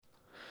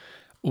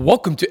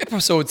Welcome to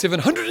episode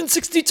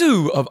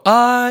 762 of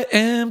I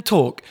Am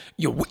Talk,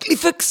 your weekly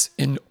fix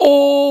in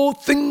all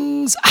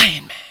things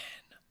Iron Man.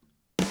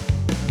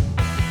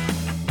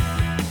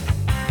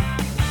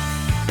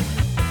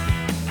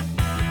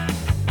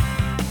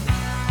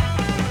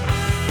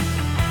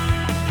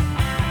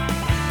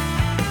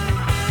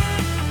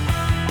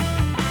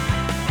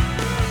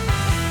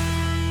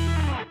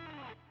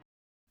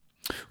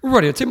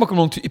 Rightio, team, welcome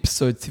along to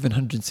episode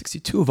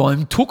 762 of I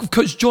Am Talk with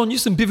Coach John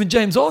Newsom, Bevan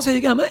James Oz. How you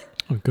going, mate?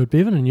 I'm good,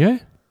 Bevan, and you?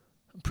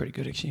 I'm pretty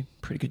good, actually.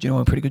 Pretty good. You know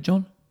I'm pretty good,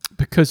 John?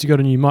 Because you got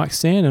a new mic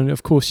stand, and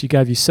of course you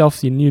gave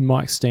yourself your new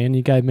mic stand,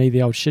 you gave me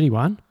the old shitty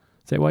one.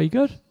 Is that why you're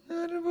good?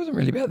 No, it wasn't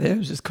really about that. It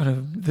was just kind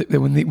of, they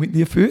went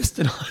there first,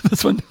 and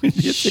this one went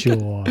there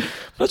second. Sure. I'm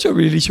not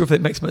really sure if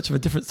that makes much of a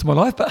difference to my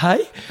life, but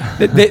hey,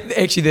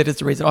 actually that is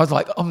the reason. I was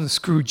like, I'm going to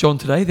screw John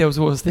today. That was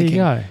what I was thinking.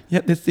 There you go.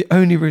 Yep, that's the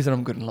only reason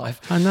I'm good in life.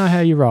 I know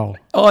how you roll.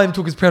 I Am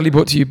Talk is proudly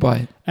brought to you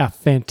by Our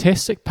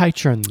fantastic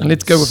patrons. And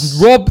let's go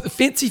with Rob,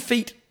 Fancy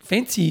Feet,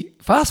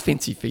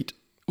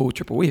 or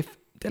Triple F,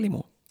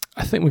 Dallimore.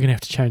 I think we're going to have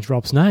to change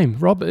Rob's name.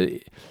 Rob, I'm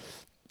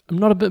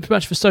not a bit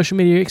much of a social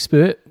media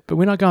expert, but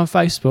when I go on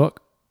Facebook,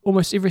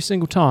 almost every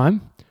single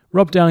time,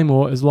 Rob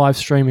Dallimore is live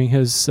streaming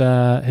his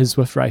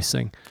Zwift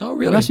racing. Oh, He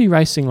really? must be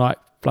racing like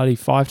bloody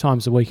 5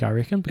 times a week, I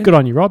reckon. But good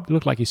on you, Rob. You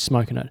look like he's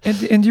smoking it.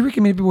 And do you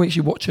recommend people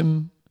actually watch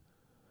him?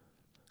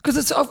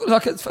 Because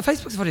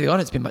Facebook's funny. I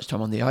don't spend much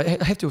time on there.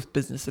 I have to with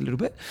business a little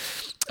bit.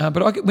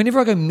 But whenever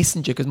I go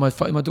Messenger, because my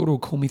daughter will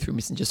call me through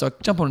Messenger, so I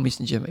jump on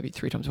Messenger maybe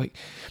 3 times a week.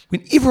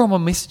 Whenever I'm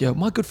on Messenger,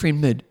 my good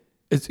friend Mid,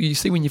 you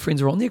see when your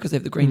friends are on there because they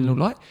have the green little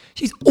light,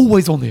 she's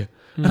always on there.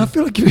 And I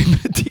feel like giving me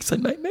a text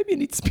like, mate, maybe I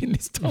need to spend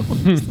less time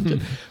on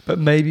Messenger. But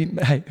maybe,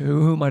 hey,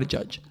 who am I to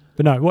judge?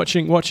 But no,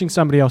 watching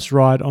somebody else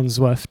ride on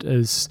Zwift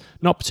is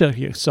not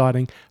particularly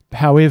exciting.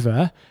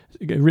 However,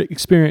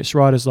 experienced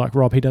riders like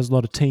Rob, he does a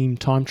lot of team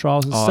time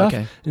trials and stuff.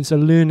 Okay. And so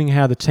learning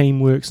how the team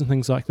works and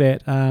things like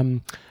that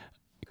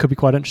could be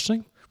quite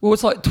interesting. Well,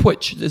 it's like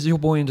Twitch. Is your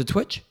boy into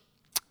Twitch?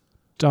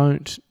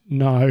 Don't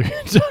know.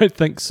 Don't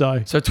think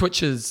so. So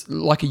Twitch is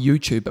like a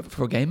YouTube, but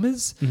for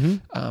gamers.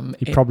 Mm-hmm.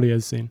 He probably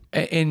is then.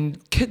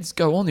 And kids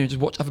go on there and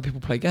just watch other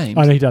people play games.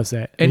 Oh, no, he does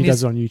that. And he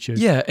does it on YouTube.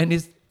 Yeah, and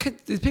there's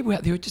people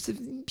out there who just have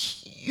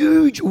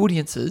huge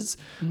audiences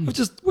of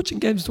just watching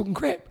games talking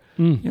crap.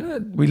 You know,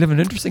 we live in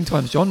interesting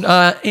times, John.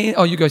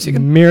 You go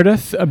second.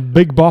 Meredith,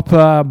 Big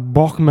Bopper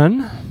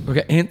Bachman. We've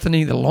got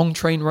Anthony, the long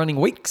train running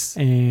Weeks.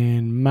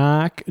 And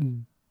Mark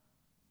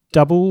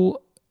 009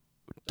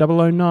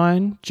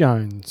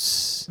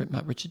 Jones.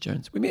 Mark Richard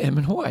Jones. We met him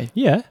in Hawaii.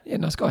 Yeah. Yeah,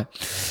 nice guy.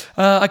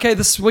 Okay,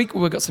 this week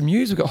we've got some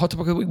news. We've got Hot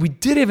Topic of the Week. We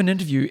did have an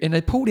interview and they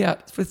pulled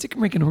out for the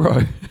second week in a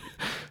row.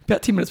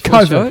 About 10 minutes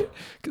before the show.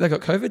 They got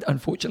COVID,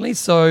 unfortunately.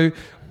 So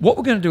what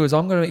we're going to do is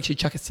I'm going to actually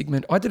chuck a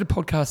segment. I did a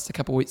podcast a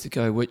couple of weeks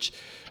ago, which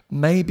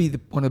may be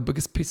one of the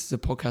biggest pieces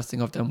of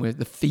podcasting I've done, where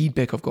the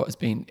feedback I've got has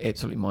been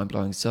absolutely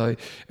mind-blowing. So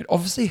it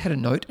obviously had a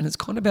note, and it's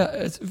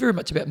very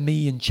much about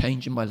me and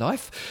change in my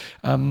life.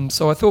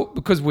 So I thought,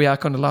 because we are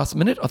kind of last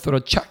minute, I thought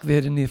I'd chuck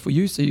that in there for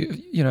you. So,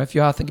 you know, if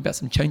you are thinking about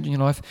some change in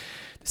your life,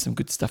 there's some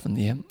good stuff in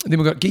there. And then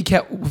we've got Geek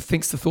Out with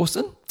thanks to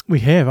Thorsten.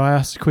 We have. I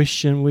asked a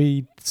question.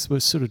 We were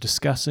sort of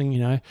discussing, you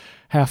know,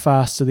 how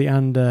fast are the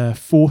under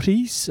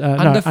 40s?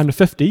 Under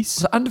 50s.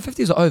 So under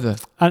 50s or over?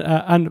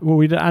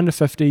 We did under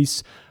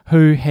 50s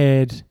who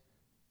had,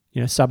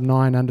 you know, sub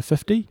 9 under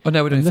 50. Oh,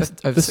 no, we're doing over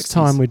 60s. This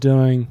time we're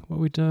doing, what are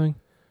we doing?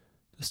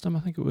 This time I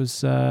think it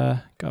was,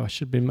 I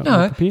should be more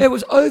prepared. It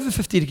was over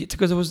 50 to get to,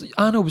 because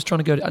Arnold was trying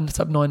to go to under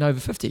sub 9 over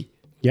 50.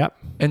 Yep.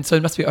 And so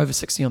it must be over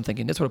 60, I'm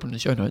thinking. That's what I put in the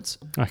show notes.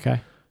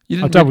 Okay.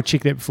 I'll double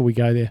check that before we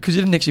go there. Because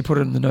you didn't actually put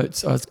it in the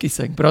notes, I was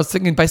guessing. But I was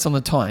thinking based on the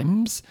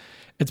times,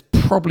 it's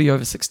probably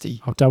over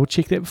 60. I'll double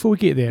check that before we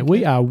get there.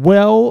 We are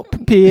well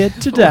prepared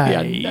today. We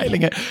are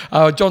nailing it.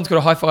 John's got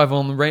a high five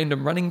on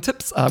random running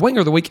tips, Wanger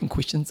of the Week, and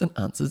questions and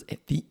answers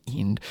at the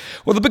end.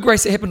 Well, the big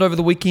race that happened over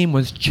the weekend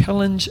was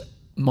Challenge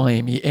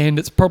Miami. And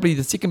it's probably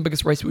the second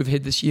biggest race we've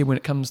had this year when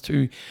it comes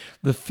to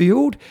the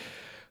field.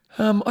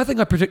 I think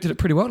I predicted it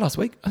pretty well last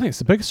week. I think it's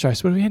the biggest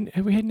race. Have we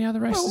had any other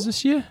races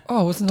this year?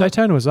 Oh, wasn't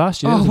Daytona was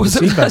last year. Was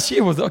it last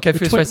year? Was it? Okay,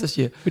 first race this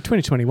year. We're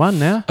 2021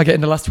 now. Okay,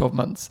 in the last 12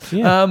 months.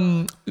 Yeah. I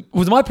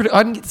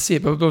didn't get to see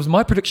it, but was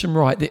my prediction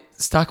right that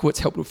Starkowitz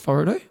helped with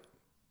Forodo?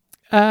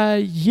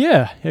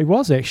 Yeah, it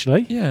was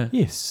actually. Yeah.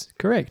 Yes,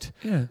 correct.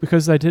 Yeah.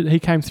 Because he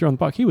came through on the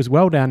bike. He was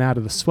well down out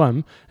of the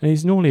swim, and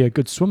he's normally a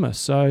good swimmer.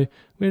 So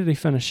where did he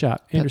finish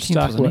up? Andrew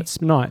Starkowitz,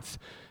 9th.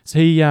 So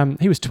he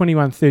was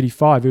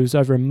 21.35. He was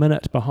over a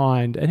minute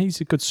behind, and he's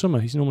a good swimmer.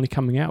 He's normally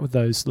coming out with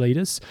those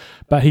leaders,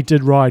 but he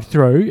did ride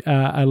through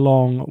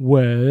along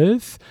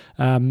with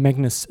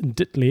Magnus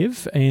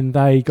Ditlev, and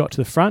they got to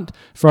the front.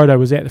 Frodo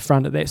was at the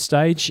front at that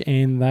stage,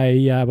 and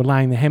they were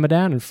laying the hammer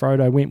down, and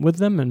Frodo went with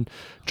them and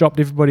dropped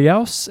everybody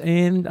else.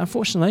 And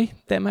unfortunately,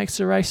 that makes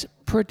the race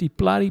pretty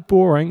bloody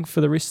boring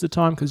for the rest of the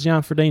time because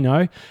Jan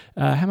Frodeno,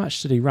 how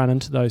much did he run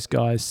into those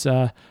guys?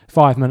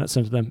 5 minutes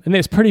into them. And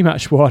that's pretty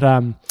much what...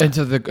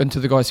 into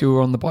the guys who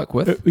were on the bike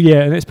with?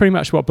 Yeah, and that's pretty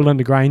much what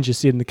Belinda Granger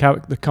said in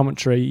the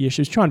commentary. Yeah,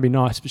 she was trying to be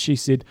nice, but she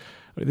said,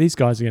 these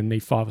guys are going to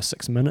need 5 or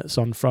 6 minutes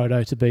on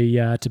Frodo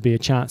to be a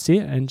chance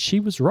here, and she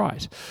was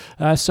right.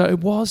 So it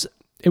was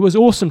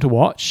awesome to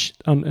watch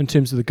in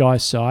terms of the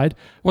guys' side.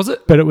 Was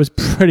it? But it was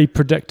pretty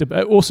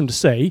predictable. Awesome to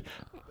see,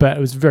 but it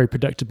was very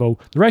predictable.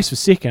 The race for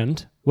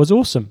second was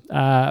awesome,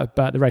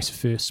 but the race for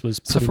first was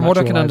pretty much So from what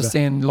I can over.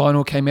 understand,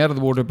 Lionel came out of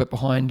the water a bit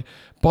behind,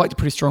 biked a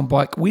pretty strong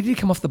bike. Where did he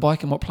come off the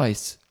bike, in what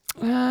place?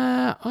 He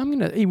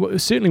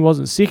certainly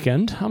wasn't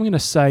second. I'm going to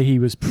say he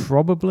was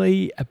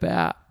probably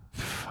about,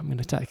 I'm going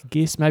to take a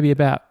guess, maybe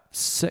about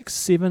 6,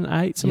 7,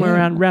 8, somewhere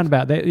around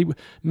about that.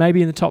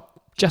 Maybe in the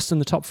top, just in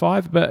the top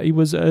 5, but he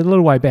was a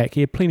little way back.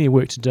 He had plenty of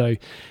work to do.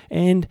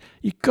 And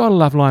you've got to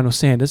love Lionel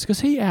Sanders because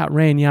he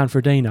outran Jan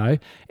Frodeno.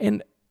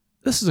 And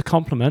this is a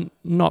compliment,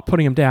 not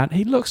putting him down.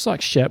 He looks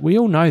like shit. We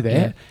all know that.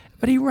 Yeah.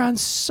 But he runs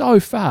so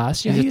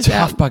fast. He's a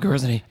tough bugger,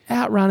 isn't he?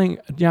 Outrunning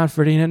Jan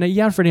Frodeno. Now,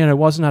 Jan Frodeno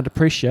wasn't under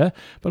pressure,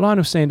 but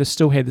Lionel Sanders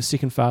still had the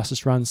second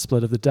fastest run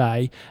split of the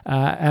day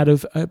out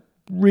of a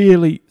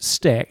really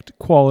stacked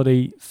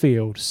quality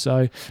field.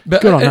 So,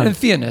 but good on him. In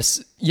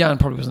fairness, Jan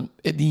probably wasn't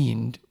at the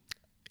end.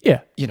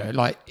 Yeah.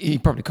 He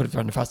probably could have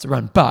run a faster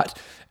run. But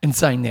in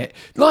saying that,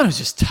 Lionel's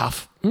just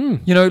tough.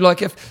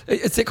 If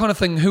it's that kind of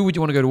thing, who would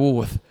you want to go to war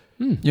with?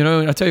 And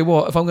I tell you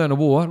what, if I'm going to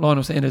war,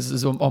 Lionel Sanders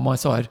is on my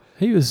side.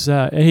 He was.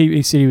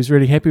 He said he was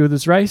really happy with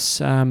his race.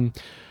 But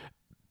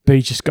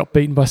he just got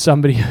beaten by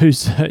somebody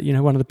who's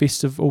one of the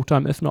best of all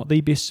time, if not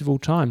the best of all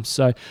time.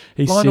 So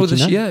he Lionel said,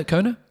 this year at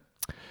Kona?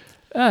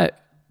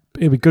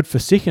 It'll be good for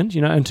second,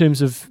 in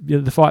terms of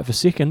the fight for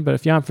second. But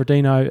if Jan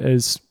Frodeno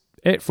is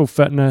at full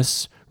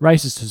fitness,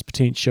 races to his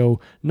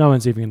potential, no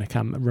one's even going to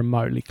come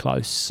remotely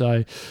close.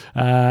 So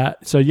Jan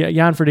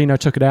Frodeno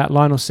took it out.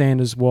 Lionel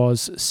Sanders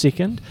was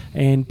second,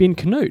 and Ben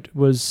Canute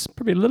was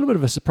probably a little bit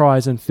of a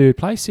surprise in third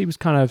place.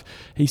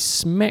 He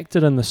smacked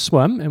it in the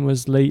swim and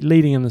was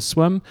leading in the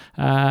swim.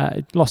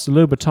 Lost a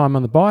little bit of time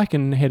on the bike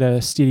and had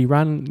a steady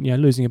run,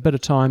 losing a bit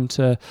of time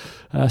to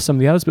some of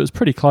the others, but it was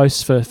pretty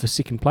close for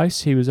second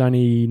place. He was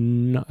only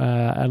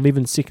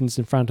 11 seconds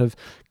in front of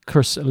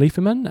Chris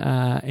Lieferman,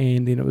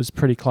 and then it was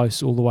pretty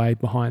close all the way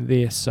behind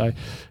there. So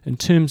in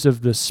terms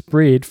of the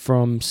spread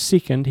from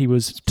second, he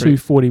was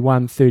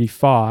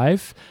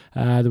 2:41.35.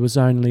 There was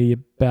only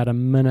about a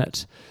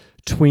minute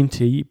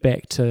 20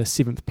 back to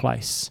 7th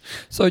place.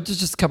 So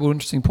just a couple of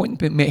interesting points.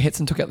 Matt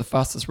Hetson took out the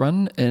fastest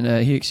run, and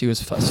he actually was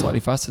slightly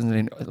faster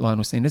than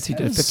Lionel Sanders. He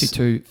did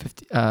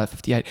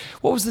 52.58.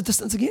 What was the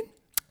distance again?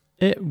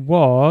 It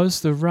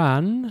was the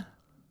run,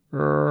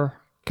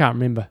 can't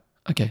remember.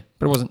 Okay,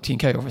 but it wasn't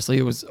 10K, obviously.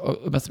 It must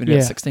have been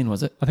about 16,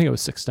 was it? I think it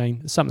was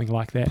 16, something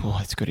like that. Oh,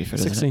 it's good effort,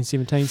 16,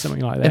 17,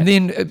 something like that. And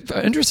then,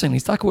 interestingly,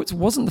 Starkowitz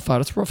wasn't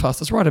the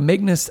fastest rider.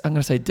 Magnus, I'm going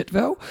to say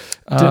Ditval.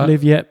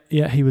 Ditlev,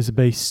 yeah, he was a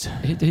beast.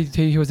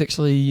 He was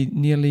actually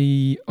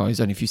nearly... Oh,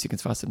 he's only a few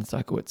seconds faster than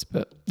Starkowitz,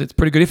 but it's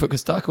pretty good effort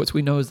because Starkowitz,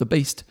 we know, is the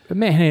beast. But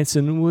Matt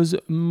Hansen was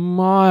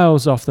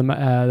miles off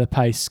the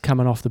pace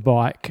coming off the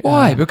bike.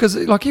 Why? Because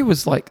he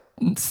was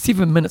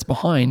 7 minutes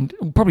behind,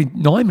 probably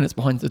 9 minutes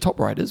behind the top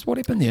riders. What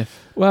happened there?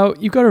 Well,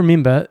 you've got to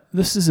remember,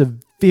 this is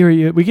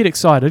we get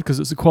excited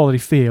because it's a quality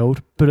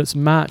field, but it's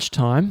March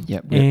time,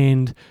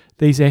 and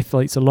these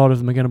athletes, a lot of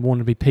them are going to want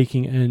to be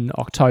peaking in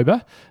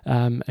October,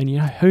 and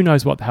who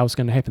knows what the hell's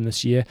going to happen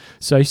this year.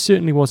 So he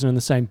certainly wasn't in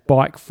the same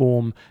bike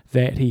form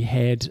that he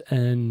had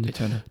in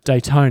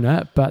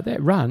Daytona, but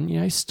that run,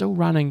 he's still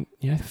running,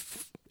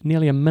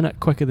 nearly a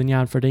minute quicker than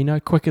Jan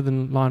Frodeno, quicker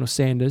than Lionel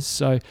Sanders.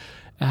 So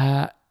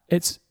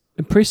it's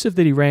impressive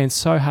that he ran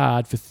so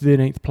hard for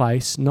 13th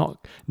place,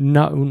 not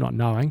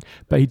knowing,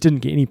 but he didn't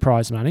get any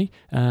prize money,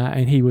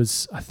 and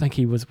I think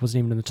he wasn't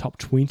even in the top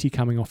 20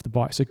 coming off the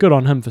bike. So good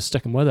on him for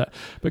sticking with it.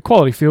 But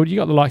quality field, you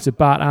got the likes of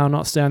Bart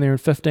Arnott's down there in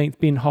 15th,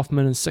 Ben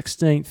Hoffman in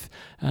 16th.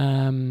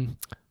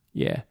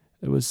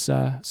 It was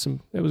a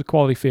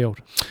quality field.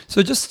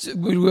 So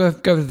we'll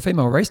go to the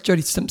female race.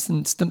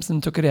 Jodie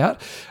Stimpson took it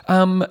out.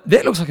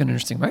 That looks like an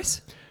interesting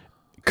race.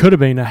 Could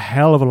have been a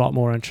hell of a lot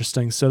more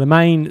interesting. So the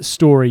main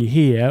story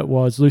here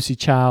was Lucy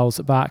Charles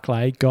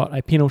Barclay got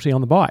a penalty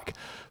on the bike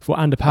for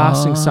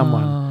underpassing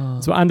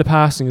someone. So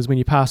underpassing is when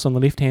you pass on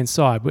the left-hand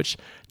side, which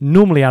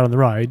normally out on the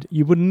road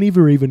you would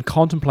never even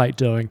contemplate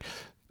doing.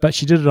 But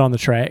she did it on the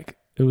track.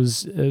 It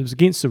was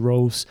against the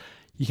rules.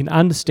 You can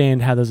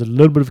understand how there's a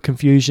little bit of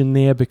confusion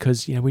there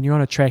because, when you're on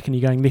a track and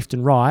you're going left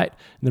and right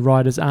and the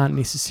riders aren't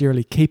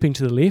necessarily keeping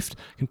to the left,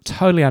 you can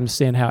totally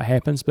understand how it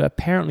happens, but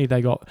apparently they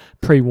got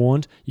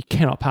pre-warned. You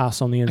cannot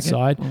pass on the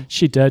inside. Okay.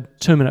 She did,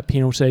 2-minute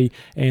penalty,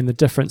 and the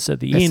difference at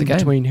the end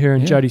between her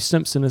and Jodie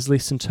Stimpson is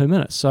less than 2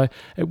 minutes. So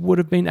it would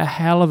have been a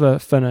hell of a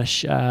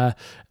finish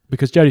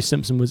because Jodie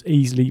Simpson was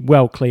easily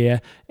well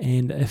clear,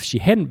 and if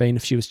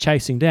she was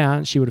chasing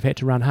down, she would have had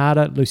to run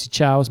harder. Lucy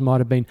Charles might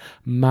have been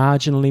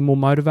marginally more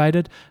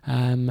motivated.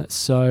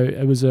 So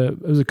it was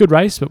a good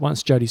race, but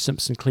once Jodie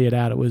Simpson cleared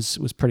out, it was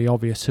pretty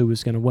obvious who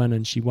was going to win,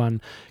 and she won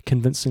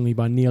convincingly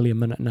by nearly a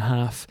minute and a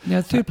half.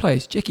 Now, third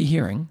place, Jackie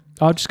Hering.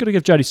 I've just got to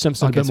give Jodie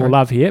Simpson a bit more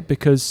love here,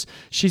 because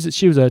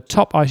she was a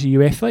top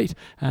ITU athlete.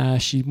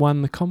 She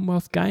won the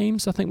Commonwealth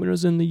Games, I think, when it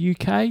was in the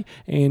UK,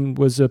 and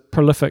was a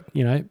prolific,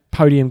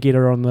 podium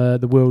getter on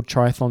the World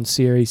Triathlon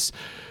Series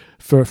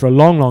for a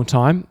long, long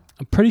time.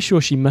 I'm pretty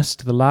sure she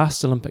missed the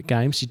last Olympic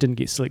Games. She didn't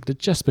get selected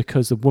just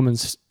because the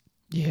women's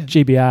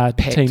GBR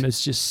team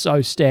is just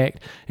so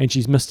stacked, and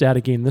she's missed out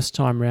again this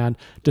time round,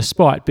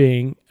 despite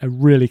being a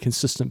really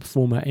consistent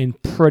performer in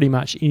pretty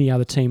much any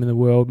other team in the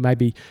world.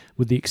 Maybe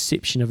with the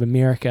exception of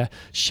America,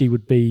 she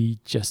would be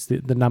just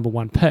the number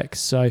one pick.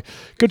 So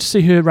good to see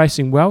her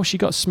racing well. She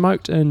got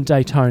smoked in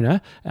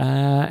Daytona,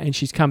 and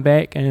she's come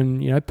back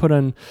and put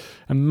in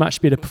a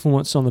much better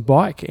performance on the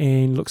bike,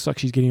 and looks like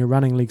she's getting her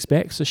running legs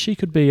back. So she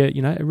could be a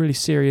really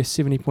serious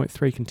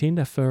 70.3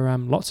 contender for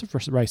lots of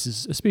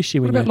races, especially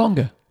when What about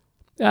longer?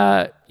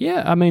 Her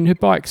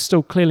bike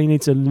still clearly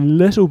needs a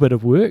little bit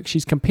of work.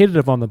 She's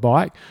competitive on the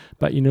bike,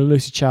 but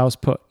Lucy Charles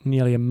put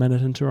nearly a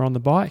minute into her on the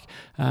bike.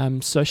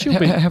 So she'll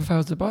be. How far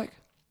was the bike?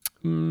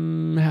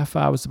 How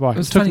far was the bike?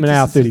 It took them an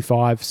hour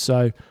 35,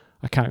 so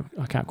I can't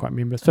quite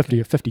remember. 50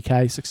 or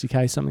 50k,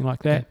 60k, something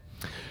like that.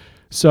 Okay.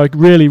 So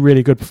really,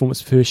 really good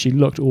performance for her. She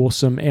looked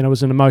awesome, and it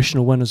was an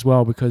emotional win as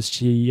well, because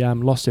she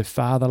lost her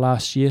father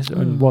last year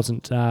and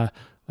wasn't.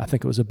 I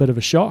think it was a bit of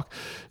a shock.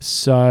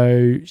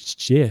 So,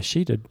 yeah,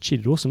 she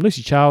did awesome.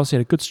 Lucy Charles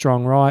had a good,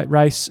 strong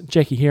race.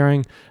 Jackie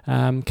Hering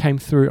came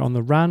through on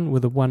the run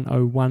with a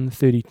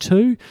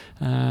 1:01:32.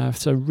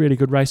 So, really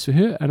good race for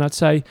her. And I'd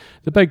say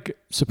the big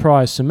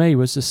surprise to me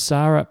was the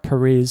Sara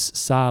Perez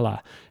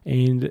Sala.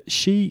 And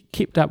she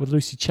kept up with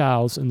Lucy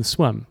Charles in the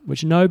swim,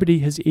 which nobody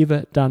has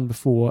ever done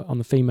before on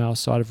the female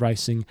side of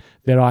racing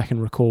that I can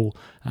recall.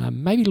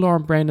 Maybe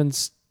Lauren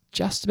Brandon's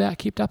just about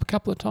kept up a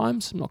couple of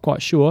times. I'm not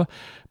quite sure.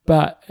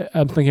 But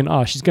I'm thinking,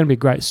 she's going to be a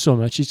great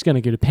swimmer. She's going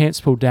to get her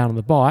pants pulled down on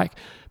the bike.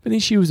 But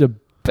then she was a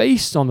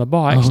beast on the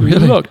bike. Oh,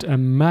 really? She looked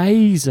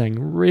amazing.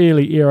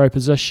 Really aero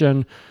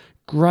position,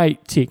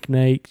 great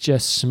technique,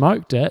 just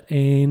smoked it,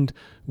 and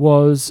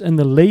was in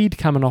the lead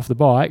coming off the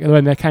bike.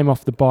 When they came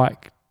off the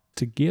bike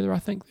together, I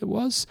think it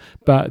was.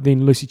 But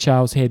then Lucy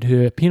Charles had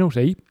her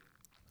penalty.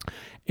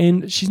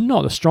 And she's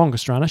not the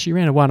strongest runner. She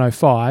ran a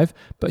 1:05,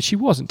 but she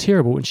wasn't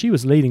terrible, and she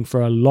was leading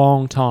for a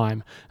long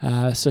time.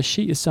 So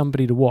she is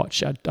somebody to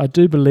watch. I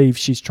do believe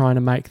she's trying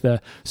to make the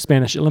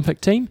Spanish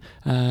Olympic team,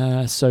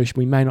 so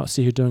we may not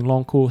see her doing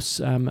long course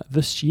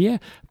this year,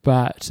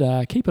 but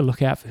keep a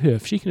lookout for her.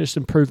 If she can just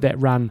improve that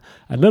run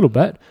a little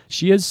bit.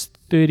 She is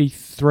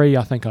 33,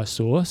 I think I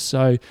saw,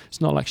 so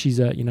it's not like she's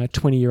a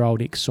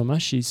 20-year-old ex-swimmer.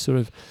 She's sort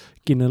of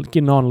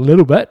getting on a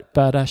little bit,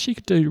 but she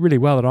could do really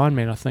well at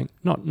Ironman, I think.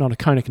 Not a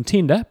Kona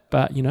contender,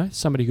 but,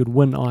 somebody who could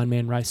win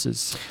Ironman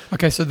races.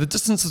 Okay, so the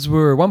distances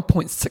were a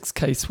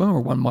 1.6k swim, or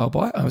a 1 mile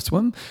bike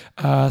swim,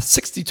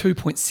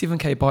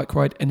 62.7k bike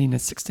ride, and then a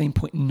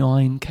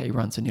 16.9k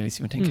run, so nearly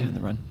 17k in the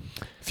run.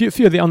 Few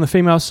on the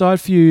female side,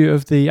 few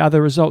of the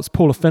other results.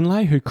 Paula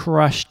Finlay, who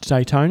crushed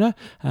Daytona,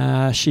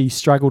 she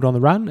struggled on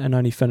the run and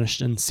only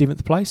finished in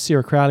 7th place.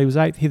 Sarah Crowley was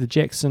 8th. Heather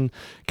Jackson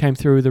came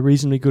through with a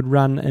reasonably good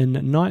run in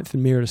 9th,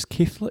 and Meredith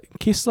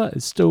Kessler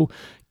is still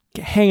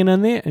hanging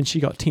in there, and she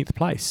got 10th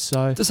place.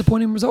 So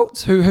disappointing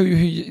results. Who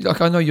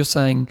like, I know you're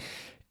saying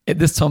at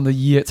this time of the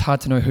year it's hard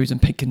to know who's in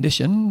peak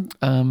condition,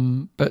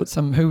 but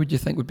who would you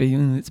think would be?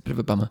 It's a bit of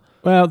a bummer.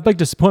 Well, the big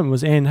disappointment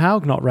was Anne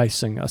Haug not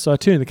racing. So I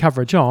turned the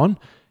coverage on,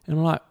 and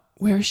I'm like,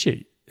 where is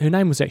she? Her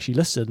name was actually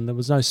listed, and there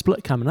was no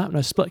split coming up, and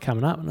it's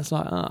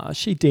like, is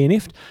she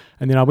DNF'd?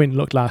 And then I went and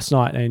looked last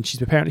night, and she's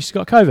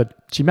got COVID.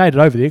 She made it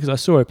over there because I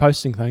saw her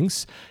posting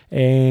things,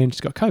 and she's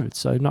got COVID,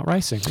 so not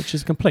racing, which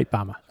is a complete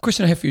bummer.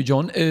 Question I have for you,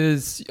 John,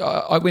 is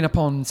I went up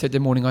on Saturday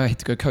morning. I had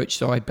to go coach,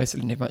 so I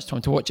basically didn't have much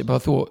time to watch it, but I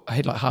thought I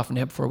had like half an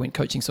hour before I went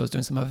coaching, so I was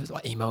doing some other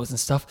like emails and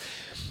stuff,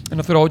 and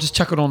I thought I'll just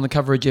chuck it on the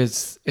coverage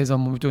as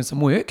I'm doing some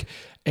work,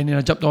 and then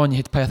I jumped on. You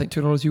had to pay, I think,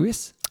 $2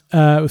 US.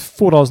 It was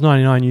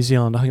 $4.99 New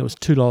Zealand. I think it was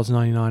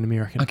 $2.99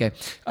 American. Okay.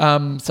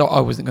 So I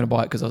wasn't going to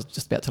buy it because I was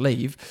just about to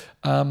leave.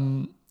 How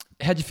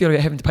do you feel about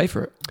having to pay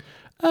for it?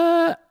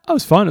 I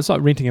was fine. It's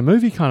like renting a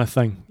movie kind of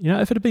thing.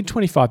 If it had been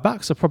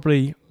 $25, I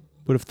probably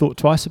would have thought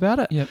twice about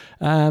it. Yep.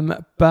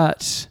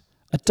 But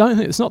I don't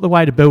think it's not the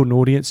way to build an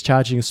audience,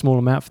 charging a small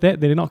amount for that.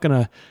 They're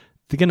going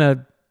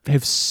to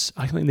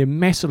I think they're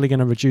massively going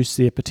to reduce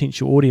their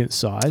potential audience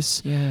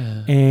size,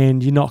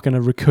 and you're not going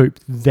to recoup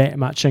that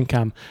much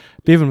income.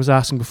 Bevan was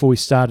asking before we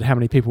started how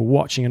many people were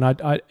watching,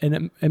 and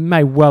it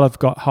may well have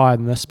got higher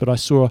than this, but I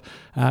saw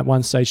at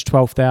one stage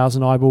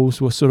 12,000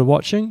 eyeballs were sort of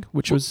watching,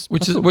 which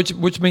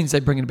means they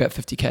bring in about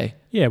 50k.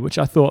 Yeah, which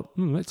I thought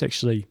that's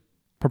actually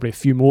probably a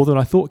few more than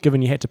I thought,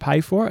 given you had to pay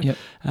for it.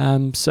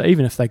 Yep. So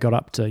even if they got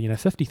up to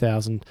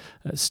 50,000,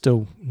 it's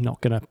still not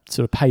going to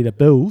sort of pay the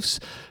bills.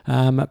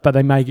 But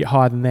they may get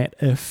higher than that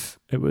if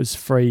it was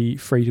free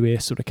to air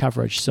sort of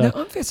coverage. So now,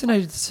 I'm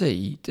fascinated to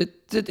see. Did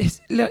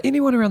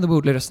anyone around the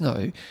world let us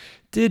know?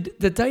 Did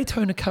the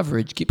Daytona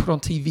coverage get put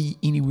on TV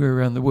anywhere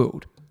around the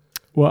world?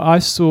 Well,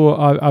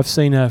 I've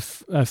seen a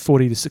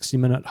 40 to 60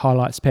 minute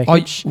highlights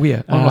package.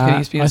 Where? On like an ESPN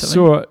or something? I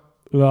saw it.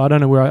 Well, I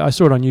don't know where. I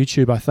saw it on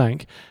YouTube, I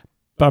think.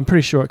 But I'm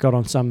pretty sure it got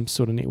on some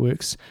sort of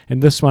networks.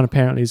 And this one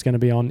apparently is going to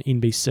be on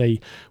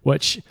NBC,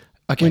 which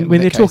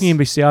when they're talking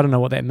NBC, I don't know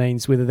what that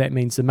means, whether that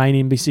means the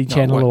main NBC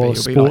channel or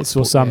sports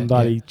or some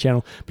bloody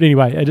channel. But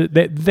anyway,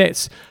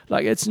 that's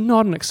like, it's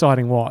not an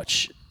exciting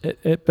watch.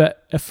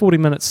 But a 40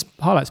 minutes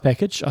highlights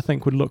package, I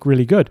think, would look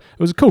really good. It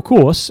was a cool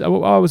course. I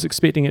was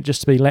expecting it just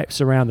to be laps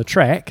around the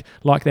track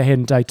like they had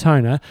in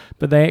Daytona,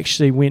 but they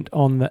actually went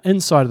on the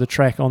inside of the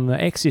track on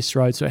the access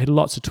road, so it had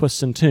lots of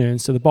twists and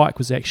turns. So the bike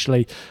was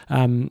actually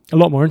a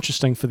lot more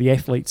interesting for the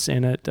athletes,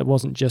 and it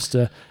wasn't just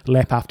a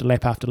lap after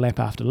lap after lap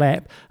after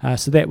lap.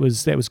 So that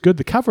was good.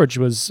 The coverage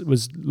was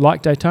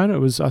like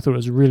Daytona. I thought it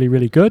was really,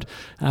 really good.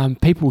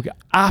 People were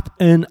up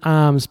in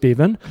arms,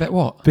 Bevan. About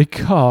what?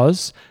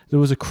 Because there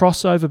was a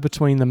crossover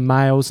between the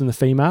males and the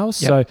females.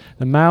 Yep. So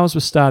the males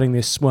were starting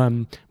their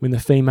swim when the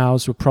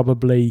females were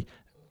probably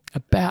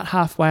about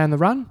halfway on the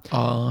run.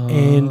 Oh.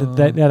 And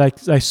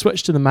they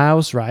switched to the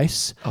males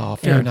race. Oh,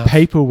 fair enough.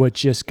 People were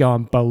just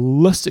going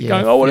ballistic,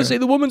 going, I want to see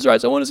the women's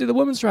race. I want to see the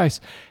women's race.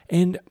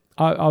 And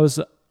I was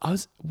a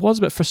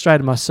bit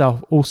frustrated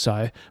myself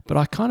also, but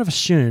I kind of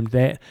assumed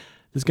that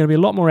there's going to be a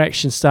lot more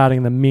action starting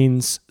in the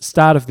men's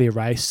start of their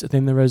race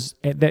than there is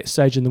at that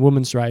stage in the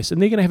women's race. And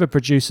they're going to have a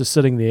producer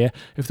sitting there.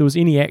 If there was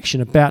any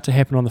action about to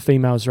happen on the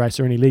females' race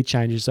or any lead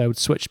changes, they would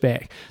switch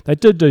back. They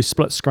did do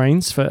split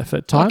screens for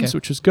times,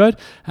 which was good.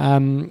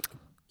 So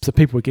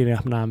people were getting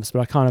up in arms, but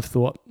I kind of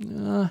thought,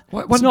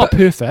 it's not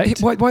perfect.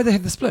 Why did they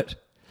have the split?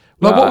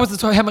 Well, what was the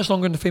time? How much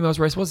longer in the females'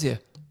 race was there?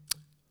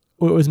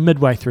 Well, it was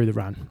midway through the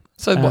run.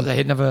 So they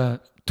had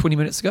another 20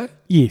 minutes to go?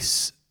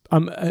 Yes.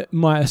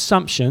 My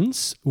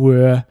assumptions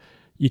were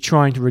you're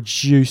trying to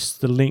reduce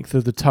the length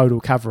of the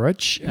total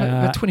coverage.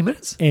 About 20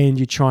 minutes? And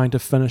you're trying to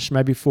finish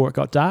maybe before it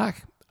got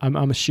dark,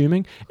 I'm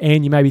assuming.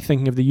 And you may be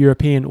thinking of the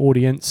European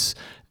audience,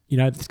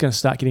 it's going to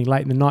start getting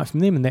late in the night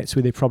from them, and that's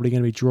where they're probably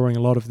going to be drawing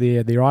a lot of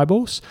their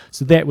eyeballs.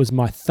 So that was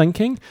my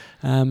thinking.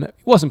 It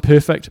wasn't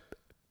perfect,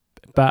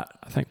 but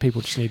I think people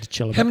just need to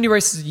chill a bit. How many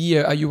races a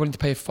year are you willing to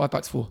pay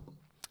 $5 for?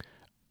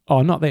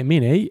 Oh, not that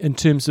many in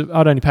terms of,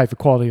 I'd only pay for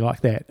quality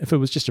like that. If it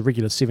was just a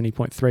regular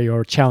 70.3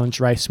 or a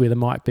challenge race where there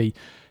might be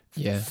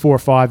 4 or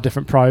 5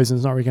 different pros and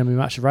there's not really going to be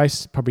much of a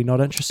race, probably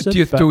not interested.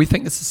 Do we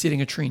think this is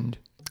setting a trend?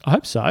 I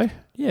hope so,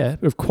 yeah.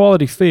 With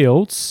quality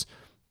fields,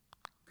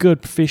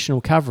 good professional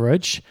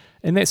coverage,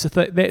 and that's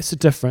the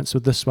difference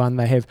with this one.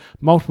 They have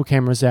multiple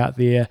cameras out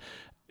there.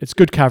 It's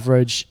good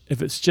coverage.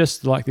 If it's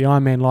just like the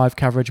Ironman live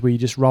coverage where you're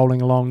just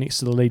rolling along next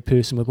to the lead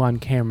person with one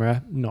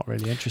camera, not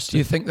really interested. Do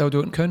you think they'll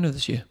do it in Kona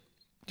this year?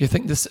 Do you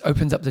think this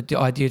opens up the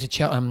idea to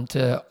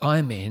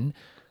Ironman?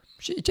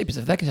 Cheapest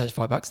if they can charge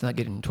 $5 and they're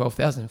getting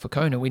 12,000 for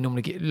Kona. We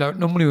normally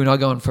when I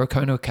go on for a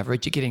Kona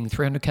coverage, you're getting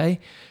 300k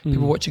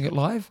people watching it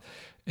live.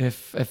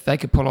 If they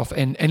could pull off,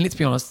 and let's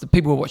be honest, the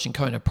people who are watching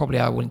Kona probably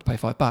are willing to pay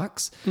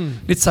 $5.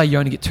 Let's say you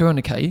only get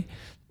 200k,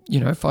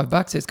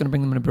 $5. It's going to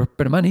bring them in a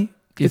bit of money.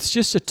 It's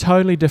just a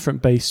totally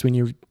different beast when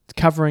you're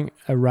covering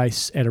a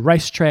race at a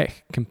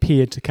racetrack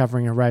compared to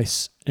covering a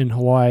race in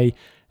Hawaii.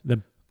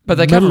 But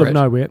they middle cover of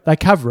nowhere. They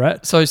cover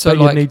it. So but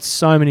you need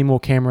so many more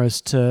cameras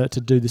to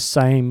do the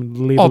same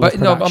level of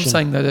production. No, I'm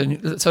saying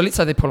that. So let's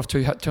say they pull off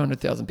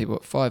 200,000 people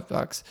at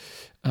 $5.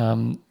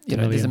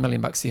 There's $1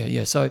 million here.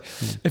 Yeah. So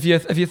if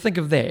you think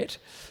of that,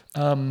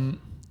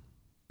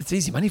 it's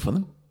easy money for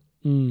them.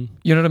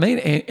 You know what I mean?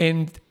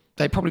 And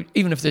they probably,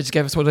 even if they just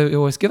gave us what they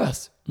always give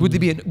us, would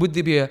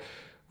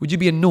you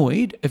be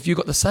annoyed if you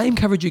got the same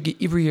coverage you get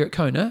every year at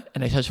Kona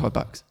and they charge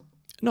 $5?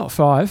 Not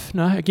 5.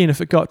 No. Again, if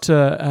it got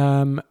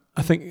to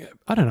I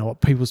don't know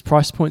what people's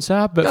price points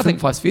are, but I think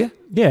 5's fair.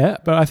 Yeah,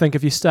 but I think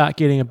if you start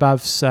getting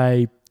above,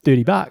 say,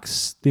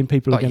 $30, then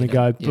people are going to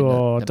go,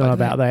 don't know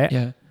about that.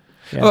 Yeah.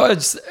 Well,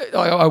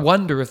 I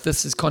wonder if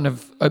this is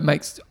it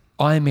makes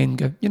Ironman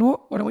go, you know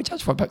what? Why don't we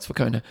charge $5 for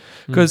Kona?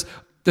 Because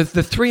the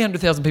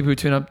 300,000 people who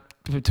turn up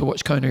to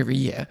watch Kona every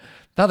year,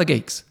 they're the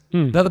geeks.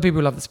 They're the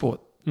people who love the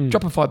sport.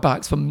 Dropping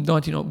 $5 from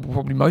 99,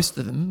 probably most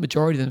of them,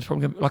 majority of them is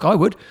probably like I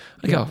would.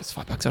 I go, it's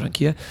 $5, I don't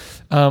care.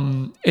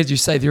 As you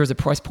say, there is a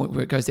price point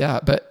where it goes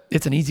out, but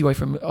it's an easy way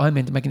for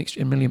Ironman to make an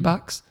extra $1 million.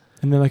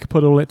 And then they could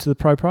put all that to the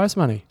pro prize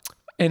money.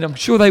 And I'm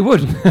sure they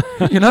would,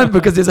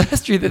 because there's a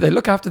history that they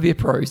look after their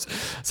pros.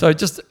 So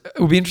it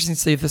will be interesting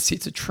to see if this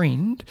sets a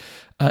trend.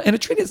 And a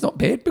trend is not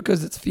bad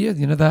because it's fair.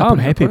 I'm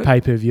happy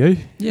pay-per-view.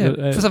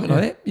 Yeah, for something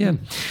like that. Yeah.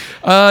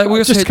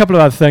 Just a couple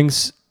of other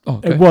things.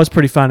 It was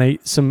pretty funny.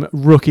 Some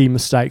rookie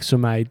mistakes were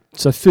made.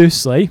 So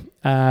firstly,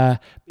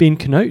 Ben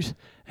Canute,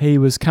 he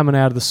was coming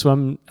out of the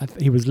swim.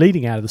 He was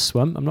leading out of the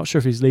swim. I'm not sure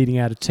if he's leading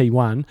out of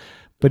T1,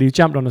 But he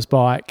jumped on his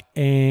bike,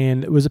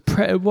 and it was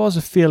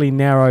a fairly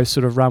narrow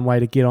sort of runway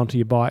to get onto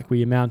your bike where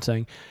you're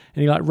mounting.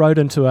 And he rode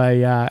into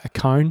a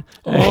cone.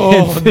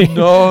 Oh,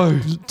 no.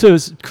 To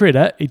his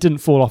credit, he didn't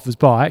fall off his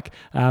bike,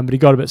 but he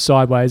got a bit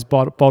sideways,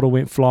 bottle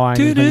went flying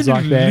and things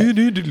like that.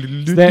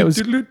 So that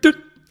was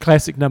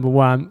classic number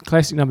one.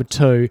 Classic number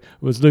two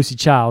was Lucy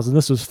Charles, and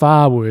this was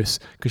far worse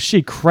because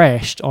she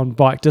crashed on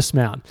bike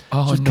dismount. She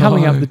was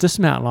coming up the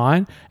dismount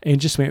line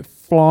and just went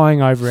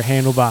flying over her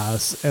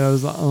handlebars. And I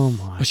was like, oh my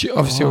God. Was she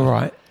obviously all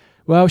right?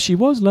 Well, she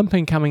was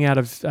limping coming out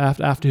of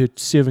after her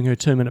serving her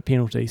 2-minute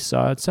penalty, so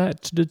I'd say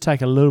it did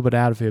take a little bit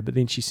out of her, but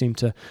then she seemed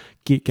to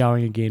get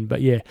going again.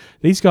 But yeah,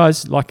 these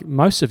guys, like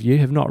most of you,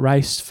 have not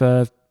raced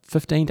for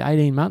 15 to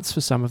 18 months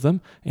for some of them,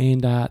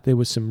 and there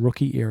was some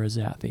rookie errors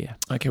out there.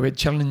 Okay, we had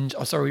Dubai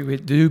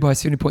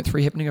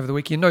 70.3 happening over the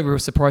weekend. No real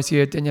surprise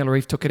here. Daniela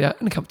Ryf took it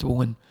out in a comfortable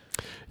win.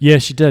 Yeah,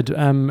 she did.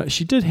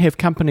 She did have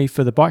company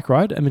for the bike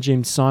ride.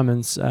 Imogen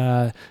Simons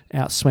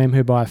outswam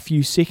her by a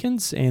few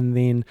seconds, and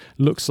then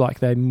looks like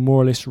they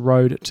more or less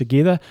rode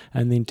together.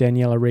 And then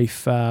Daniela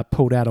Ryf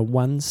pulled out a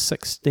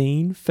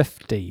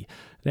 1:16.50.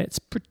 That's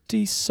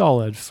pretty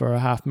solid for a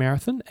half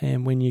marathon.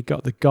 And when you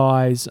got the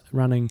guys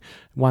running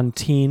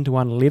 1:10 to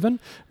 1:11,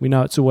 we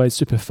know it's always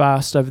super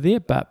fast over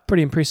there, but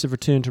pretty impressive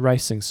return to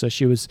racing. So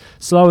she was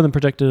slower than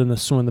predicted in the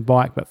swim and the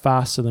bike, but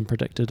faster than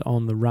predicted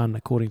on the run,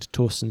 according to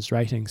Torsten's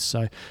ratings.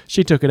 So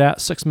she took it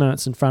out 6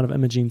 minutes in front of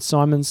Imogen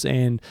Simons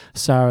and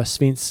Sarah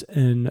Svens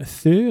in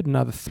third,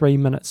 another 3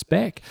 minutes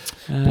back.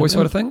 Boys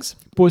side of things?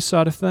 Boys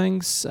side of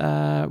things,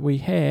 we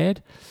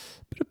had...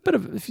 a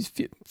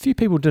few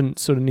people didn't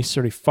sort of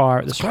necessarily fire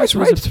at this race.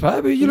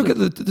 But you look at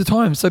the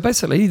time. So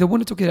basically, the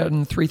winner took it out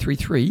in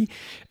 3:33,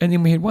 and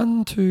then we had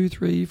 5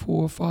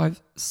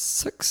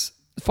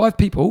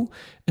 people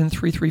in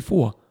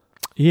 3:34.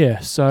 Yeah,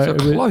 so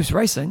close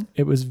racing.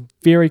 It was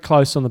very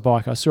close on the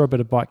bike. I saw a bit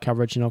of bike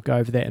coverage, and I'll go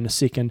over that in a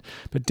second.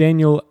 But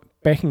Daniel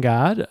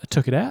Backengard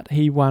took it out.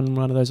 He won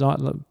one of those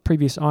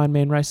previous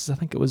Ironman races. I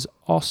think it was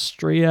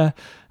Austria,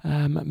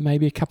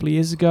 maybe a couple of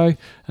years ago,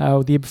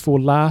 the year before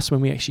last,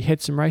 when we actually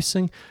had some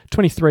racing.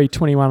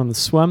 23:21 on the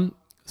swim.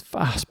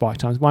 Fast bike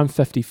times,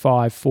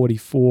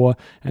 1:55.44,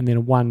 and then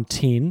a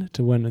 1:10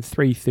 to win in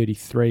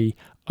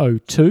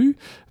 3:33.02.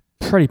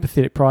 Pretty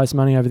pathetic prize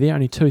money over there,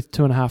 only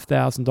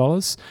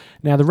 $2,500.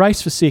 Now, the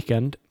race for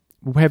second,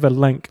 we'll have a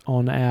link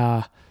on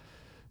our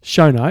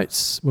show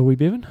notes. Will we,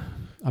 Bevan?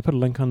 I put a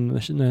link in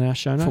our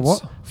show notes. For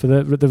what? For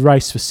the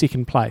race for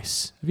second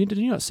place. Did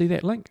you not see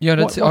that link? Yeah,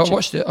 I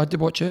watched it. I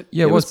did watch it.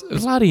 Yeah, it was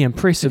bloody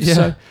impressive. Yeah.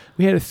 So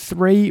we had a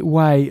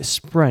 3-way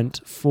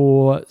sprint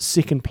for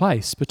second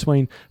place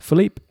between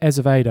Philippe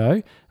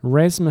Azevedo,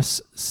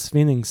 Rasmus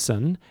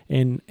Svenningsson,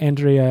 and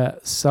Andrea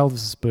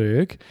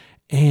Salzberg,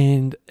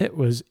 and it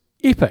was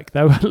epic.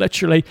 They were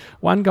literally,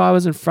 one guy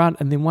was in front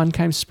and then one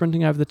came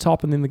sprinting over the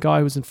top, and then the guy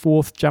who was in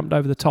fourth jumped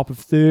over the top of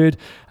third,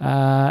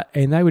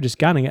 and they were just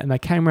gunning it, and they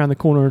came around the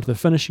corner into the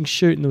finishing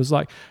chute, and it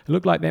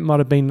looked like that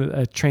might have been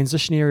a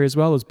transition area as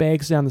well. There was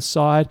bags down the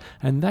side,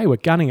 and they were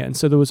gunning it, and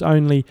so there was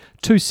only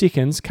 2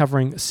 seconds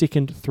covering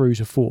second through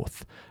to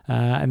fourth.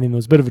 And then there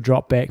was a bit of a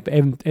drop back, but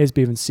as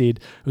Bevan said,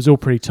 it was all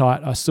pretty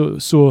tight. I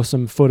saw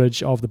some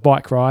footage of the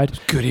bike ride.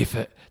 Good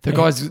effort. The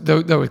guys, they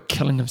were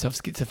killing themselves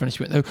to get to the finish.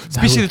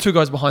 Especially the 2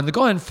 guys behind. The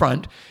guy in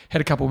front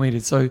had a couple of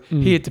meters, so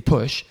he had to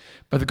push.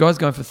 But the guy's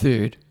going for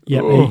third.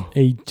 Yeah,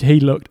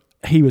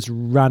 he was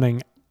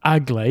running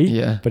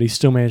ugly, but he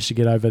still managed to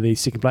get over the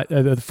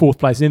the fourth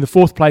place. And then the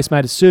fourth place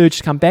made a surge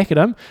to come back at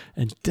him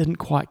and didn't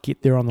quite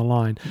get there on the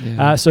line.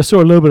 Yeah. So I saw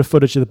a little bit of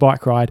footage of the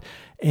bike ride,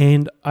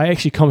 and I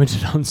actually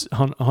commented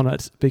on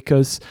it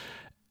because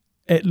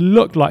it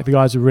looked like the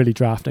guys were really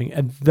drafting,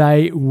 and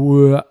they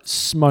were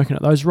smoking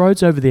it. Those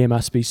roads over there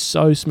must be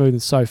so smooth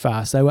and so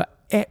fast. They were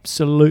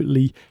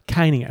absolutely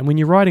caning it. And when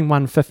you're riding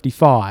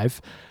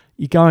 155,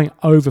 you're going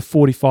over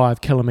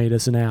 45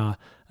 kilometres an hour.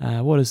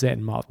 What is that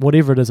in miles?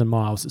 Whatever it is in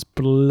miles, it's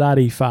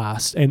bloody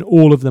fast, and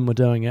all of them were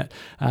doing it.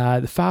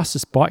 The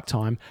fastest bike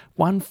time,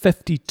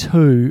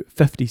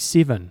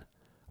 1:52.57.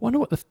 Wonder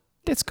what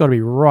that's got to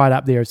be right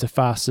up there as the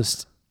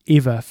fastest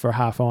ever for a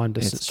half iron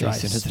distance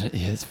race. Isn't it?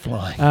 Yeah, it's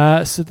flying.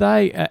 So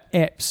they are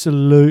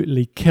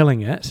absolutely killing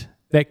it.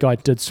 That guy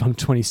did swim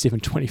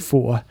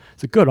 27:24.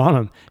 So good on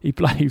him. He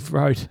bloody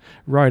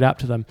rode up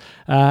to them.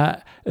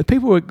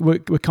 People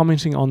were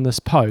commenting on this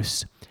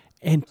post,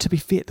 and to be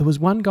fair, there was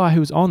one guy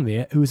who was on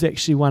there who was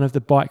actually one of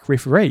the bike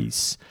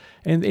referees,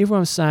 and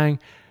everyone was saying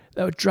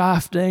they were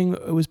drafting,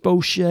 it was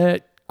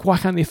bullshit, why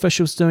can't the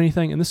officials do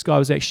anything? And this guy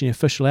was actually an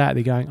official out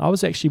there going, I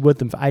was actually with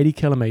them for 80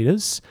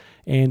 kilometres,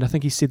 and I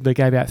think he said they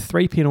gave out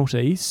 3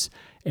 penalties,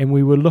 and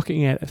we were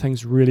looking at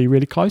things really,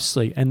 really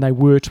closely, and they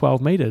were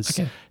 12 metres.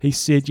 Okay. He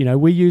said,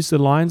 we use the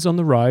lines on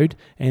the road,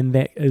 and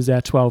that is our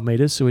 12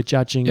 metres, so we're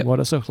judging what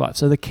it looks like.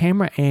 So the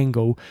camera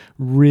angle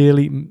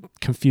really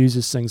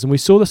confuses things. And we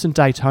saw this in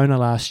Daytona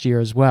last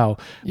year as well,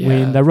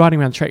 when they're riding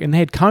around the track, and they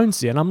had cones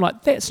there, and I'm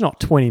like, that's not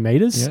 20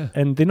 metres,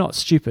 and they're not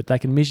stupid. They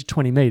can measure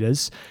 20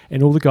 metres,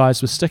 and all the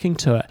guys were sticking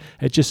to it.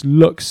 It just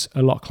looks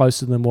a lot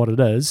closer than what it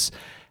is.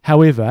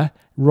 However,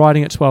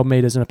 riding at 12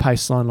 metres in a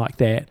pace line like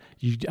that,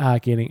 you are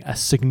getting a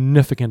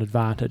significant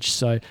advantage.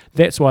 So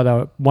that's why they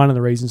were one of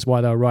the reasons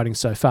why they were riding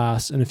so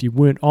fast. And if you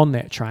weren't on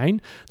that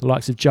train, the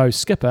likes of Joe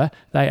Skipper,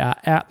 they are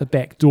out the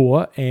back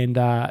door, and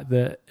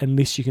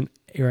unless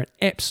you're an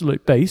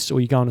absolute beast,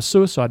 or you go on a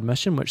suicide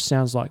mission, which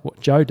sounds like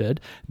what Joe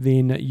did,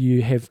 then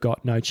you have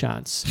got no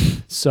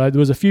chance. So there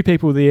was a few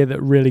people there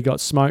that really got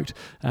smoked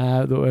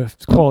that were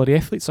quality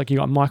athletes. Like you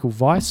got Michael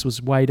Weiss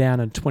was way down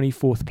in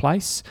 24th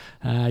place.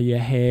 You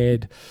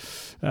had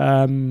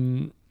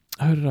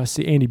who did I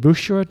see? Andy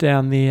Bushra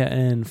down there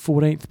in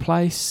 14th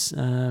place.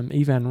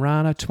 Ivan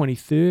Rana,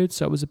 23rd.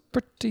 So it was a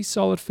pretty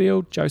solid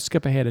field. Joe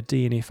Skipper had a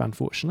DNF,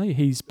 unfortunately.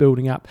 He's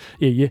building up.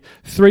 Yeah.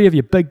 Three of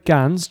your big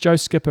guns, Joe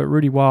Skipper,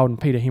 Rudy Wild, and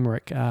Peter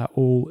Hemerick, are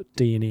all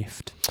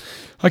DNF'd.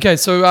 Okay,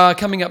 so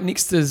coming up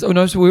next is... Oh,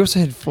 no, so we also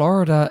had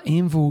Florida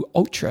Anvil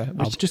Ultra.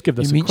 I'll just give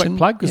this a quick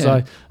plug because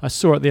I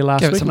saw it there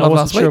last week and I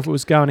wasn't sure if it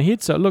was going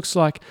ahead. So it looks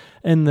like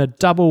in the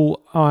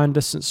double iron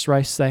distance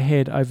race they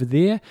had over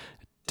there,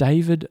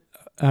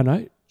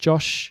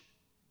 Josh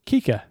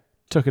Kika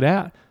took it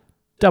out.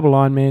 Double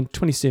Ironman,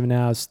 27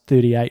 hours,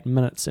 38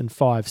 minutes and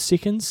 5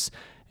 seconds.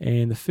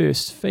 And the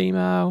first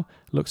female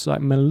looks like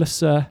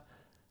Melissa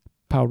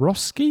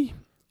Pawlowski,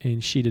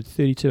 and she did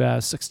 32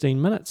 hours,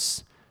 16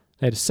 minutes.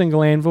 They had a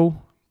single anvil.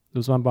 There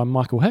was one by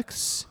Michael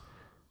Hicks.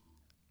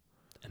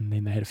 And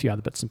then they had a few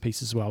other bits and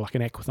pieces as well, like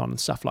an aquathon and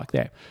stuff like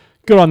that.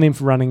 Good on them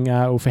for running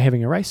or for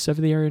having a race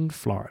over there in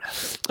Florida.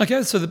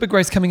 Okay, so the big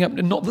race coming up,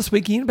 not this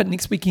weekend, but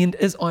next weekend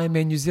is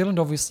Ironman New Zealand.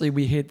 Obviously,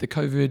 we had the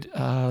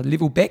COVID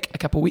level back a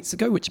couple of weeks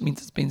ago, which means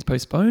it's been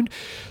postponed.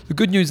 The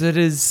good news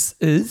is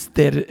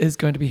that it is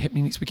going to be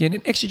happening next weekend.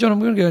 And actually, John,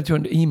 I'm going to go to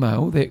an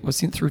email that was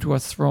sent through to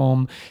us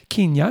from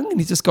Ken Young, and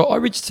he's just got, I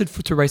registered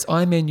to race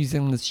Ironman New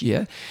Zealand this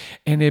year,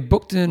 and they're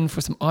booked in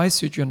for some eye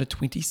surgery on the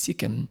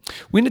 22nd.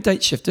 When the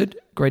date shifted,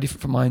 great effort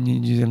from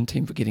Ironman New Zealand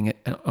team for getting it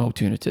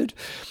alternated.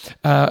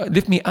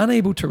 Left me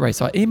unable to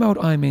race. I emailed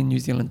Ironman New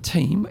Zealand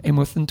team, and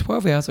within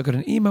 12 hours I got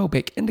an email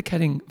back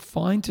indicating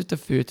fine to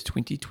defer to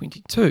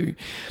 2022,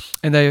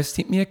 and they have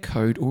sent me a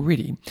code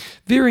already.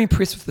 Very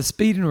impressed with the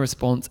speed and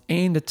response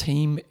and the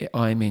team at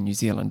Ironman New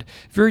Zealand.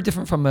 Very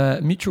different from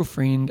a mutual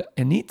friend,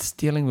 Annette's,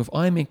 dealing with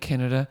Ironman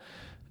Canada,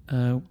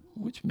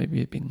 which maybe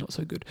have been not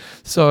so good.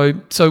 So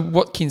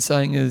what Ken's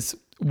saying is,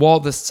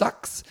 while this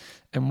sucks,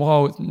 and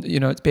while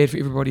it's bad for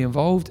everybody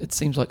involved, it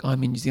seems like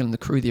I'm in New Zealand, the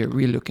crew there are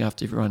really looking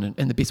after everyone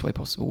in the best way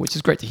possible, which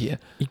is great to hear.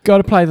 You've got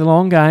to play the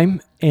long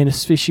game, and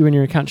especially when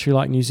you're in a country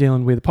like New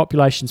Zealand where the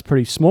population's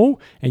pretty small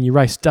and your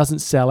race doesn't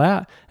sell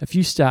out, if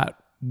you start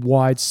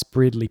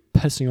widespreadly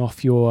pissing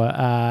off your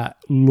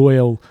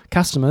loyal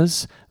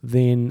customers,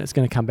 then it's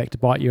going to come back to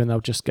bite you and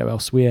they'll just go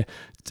elsewhere.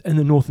 In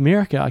the North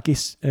America, I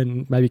guess,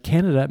 and maybe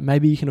Canada,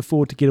 maybe you can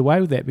afford to get away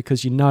with that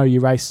because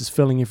your race is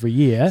filling every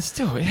year.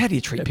 Still, how do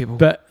you treat people?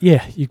 But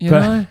yeah,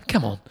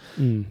 come on.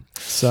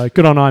 So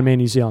good on Ironman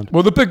New Zealand.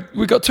 Well,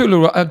 we got two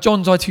little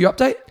John's ITU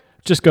update.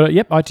 Just got it.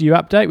 Yep, ITU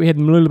update. We had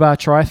Mooloolaba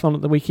Triathlon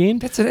at the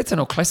weekend. That's an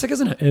old classic,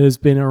 isn't it? It has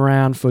been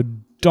around for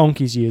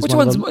donkey's years. Which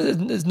one's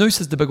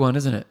Noosa's the big one,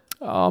 isn't it?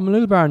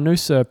 Mooloolaba and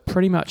Noosa are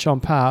pretty much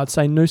on par. I'd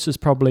say Noosa's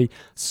probably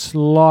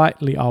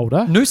slightly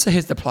older. Noosa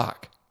has the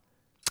plaque.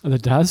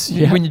 It does,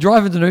 yeah. When you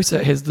drive into Noosa,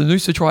 it has the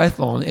Noosa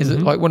Triathlon. Is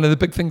it like one of the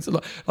big things?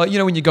 Like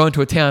when you go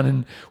into a town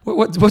and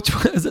what is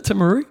it,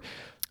 Timaru?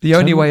 The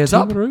only way is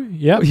Timaru, up.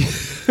 Yeah,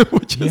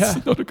 which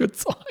is not a good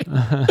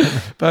sign.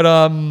 But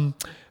in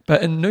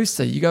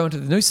Noosa, you go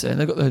into the Noosa and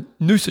they've got the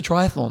Noosa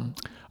Triathlon.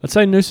 I'd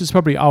say Noosa's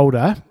probably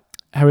older.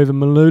 However,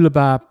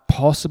 Mooloolaba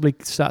possibly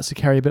starts to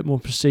carry a bit more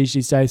prestige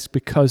these days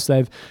because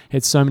they've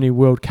had so many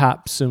World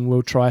Cups and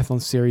World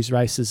Triathlon Series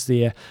races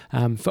there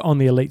on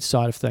the elite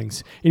side of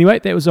things. Anyway,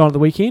 that was on at the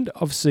weekend.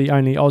 Obviously,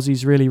 only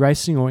Aussies really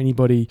racing or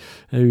anybody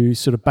who's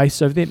sort of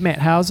based over there. Matt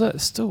Hauser,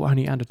 still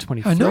only under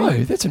 23. I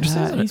know, that's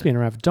interesting, isn't it? He's been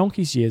around for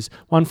donkey's years.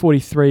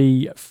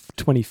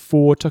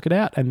 1:43.24 took it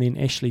out, and then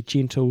Ashley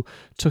Gentle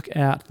took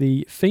out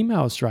the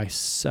females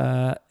race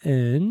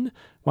in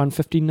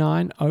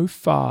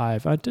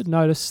 1:59.05. I did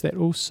notice that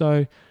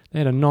also they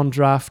had a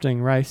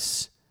non-drafting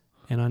race,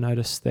 and I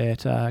noticed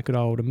that good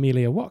old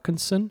Amelia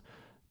Watkinson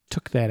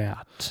took that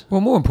out.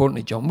 Well, more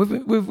importantly, John,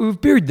 we've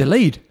buried the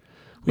lead.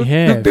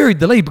 We've buried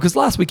the lead because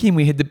last weekend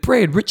we had the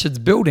Brad Richards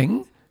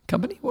Building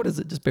Company. What is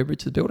it? Just Brad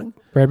Richards Building?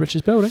 Brad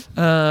Richards Building.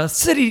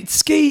 Sea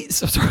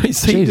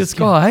to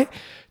Sky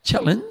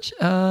Challenge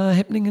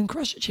happening in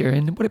Christchurch here.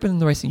 And what happened in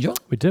the racing, John?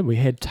 We did. We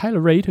had Taylor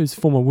Reid, who's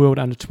former world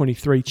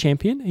under-23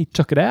 champion. He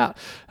took it out.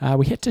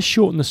 We had to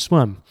shorten the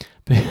swim.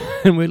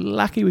 And we're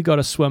lucky we got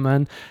a swim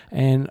in.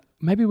 And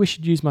maybe we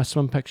should use my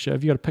swim picture.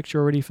 Have you got a picture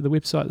already for the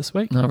website this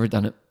week? No, I've already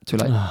done it. Too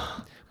late.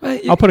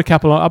 Mate, I'll put a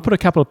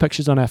couple of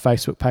pictures on our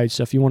Facebook page.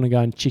 So if you want to go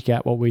and check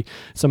out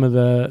some of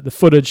the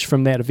footage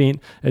from that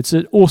event, it's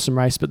an awesome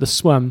race. But the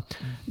swim,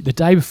 the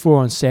day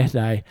before on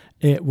Saturday,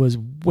 it was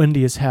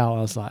windy as hell.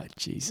 I was like,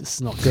 Jesus,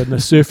 it's not good. And the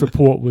surf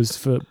report was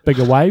for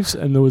bigger waves,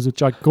 and there was a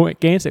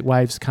gigantic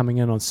waves coming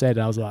in on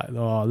Saturday. I was like,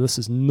 oh, this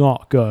is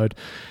not good.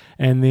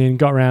 And then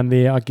got around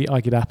there. I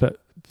get up at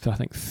I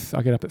think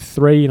I get up at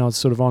 3 and I was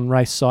sort of on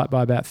race site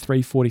by about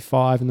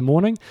 3:45 in the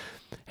morning,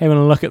 having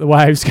a look at the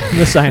waves.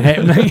 This ain't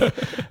happening,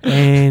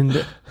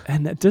 and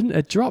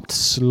it dropped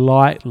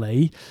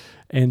slightly,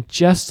 and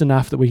just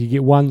enough that we could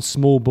get one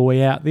small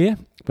buoy out there.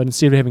 But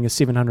instead of having a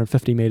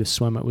 750 metre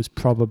swim, it was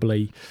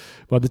probably,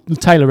 well, the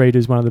Taylor Reid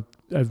is one of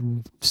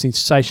the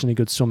sensationally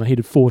good swimmer. He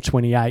did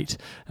 4:28,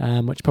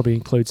 which probably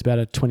includes about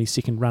a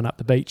 20-second run up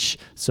the beach.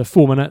 So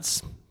 4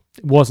 minutes.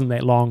 It wasn't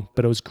that long,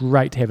 but it was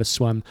great to have a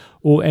swim.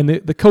 And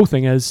the cool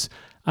thing is,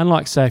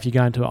 unlike, say, if you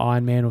go into an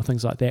Ironman or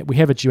things like that, we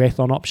have a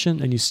duathlon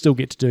option and you still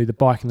get to do the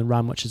bike and the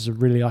run, which is a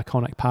really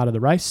iconic part of the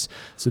race.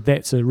 So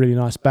that's a really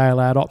nice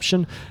bailout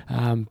option,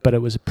 but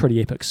it was a pretty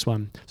epic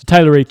swim. So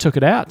Taylor Reid took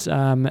it out,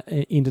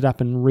 ended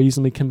up in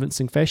reasonably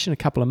convincing fashion, a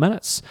couple of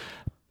minutes,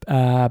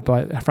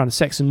 by in front of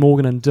Saxon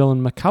Morgan and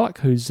Dylan McCulloch,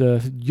 who's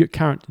a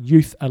current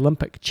youth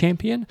Olympic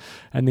champion,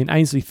 and then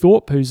Ainsley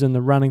Thorpe, who's in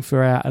the running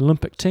for our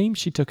Olympic team.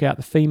 She took out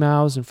the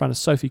females in front of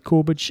Sophie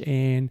Corbridge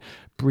and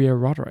Bria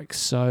Roderick.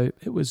 So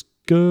it was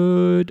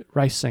good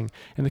racing.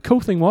 And the cool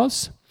thing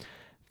was,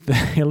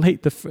 the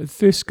elite, the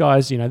first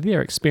guys,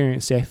 they're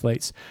experienced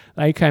athletes.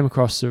 They came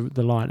across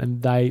the line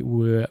and they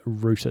were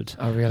rooted.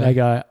 Oh, really? They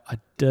go, I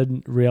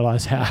didn't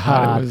realise how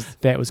hard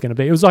that was going to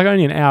be. It was like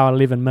only an hour,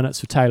 11 minutes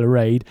for Taylor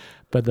Reid,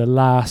 but the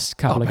last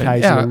couple of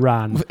Ks of the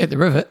run. At the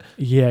rivet.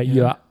 Yeah.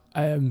 You're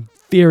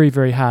very,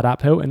 very hard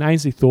uphill. And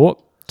Ainsley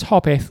Thorpe,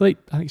 top athlete.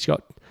 I think she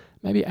got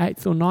maybe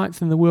 8th or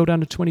 9th in the world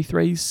under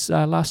 23s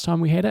last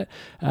time we had it.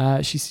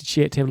 She said she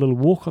had to have a little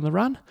walk on the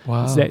run.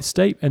 Wow. It's that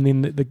steep. And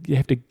then you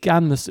have to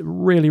gun this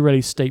really,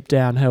 really steep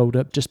downhill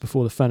just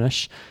before the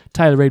finish.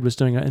 Taylor Reid was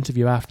doing an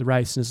interview after the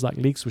race and his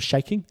legs were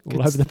shaking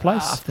all over the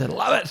place. I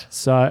love it.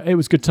 So it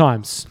was good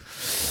times.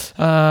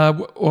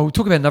 We'll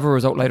talk about another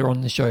result later on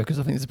in the show because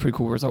I think there's a pretty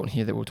cool result in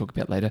here that we'll talk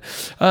about later.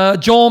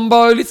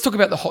 Jumbo, let's talk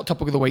about the hot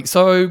topic of the week.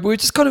 So we're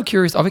just kind of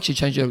curious. I've actually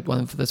changed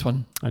one for this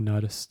one. I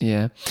noticed.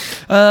 Yeah.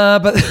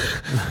 But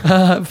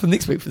for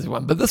next week for this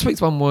one. But this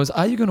week's one was,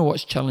 are you going to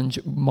watch Challenge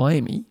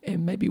Miami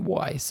and maybe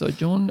why? So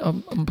John,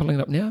 I'm pulling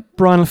it up now.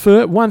 Brian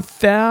Lafleur,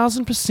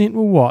 1,000%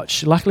 will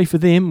watch. Luckily for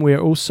them, we're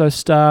also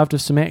starved of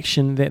some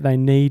action that they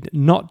need,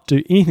 not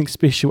do anything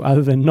special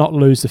other than not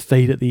lose the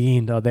feed at the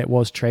end. Oh, that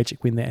was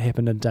tragic when that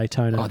happened in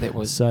Daytona. Oh, that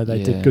was. So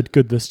they did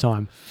good this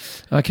time.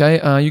 Okay,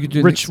 you could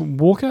do. Rich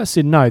Walker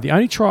said no. The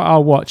only try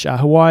I'll watch are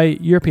Hawaii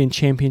European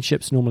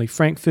Championships, normally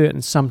Frankfurt,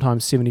 and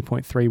sometimes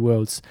 70.3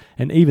 Worlds.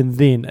 And even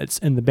then, it's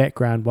in the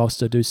background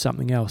whilst I do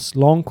something else.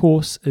 Long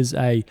course is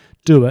a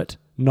do it,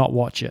 not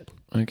watch it.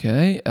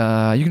 Okay,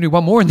 you can do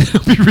one more and then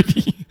I'll be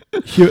ready.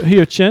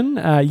 Hyo Chin,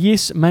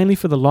 yes, mainly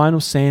for the Lionel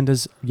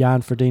Sanders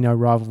Jan Frodeno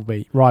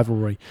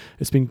rivalry.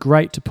 It's been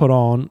great to put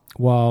on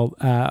while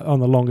on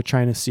the longer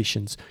trainer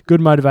sessions.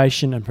 Good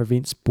motivation and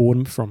prevents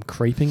boredom from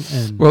creeping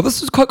in. Well,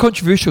 this was quite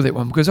controversial, that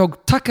one, because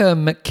old Tucker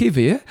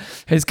McKevier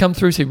has come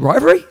through and said,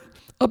 rivalry?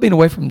 I've been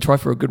away from the try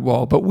for a good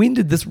while, but when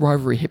did this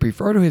rivalry happen?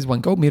 Frodo has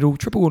won gold medal,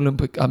 triple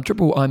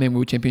Ironman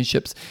World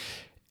Championships,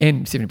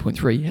 and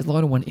 70.3. Has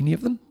Lionel won any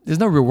of them? There's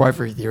no real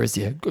rivalry there, is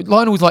there?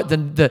 Lionel was like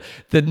the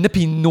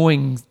nippy,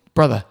 annoying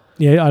brother.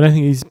 Yeah, I don't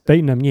think he's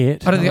beaten him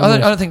yet. I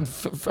don't think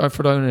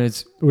Frodeno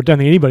is. I don't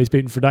think anybody's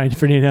beaten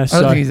Frodeno. I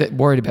don't think he's that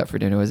worried about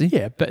Frodeno, is he?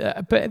 Yeah,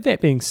 but that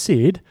being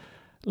said,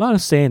 Lionel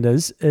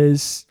Sanders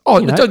is.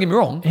 Oh, don't get me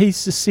wrong.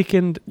 He's the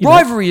second.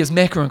 Rivalry is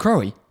Macca and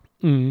Crowe.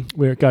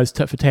 Where it goes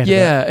tit for tat.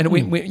 Yeah, and it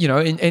went,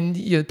 and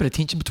a bit of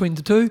tension between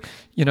the two,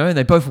 and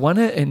they both won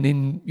it, and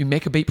then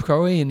Macca beat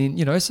Crowe, and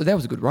then, so that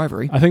was a good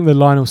rivalry. I think the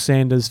Lionel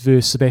Sanders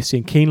versus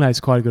Sebastian Kienle is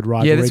quite a good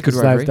rivalry. Yeah, that's a good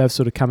rivalry. They've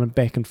sort of come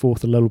back and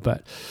forth a little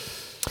bit.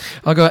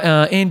 I got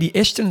Andy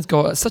Ashton's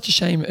got such a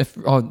shame.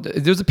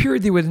 There was a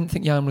period there where I didn't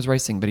think Jan was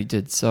racing, but he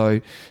did. So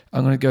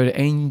I'm going to go to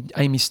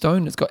Amy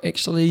Stone. It's got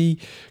actually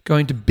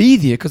going to be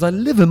there because I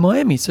live in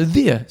Miami. So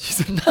there. She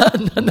said, no.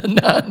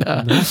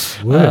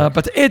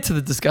 But to add to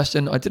the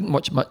discussion, I didn't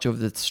watch much of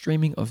the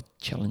streaming of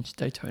Challenge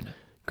Daytona.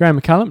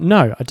 Graham McCullum,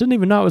 no, I didn't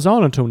even know it was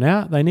on until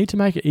now. They need to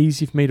make it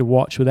easy for me to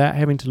watch without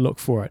having to look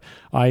for it.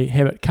 I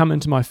have it come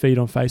into my feed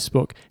on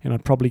Facebook and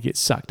I'd probably get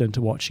sucked into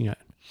watching it.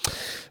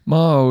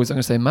 Miles, I'm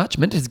going to say March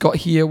Mint has got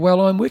here.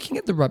 Well, I'm working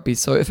at the rugby,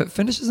 so if it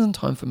finishes in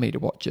time for me to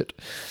watch it,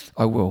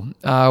 I will.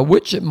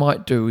 Which it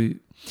might do.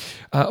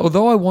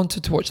 Although I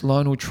wanted to watch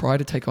Lionel try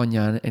to take on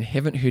Jan and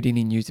haven't heard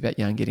any news about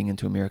Jan getting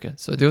into America.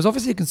 So there was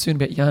obviously a concern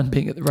about Jan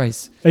being at the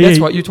race. That's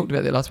right, you talked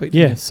about that last week.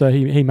 Yeah, so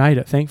he made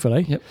it,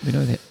 thankfully. Yep, we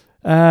know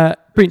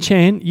that. Brent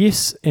Chan,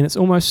 yes, and it's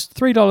almost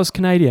 $3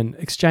 Canadian.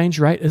 Exchange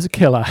rate is a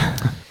killer.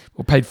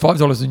 Well, paid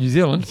 $5 in New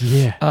Zealand.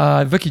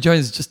 Yeah. Vicky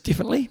Jones just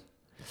definitely.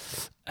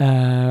 Who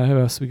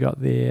else we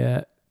got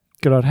there?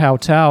 Good old Hal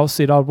Tao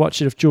said I'd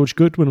watch it if George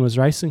Goodwin was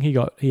racing. He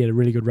had a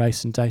really good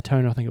race in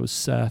Daytona. I think it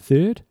was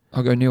third.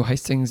 I'll go Neil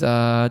Hastings.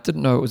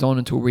 Didn't know it was on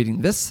until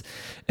reading this.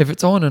 If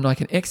it's on and I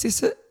can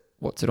access it,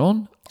 what's it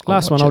on?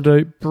 Last one I'll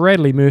do.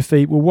 Bradley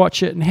Murphy will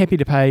watch it and happy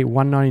to pay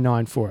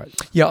 $1.99 for it.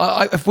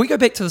 Yeah, if we go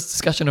back to this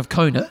discussion of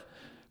Kona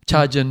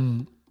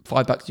charging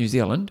 $5 New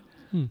Zealand,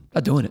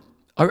 they're doing it.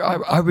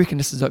 I reckon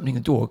this is opening a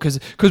door because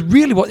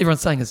really what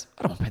everyone's saying is,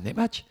 I don't want to pay that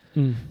much.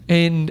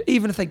 And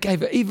even if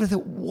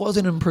it was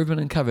an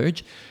improvement in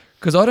coverage,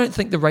 because I don't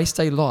think the race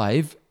day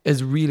live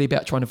is really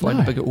about trying to find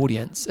a bigger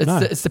audience.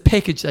 It's the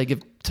package they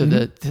give to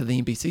the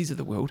NBCs of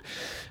the world.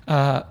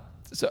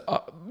 So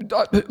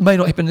it may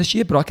not happen this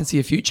year, but I can see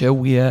a future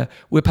where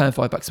we're paying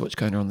 $5 to watch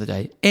Kona on the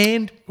day,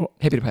 and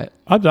happy to pay it.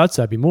 I'd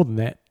say it'd be more than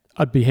that.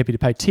 I'd be happy to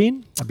pay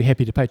 10. I'd be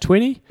happy to pay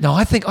 20. No,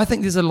 I think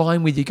there's a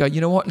line where you go,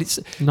 you know what? Let's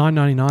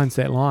 $9.99's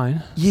that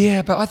line.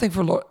 Yeah, but I think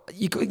for a lot,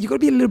 you got to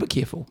be a little bit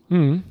careful.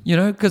 You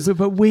know, because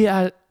but we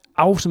are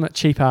ultimate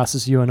cheap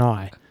asses, you and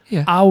I.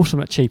 Yeah,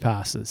 ultimate cheap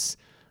asses.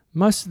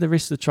 Most of the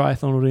rest of the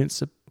triathlon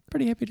audience are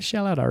pretty happy to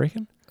shell out, I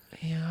reckon.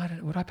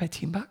 Yeah, would I pay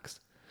 $10?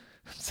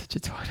 I'm such a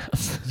tight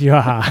ass. You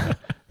are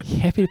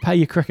happy to pay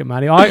your cricket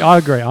money. I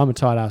agree. I'm a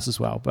tight ass as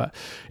well. But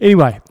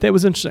anyway, that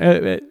was interesting.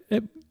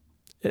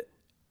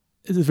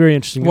 It is very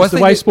interesting. Well, it's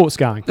the way sport's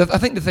going. I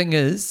think the thing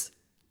is,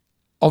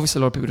 obviously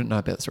a lot of people didn't know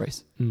about this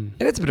race. And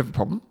it's a bit of a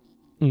problem.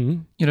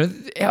 You know,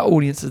 our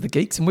audience is the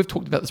geeks, and we've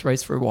talked about this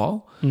race for a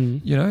while.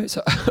 You know,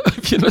 so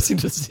if you're listening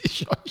to this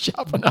show,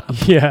 sharpen up.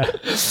 Yeah.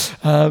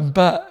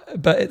 But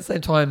at the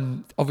same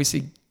time,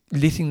 obviously,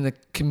 letting the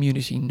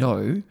community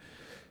know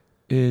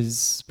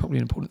is probably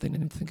an important thing to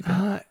need to think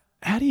about.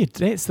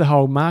 That's the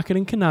whole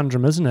marketing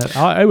conundrum, isn't it?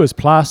 It was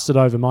plastered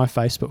over my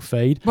Facebook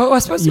feed. Well, I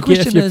suppose the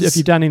question is, if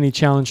you've done any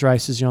challenge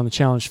races, you're on the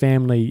challenge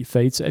family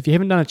feed. So if you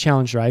haven't done a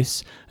challenge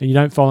race and you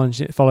don't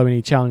follow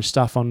any challenge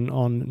stuff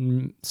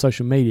on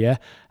social media,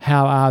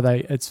 how are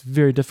they? It's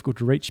very difficult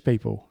to reach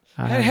people.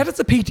 How does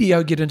the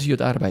PTO get into your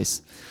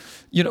database?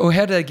 You know, or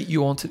how do they get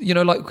you onto, you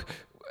know, like,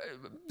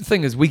 the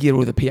thing is, we get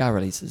all the PR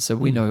releases, so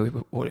we know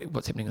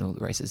what's happening in all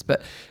the races.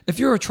 But if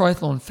you're a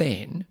triathlon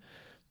fan,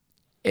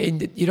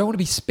 and you don't want to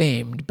be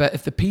spammed, but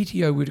if the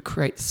PTO were to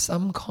create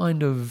some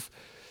kind of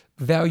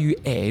value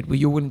add where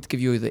you're willing to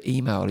give you the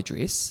email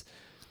address,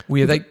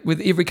 where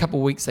with every couple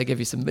of weeks they give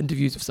you some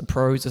interviews with some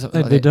pros or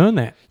something like that. They're doing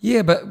that.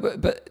 Yeah,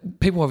 but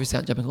people obviously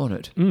aren't jumping on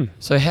it.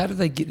 So how do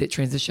they get that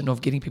transition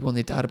of getting people on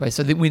their database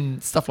so that when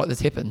stuff like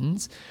this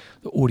happens,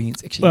 the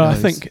audience actually knows?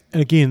 I think,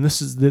 again,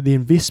 this is the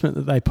investment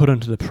that they put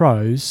into the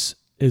pros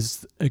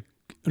is an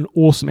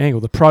awesome angle.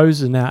 The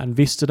pros are now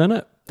invested in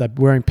it. They're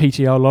wearing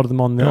PTO, a lot of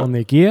them on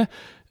their gear.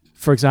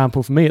 For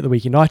example, for me at the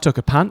weekend, I took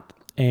a punt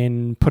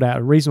and put out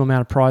a reasonable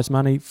amount of prize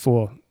money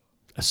for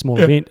a small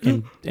event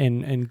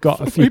and got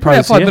a few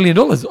pros $5 million.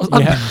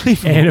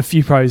 Unbelievable. And a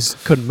few pros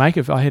couldn't make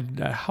it. I had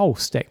a whole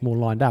stack more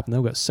lined up and they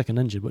all got sick and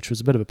injured, which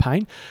was a bit of a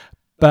pain.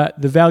 But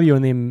the value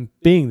in them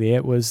being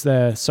there was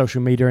the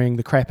social mediaing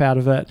the crap out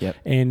of it. Yep.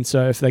 And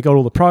so if they got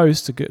all the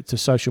pros to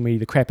social media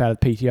the crap out of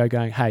the PTO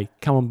going, hey,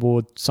 come on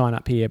board, sign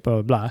up here,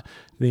 blah, blah, blah,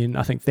 then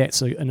I think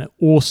that's an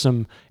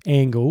awesome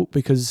angle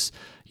because,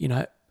 you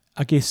know,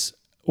 I guess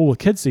all the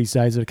kids these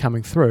days that are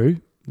coming through,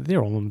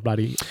 they're all on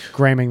bloody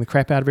gramming the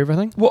crap out of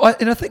everything. Well, I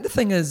think the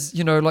thing is,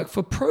 you know, like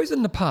for pros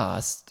in the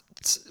past,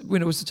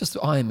 when it was just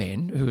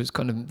Ironman, who was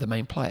kind of the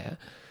main player,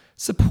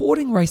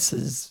 supporting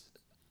races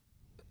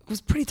was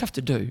pretty tough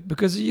to do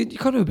because you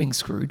kind of were being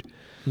screwed.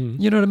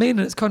 You know what I mean?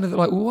 And it's kind of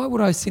like, well, why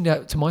would I send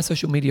out to my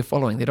social media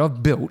following that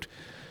I've built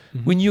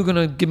when you're going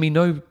to give me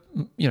no,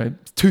 you know,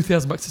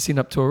 $2,000 to send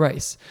up to a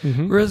race?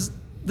 Whereas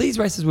these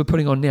races we're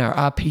putting on now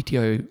are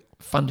PTO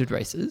funded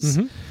races.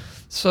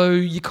 So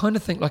you kind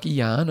of think like a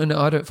yarn, and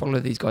I don't follow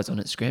these guys on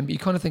Instagram, but you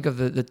kind of think of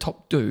the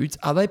top dudes.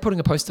 Are they putting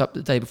a post up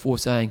the day before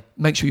saying,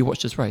 make sure you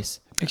watch this race?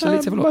 Actually,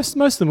 let's have a look.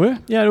 Most of them were.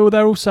 Yeah, well,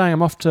 they're all saying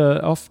I'm off to.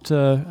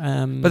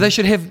 But they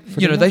should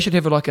have, you know, they should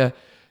have like a,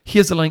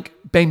 here's the link,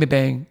 bang,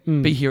 bang,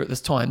 bang, be here at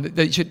this time.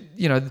 They should,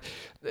 you know,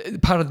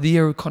 part of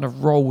their kind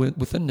of role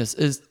within this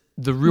is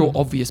the real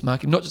obvious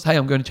marketing, not just, hey,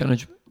 I'm going to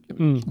challenge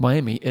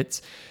Miami.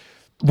 It's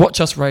watch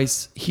us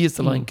race, here's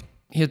the link,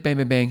 here's bang,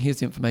 bang, bang,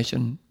 here's the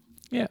information.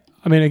 Yeah,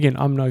 I mean, again,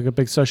 I'm not a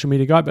big social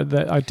media guy,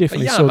 but I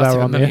definitely saw they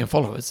were on there. 1 million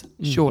followers,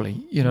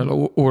 surely, you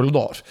know, or a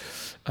lot.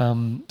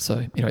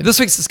 So, you know, this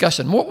week's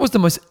discussion, what was the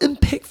most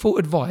impactful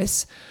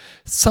advice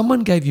someone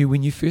gave you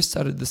when you first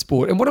started the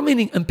sport? And what I'm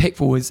meaning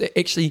impactful is it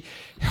actually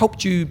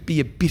helped you be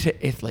a better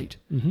athlete.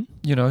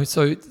 You know,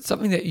 so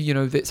something that, you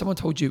know, that someone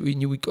told you when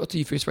you got to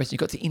your first race and you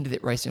got to the end of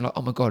that race and you're like,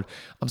 oh my God,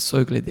 I'm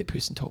so glad that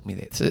person told me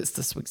that. So it's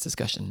this week's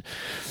discussion.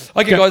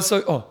 Okay, guys,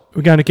 so...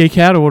 We're going to geek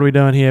out, or what are we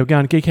doing here? We're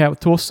going to geek out with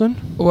Torsten?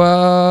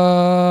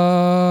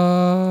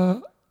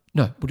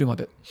 No, we'll do my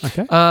bit.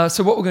 Okay.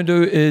 So what we're going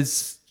to do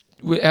is...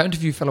 Our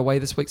interview fell away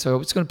this week, so I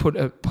was going to put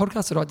a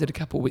podcast that I did a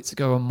couple of weeks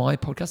ago on my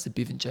podcast, the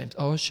Bev and James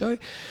Owers Show.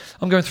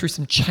 I'm going through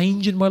some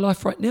change in my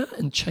life right now,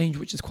 and change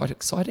which is quite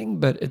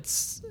exciting, but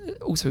it's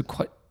also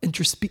quite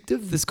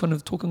introspective, this kind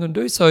of talk I'm going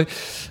to do. So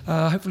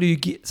hopefully you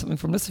get something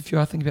from this if you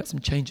are thinking about some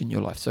change in your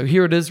life. So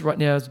here it is right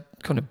now, is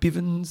kind of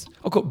Bevan's,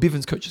 I'll call it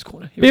Bevan's Coach's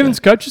Corner. Bevan's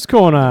Coach's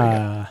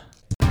Corner.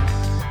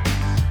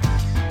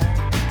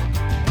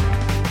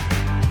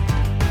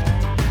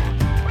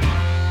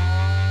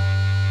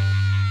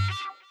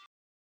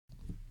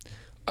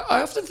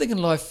 I often think in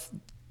life,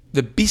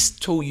 the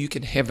best tool you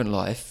can have in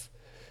life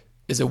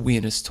is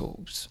awareness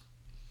tools.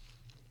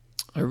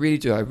 I really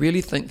do. I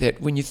really think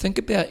that when you think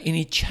about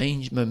any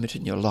change moment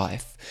in your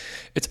life,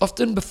 it's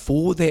often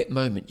before that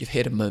moment you've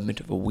had a moment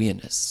of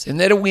awareness. And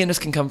that awareness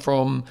can come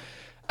from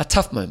a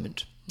tough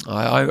moment.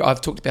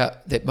 I've talked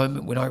about that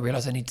moment when I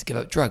realised I need to give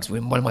up drugs,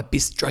 when one of my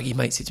best druggie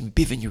mates said to me,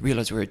 "Bevan, you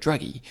realise we're a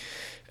druggie."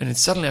 And then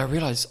suddenly I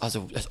realised I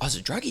was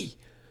a druggie.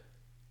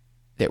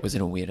 That was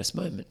an awareness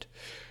moment.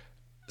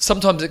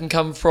 Sometimes it can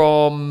come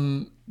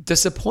from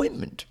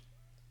disappointment.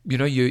 You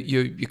know,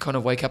 you kind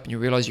of wake up and you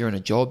realise you're in a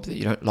job that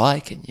you don't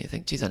like and you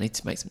think, geez, I need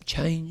to make some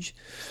change.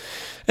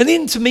 And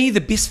then to me,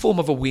 the best form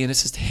of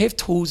awareness is to have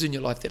tools in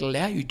your life that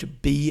allow you to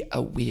be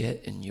aware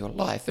in your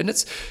life. And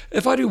it's,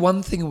 if I do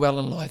one thing well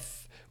in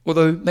life,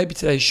 although maybe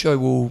today's show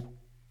will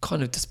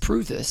kind of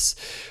disprove this,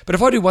 but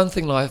if I do one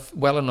thing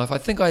well in life, I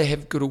think I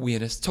have good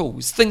awareness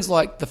tools. Things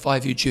like the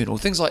 5-year journal,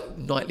 things like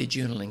nightly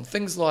journaling,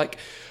 things like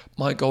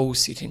my goal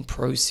setting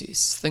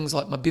process, things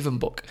like my Bevan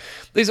book.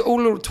 These are all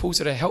little tools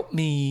that help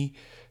me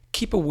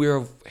keep aware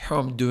of how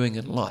I'm doing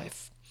in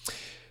life.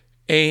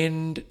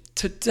 And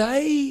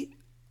today,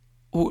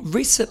 or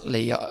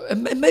recently,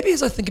 and maybe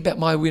as I think about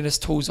my awareness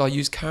tools I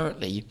use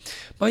currently,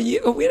 my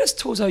awareness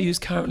tools I use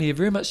currently are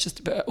very much just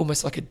about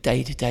almost like a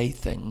day-to-day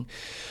thing.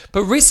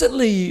 But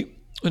recently,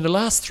 in the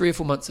last 3 or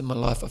 4 months of my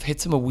life, I've had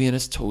some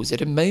awareness tools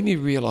that have made me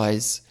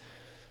realise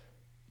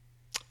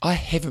I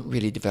haven't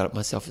really developed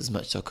myself as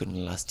much as I could in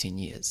the last 10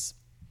 years.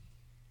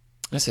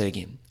 I say it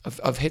again.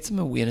 I've had some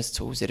awareness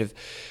tools that have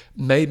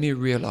made me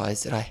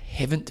realise that I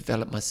haven't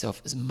developed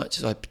myself as much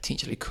as I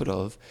potentially could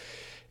have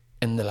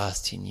in the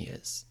last 10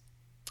 years.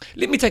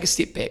 Let me take a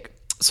step back.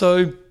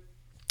 So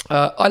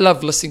I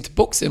love listening to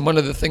books, and one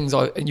of the things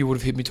and you would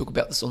have heard me talk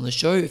about this on the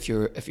show if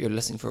you're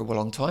listening for a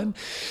long time,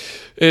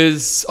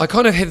 is I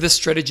kind of have this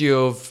strategy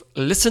of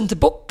listen to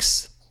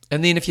books,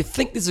 and then if you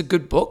think there's a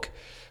good book,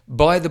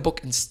 buy the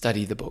book and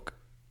study the book.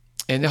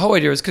 And the whole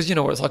idea is because, you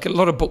know what it's like, a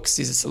lot of books,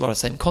 there's a lot of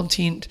same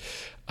content.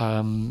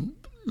 A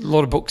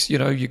lot of books, you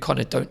know, you kind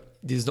of don't,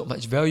 there's not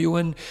much value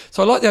in.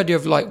 So I like the idea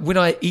of like when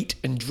I eat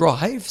and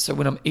drive, so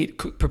when I'm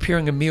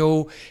preparing a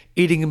meal,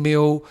 eating a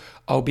meal,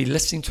 I'll be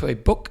listening to a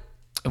book.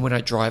 And when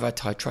I drive, I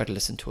try to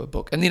listen to a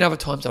book. And then other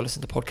times I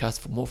listen to podcasts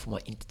for my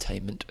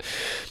entertainment.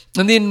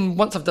 And then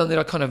once I've done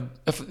that,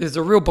 if there's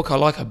a real book I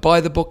like, I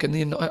buy the book, and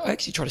then I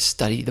actually try to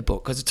study the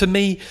book. Because to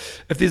me,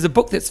 if there's a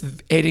book that's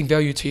adding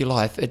value to your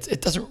life,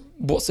 it doesn't,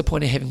 what's the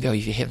point of having value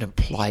if you haven't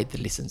applied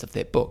the lessons of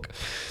that book?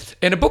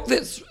 And a book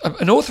that's,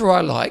 an author I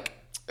like,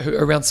 who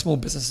around small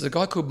business, is a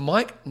guy called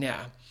Mike, I'm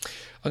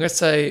going to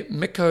say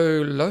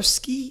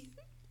Michalowski.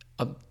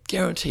 I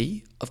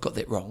guarantee I've got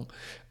that wrong.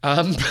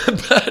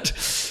 But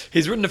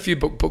he's written a few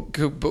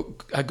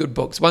good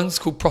books. One's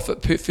called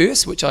Profit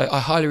First, which I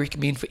highly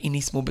recommend for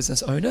any small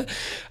business owner.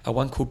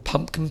 One called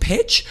Pumpkin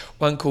Patch.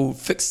 One called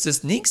Fix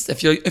This Next.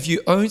 If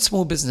you own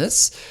small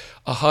business,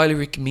 I highly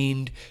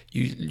recommend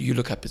you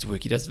look up his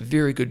work. He does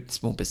very good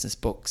small business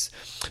books.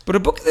 But a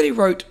book that he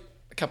wrote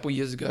a couple of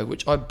years ago,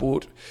 which I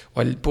bought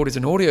as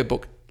an audio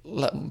book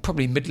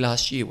probably mid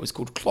last year, was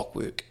called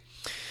Clockwork.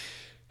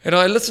 And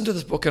I listened to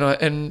this book,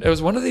 and it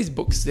was one of these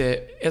books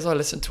that, as I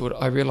listened to it,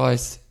 I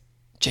realised,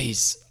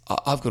 geez,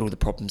 I've got all the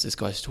problems this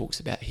guy talks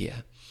about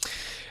here.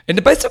 And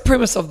the basic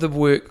premise of the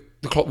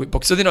Clockwork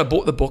book, so then I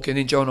bought the book, and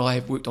then Joe and I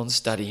have worked on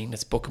studying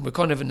this book, and we're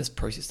kind of in this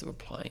process of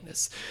applying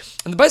this.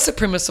 And the basic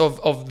premise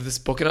of this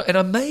book, and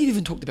I may have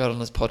even talked about it on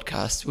this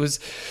podcast, was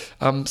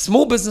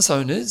small business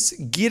owners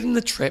get in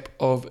the trap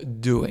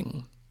of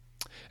doing.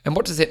 And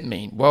what does that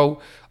mean?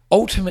 Well,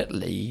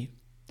 ultimately,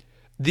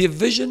 their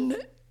vision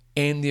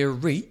and their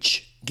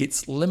reach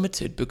gets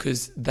limited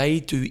because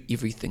they do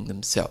everything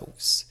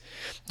themselves.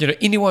 You know,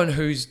 anyone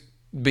who's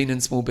been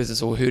in small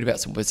business or heard about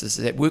small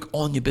businesses that work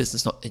on your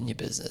business, not in your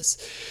business.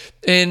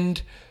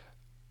 And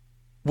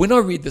when I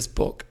read this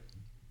book,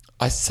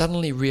 I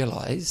suddenly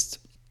realized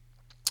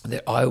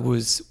that I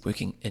was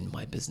working in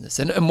my business.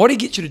 And what he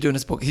gets you to do in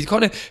this book,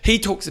 he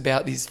talks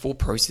about these 4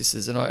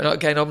 processes. And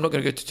again, I'm not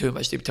going to go into too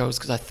much details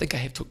because I think I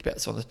have talked about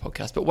this on this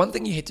podcast. But one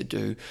thing you had to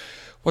do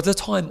was a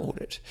time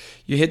audit.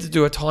 You had to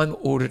do a time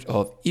audit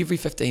of every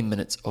 15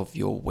 minutes of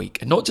your week.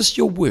 And not just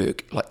your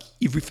work, like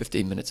every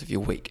 15 minutes of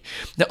your week.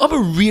 Now, I'm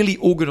a really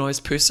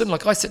organized person.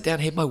 Like I sit down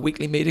and have my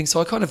weekly meeting. So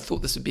I kind of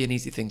thought this would be an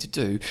easy thing to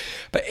do.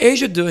 But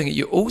as you're doing it,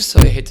 you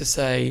also had to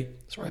say,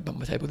 sorry, I bumped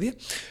my table there.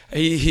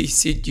 He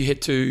said you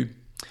had to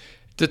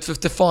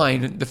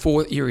define the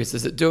 4 areas.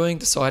 Is it doing,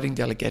 deciding,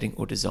 delegating,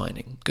 or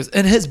designing? Because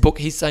in his book,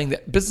 he's saying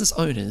that business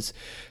owners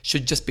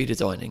should just be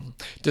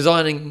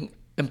designing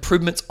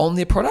improvements on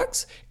their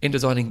products and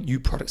designing new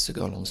products to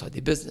go alongside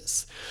their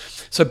business.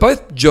 So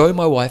both Joe,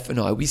 my wife, and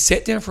I, we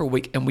sat down for a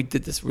week and we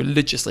did this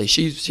religiously.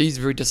 She's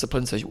very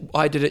disciplined, so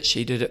I did it,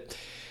 she did it.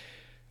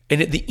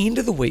 And at the end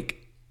of the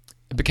week,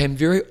 it became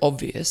very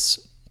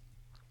obvious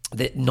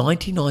that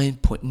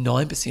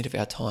 99.9% of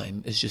our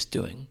time is just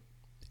doing.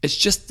 It's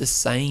just the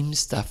same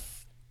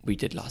stuff we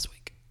did last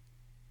week.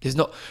 There's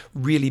not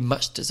really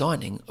much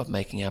designing of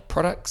making our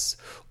products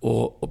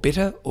or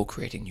better or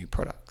creating new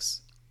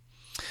products.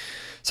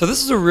 So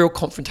this is a real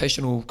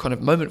confrontational kind of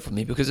moment for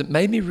me because it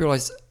made me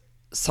realize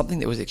something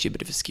that was actually a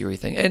bit of a scary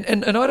thing.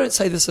 And I don't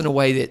say this in a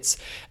way that's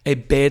a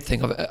bad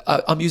thing.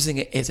 I'm using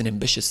it as an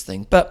ambitious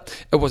thing,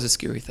 but it was a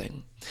scary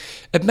thing.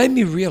 It made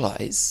me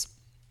realize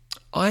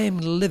I am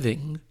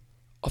living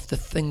off the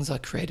things I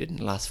created in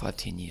the last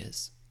 5-10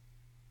 years.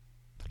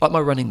 Like my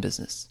running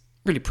business.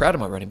 Really proud of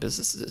my running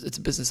business. It's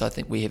a business I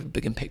think we have a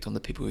big impact on the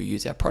people who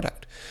use our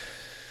product.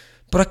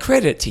 But I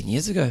created it 10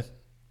 years ago.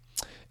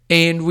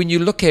 And when you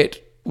look at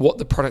what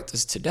the product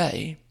is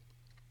today,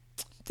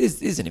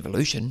 there's an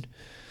evolution,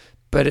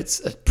 but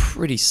it's a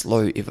pretty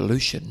slow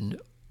evolution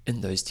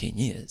in those 10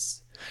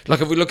 years.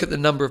 Like if we look at the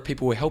number of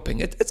people we're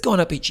helping, it's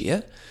gone up each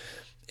year.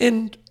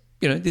 And,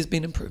 there's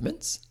been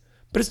improvements,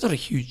 but it's not a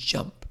huge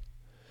jump.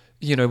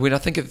 When I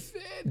think of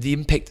the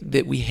impact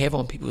that we have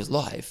on people's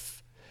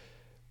life,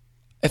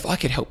 if I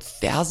could help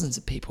thousands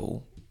of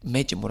people,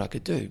 imagine what I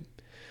could do.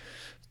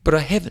 But I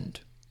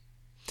haven't.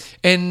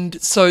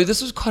 And so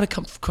this was quite a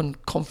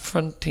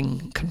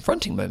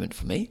confronting moment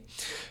for me,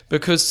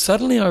 because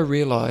suddenly I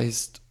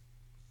realized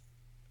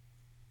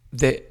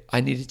that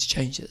I needed to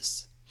change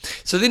this.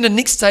 So then the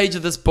next stage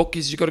of this book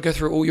is you've got to go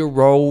through all your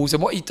roles,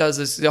 and what he does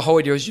is, the whole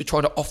idea is you're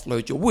trying to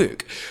offload your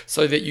work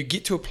so that you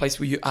get to a place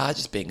where you are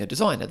just being a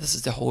designer. This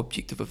is the whole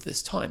objective of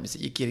this time, is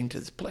that you're getting to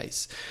this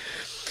place.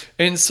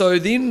 And so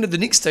then the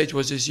next stage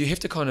is you have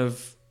to kind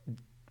of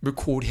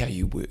record how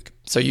you work.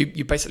 So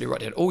you basically write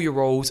down all your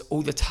roles,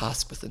 all the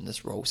tasks within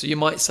this role. So you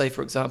might say,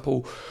 for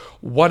example,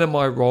 one of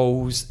my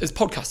roles is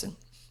podcasting.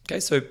 Okay,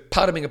 so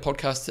part of being a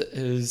podcaster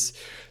is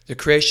the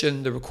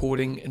creation, the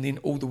recording, and then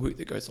all the work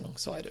that goes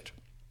alongside it.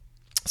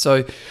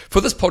 So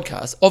for this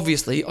podcast,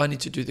 obviously, I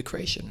need to do the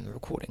creation and the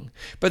recording.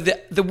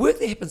 But the work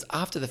that happens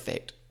after the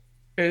fact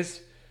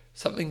is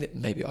something that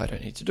maybe I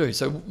don't need to do.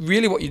 So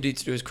really what you need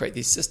to do is create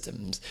these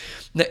systems.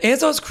 Now,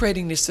 as I was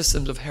creating these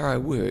systems of how I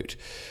worked,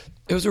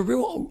 it was a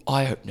real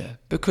eye-opener,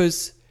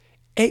 because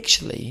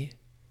actually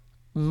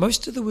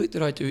most of the work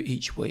that I do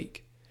each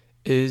week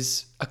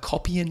is a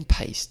copy and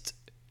paste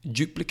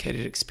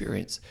duplicated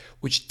experience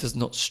which does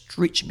not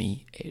stretch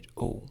me at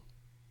all.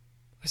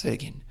 I say it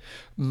again.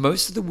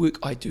 Most of the work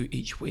I do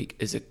each week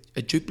is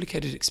a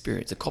duplicated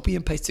experience, a copy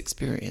and paste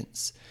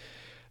experience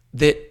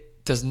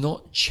that does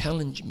not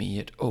challenge me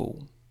at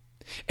all.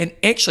 And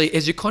actually,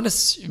 as you kind of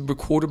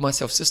recorded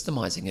myself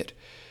systemizing it,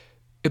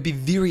 it'd be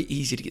very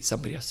easy to get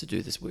somebody else to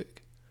do this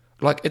work.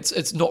 Like,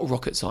 it's not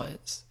rocket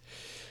science.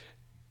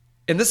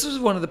 And this was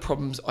one of the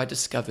problems I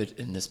discovered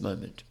in this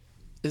moment,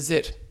 is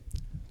that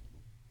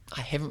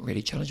I haven't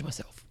really challenged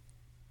myself.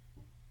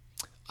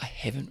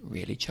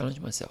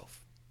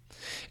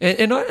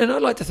 And I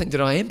like to think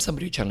that I am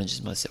somebody who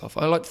challenges myself.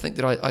 I like to think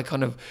that I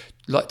kind of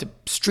like to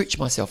stretch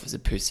myself as a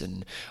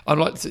person. I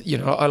like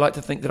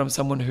to think that I'm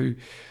someone who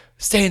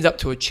stands up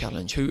to a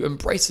challenge, who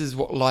embraces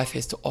what life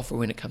has to offer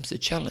when it comes to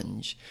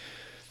challenge.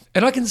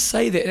 And I can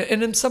say that,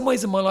 and in some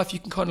ways in my life, you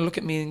can kind of look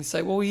at me and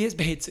say, well, he has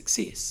had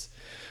success.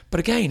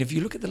 But again, if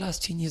you look at the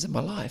last 10 years of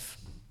my life,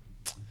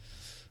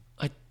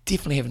 I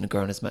definitely haven't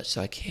grown as much as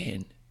I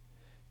can.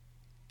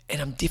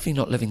 And I'm definitely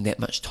not living that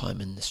much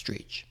time in the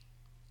stretch.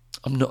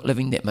 I'm not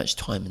living that much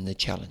time in the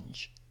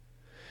challenge.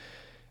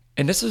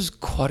 And this is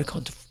quite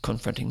a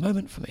confronting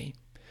moment for me,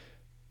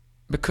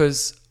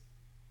 because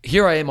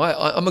here I am,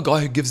 I'm a guy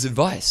who gives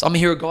advice. I'm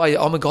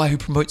a guy who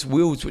promotes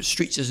worlds, which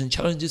stretches and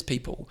challenges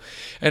people.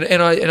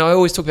 And I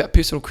always talk about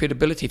personal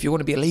credibility. If you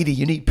want to be a leader,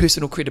 you need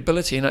personal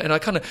credibility. And I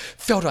kind of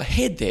felt I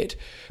had that.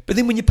 But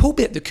then when you pull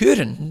back the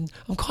curtain,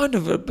 I'm kind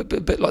of a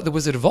bit like the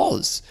Wizard of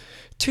Oz.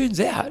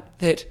 Turns out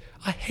that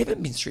I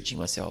haven't been stretching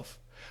myself.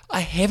 I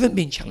haven't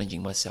been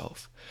challenging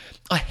myself.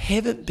 I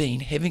haven't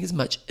been having as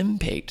much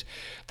impact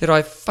that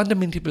I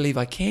fundamentally believe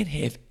I can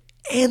have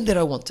and that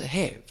I want to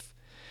have.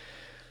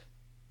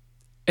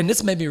 And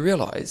this made me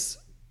realize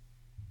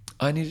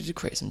I needed to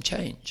create some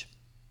change.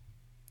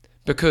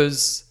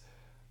 Because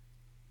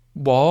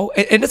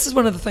and this is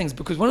one of the things,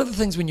 because one of the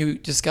things when you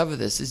discover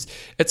this is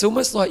it's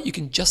almost like you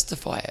can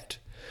justify it.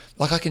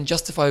 Like I can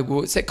justify,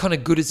 well, it's that kind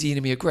of good is the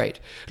enemy of great.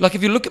 Like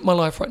if you look at my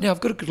life right now,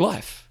 I've got a good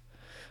life.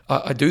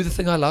 I do the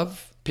thing I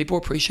love. People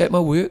appreciate my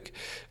work.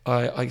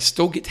 I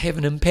still get to have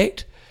an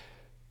impact.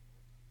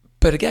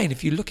 But again,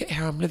 if you look at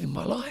how I'm living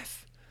my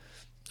life,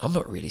 I'm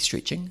not really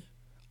stretching.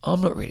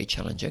 I'm not really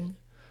challenging.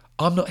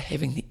 I'm not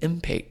having the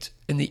impact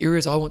in the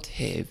areas I want to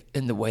have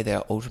in the way that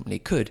I ultimately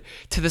could,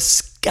 to the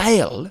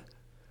scale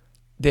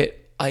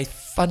that I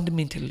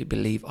fundamentally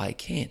believe I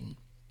can.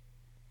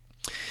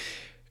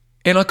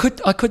 And I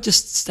could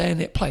just stay in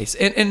that place.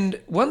 And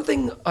one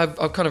thing, I've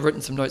kind of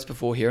written some notes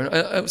before here.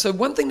 And so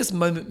one thing this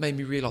moment made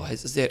me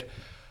realize is that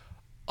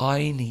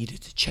I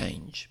needed to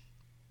change.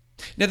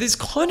 Now, there's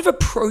kind of a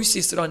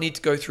process that I need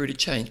to go through to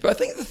change. But I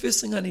think the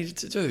first thing I needed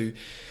to do,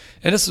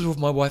 and this is with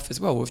my wife as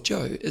well, with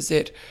Jo, is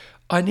that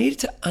I needed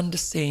to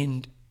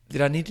understand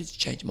that I needed to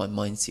change my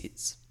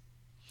mindsets.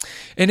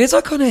 And as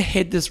I kind of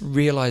had this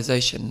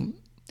realization,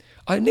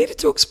 I needed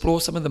to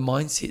explore some of the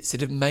mindsets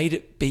that have made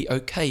it be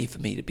okay for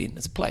me to be in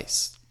this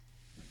place.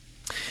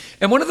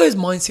 And one of those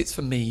mindsets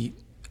for me,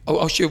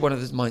 I'll share one of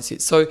those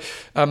mindsets. So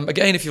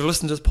again, if you've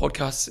listened to this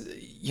podcast,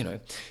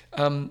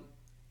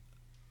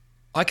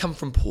 I come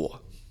from poor.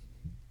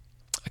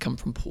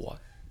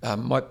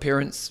 My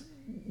parents,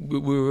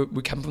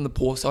 we come from the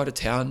poor side of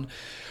town.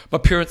 My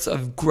parents are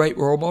great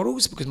role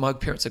models, because my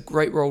parents are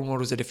great role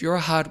models that if you're a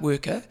hard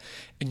worker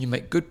and you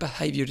make good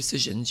behaviour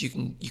decisions, you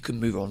can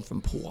move on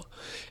from poor.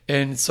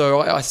 And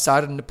so I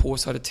started in the poor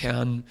side of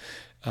town.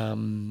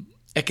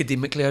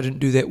 Academically, I didn't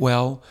do that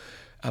well.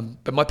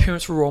 But my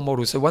parents were role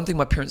models. So one thing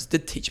my parents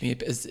did teach me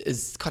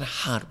is kind of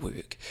hard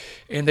work.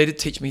 And they did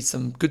teach me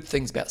some good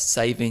things about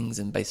savings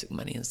and basic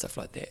money and stuff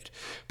like that.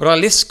 But I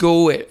left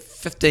school at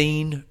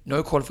 15,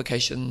 no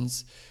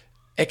qualifications,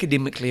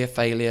 academically a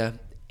failure,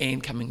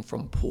 and coming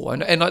from poor.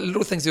 And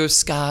little things, there were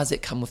scars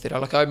that come with it.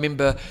 I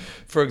remember,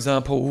 for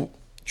example,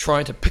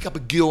 trying to pick up a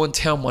girl in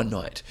town one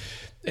night.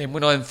 And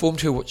when I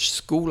informed her which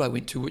school I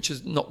went to, which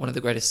is not one of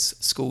the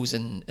greatest schools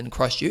in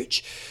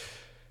Christchurch,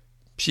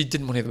 she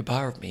didn't want to have a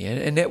bar of me.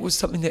 And that was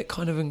something that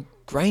kind of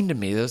ingrained in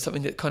me. That was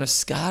something that kind of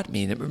scarred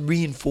me, and it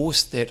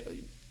reinforced that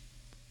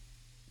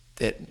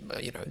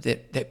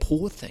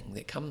poor thing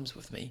that comes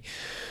with me.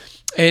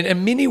 And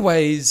in many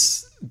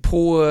ways,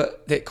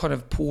 that kind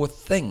of poor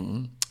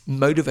thing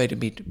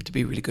motivated me to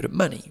be really good at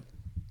money.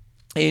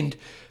 And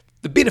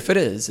the benefit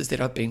is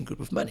that I've been good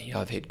with money.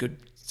 I've had good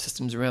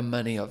systems around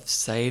money. I've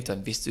saved, I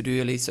invested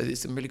early, so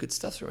there's some really good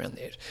stuff around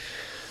that.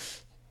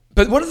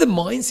 But one of the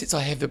mindsets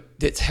I have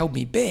that's held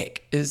me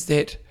back is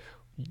that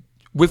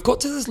we've got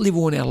to this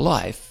level in our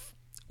life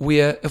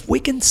where if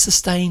we can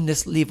sustain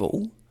this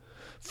level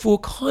for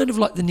kind of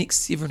like the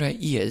next 7 or 8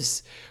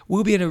 years,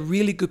 we'll be in a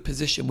really good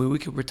position where we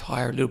can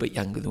retire a little bit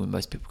younger than when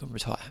most people can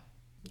retire.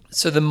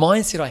 So the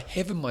mindset I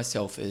have in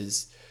myself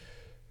is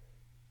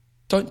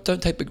don't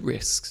take big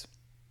risks.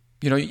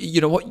 You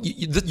know what?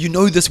 You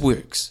know this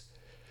works.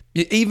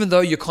 Even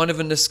though you're kind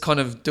of in this kind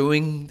of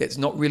doing that's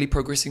not really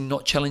progressing,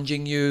 not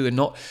challenging you, and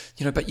not,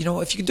 but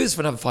if you can do this for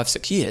another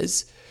 5-6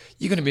 years,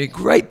 you're going to be in a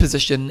great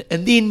position.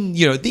 And then,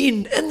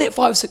 then in that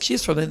 5-6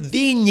 years from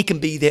then you can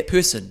be that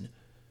person.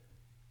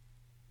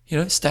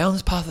 Stay on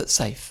this path that's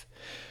safe.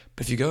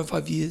 But if you go in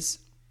 5 years,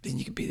 then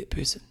you can be that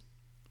person.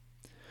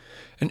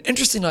 And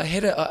interestingly, I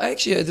had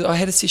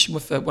a session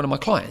with one of my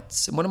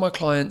clients, and one of my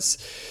clients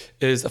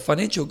is a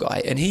financial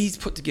guy, and he's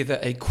put together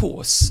a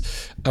course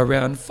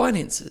around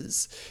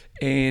finances,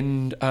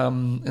 and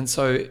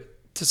so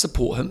to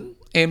support him,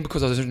 and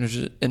because I was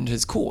interested in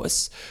his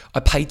course, I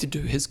paid to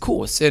do his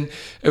course, and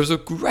it was a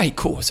great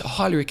course. I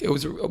highly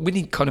recommend. When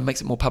he kind of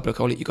makes it more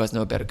public, I'll let you guys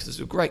know about it, because it's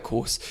a great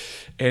course,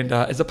 and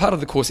as a part of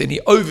the course, and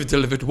he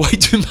over-delivered way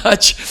too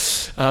much,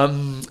 so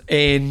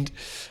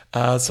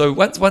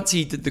once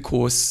he did the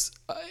course,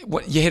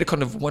 you had a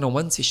kind of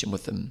one-on-one session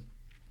with him.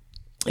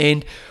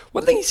 And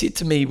one thing he said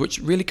to me, which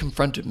really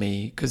confronted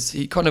me, because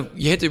you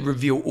had to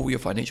reveal all your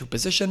financial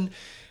position.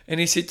 And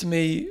he said to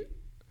me,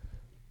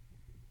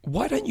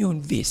 why don't you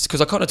invest? Because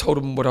I kind of told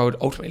him what I would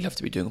ultimately love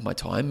to be doing with my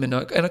time. And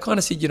I kind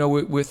of said,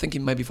 we're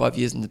thinking maybe 5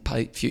 years in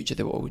the future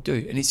that what we would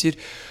do. And he said,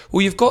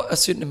 well, you've got a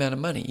certain amount of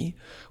money.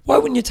 Why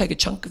wouldn't you take a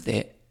chunk of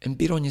that and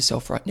bet on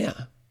yourself right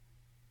now?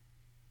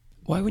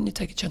 Why wouldn't you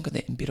take a chunk of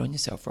that and bet on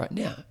yourself right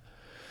now?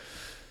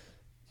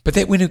 But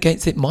that went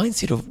against that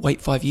mindset of wait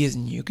 5 years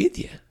and you get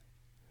there.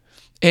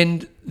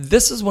 And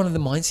this is one of the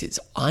mindsets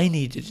I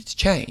needed to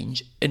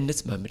change in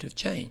this moment of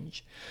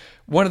change.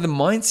 One of the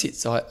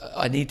mindsets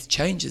I need to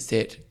change is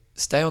that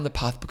stay on the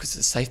path because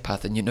it's a safe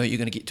path, and you're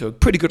going to get to a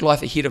pretty good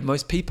life ahead of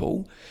most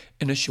people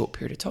in a short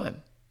period of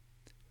time.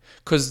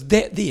 Because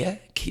that there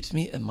keeps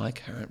me in my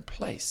current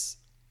place.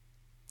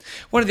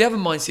 One of the other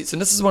mindsets,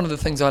 and this is one of the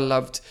things I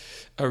loved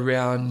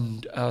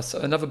around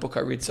another book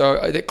I read.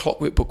 So that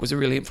Clockwork book was a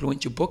really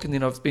influential book, and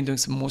then I've been doing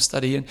some more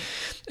study,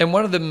 and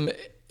one of them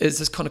is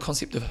this kind of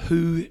concept of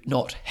who,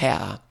 not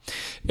how.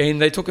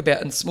 And they talk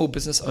about in small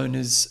business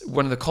owners,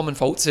 one of the common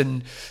faults,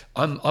 and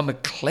I'm a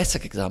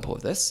classic example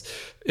of this,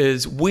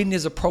 is when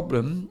there's a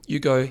problem, you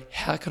go,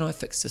 how can I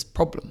fix this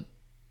problem?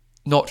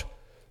 Not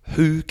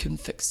who can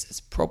fix this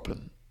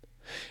problem.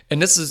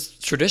 And this is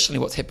traditionally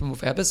what's happened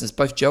with our business.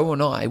 Both Joe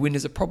and I, when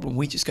there's a problem,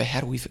 we just go,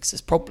 how do we fix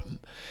this problem?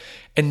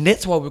 And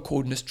that's why we're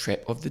caught in this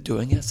trap of the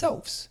doing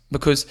ourselves,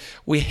 because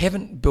we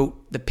haven't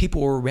built the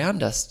people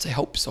around us to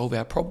help solve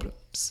our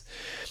problems.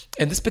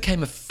 And this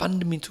became a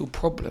fundamental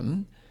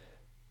problem,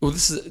 or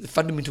this is a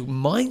fundamental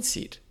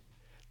mindset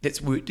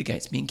that's worked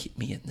against me and kept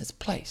me in this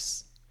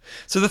place.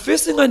 So the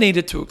first thing I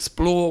needed to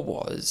explore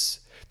was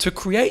to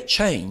create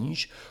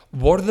change.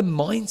 What are the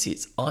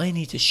mindsets I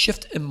need to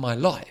shift in my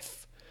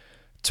life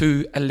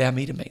to allow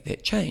me to make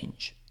that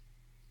change?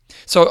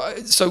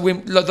 So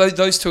when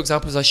those two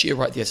examples I share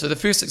right there. So the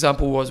first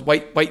example was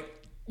wait,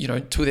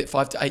 till that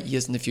 5 to 8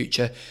 years in the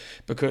future,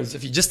 because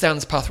if you're just down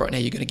this path right now,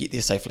 you're going to get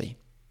there safely.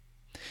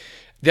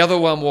 The other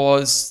one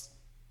was,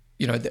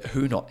 that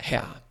who, not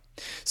how.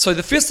 So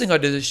the first thing I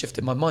did is shift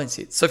in my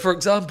mindset. So for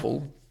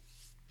example,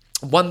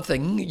 one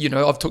thing,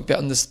 I've talked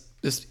about in this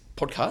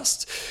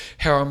podcast,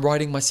 how I'm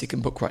writing my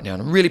second book right now,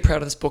 and I'm really proud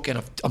of this book,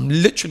 and I'm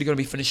literally going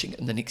to be finishing it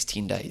in the next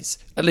 10 days,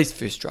 at least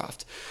first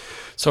draft.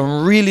 So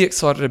I'm really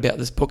excited about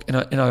this book, and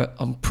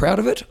I'm proud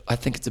of it. I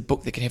think it's a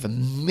book that can have a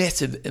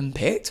massive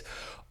impact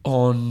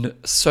on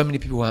so many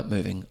people aren't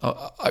moving.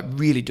 I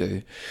really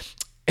do.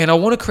 And I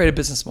want to create a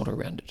business model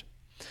around it.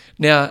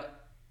 Now,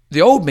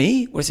 the old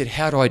me would have said,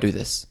 how do I do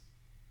this?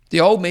 The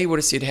old me would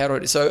have said, how do I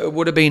do this? So it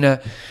would have been a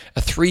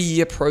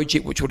 3-year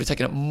project, which would have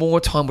taken up more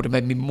time, would have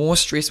made me more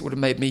stressed, would have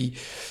made me,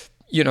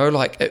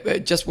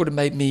 it just would have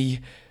made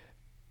me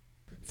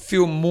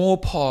feel more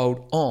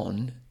piled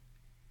on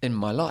in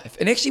my life.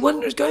 And actually,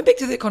 going back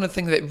to that kind of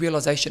thing, that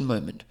realization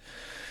moment,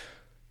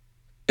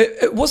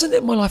 it wasn't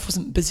that my life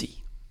wasn't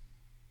busy.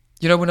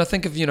 When I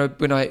think of,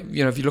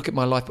 if you look at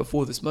my life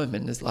before this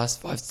moment, this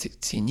last 5, 6,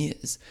 10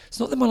 years, it's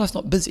not that my life's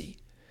not busy.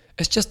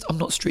 It's just I'm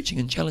not stretching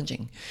and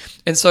challenging.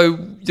 And so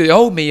the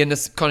old me, and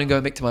this kind of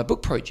going back to my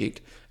book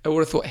project, I would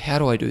have thought, how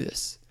do I do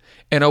this?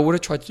 And I would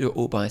have tried to do it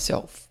all by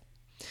myself.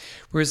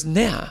 Whereas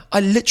now, I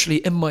literally,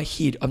 in my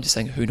head, I'm just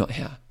saying, who, not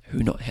how,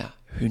 who, not how,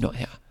 who, not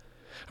how.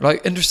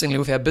 Like, interestingly,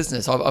 with our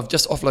business, I've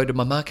just offloaded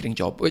my marketing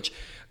job, which,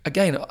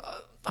 again,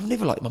 I've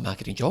never liked my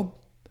marketing job.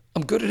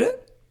 I'm good at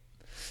it.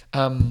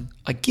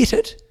 I get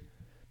it,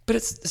 but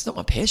it's not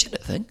my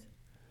passionate thing.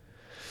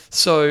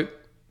 So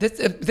that's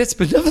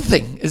another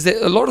thing, is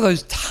that a lot of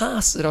those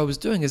tasks that I was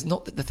doing is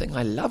not the thing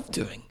I love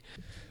doing.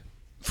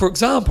 For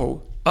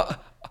example,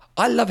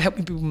 I love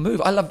helping people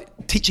move. I love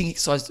teaching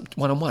exercise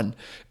one-on-one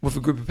with a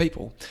group of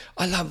people.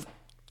 I love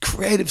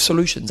creative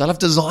solutions. I love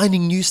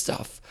designing new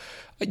stuff.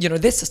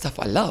 That's the stuff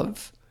I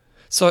love.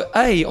 So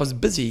I was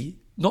busy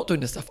not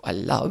doing the stuff I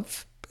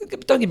love.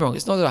 Don't get me wrong,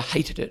 it's not that I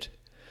hated it,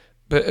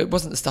 but it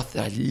wasn't the stuff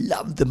that I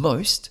loved the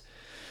most.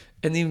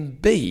 And then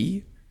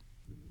B,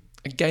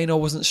 again, I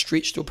wasn't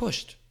stretched or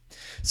pushed.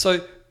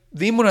 So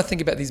then when I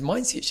think about these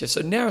mindset shifts,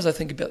 so now as I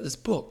think about this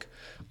book,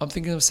 I'm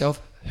thinking to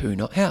myself, who,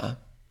 not how.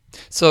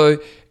 So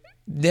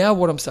now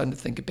what I'm starting to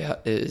think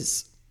about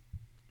is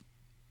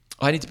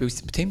I need to build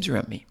some teams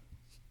around me.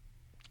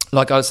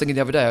 Like I was thinking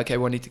the other day, okay,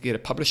 well, I need to get a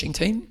publishing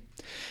team.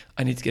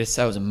 I need to get a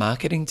sales and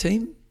marketing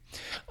team.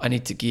 I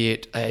need to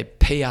get a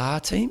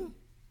PR team.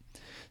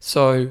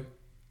 So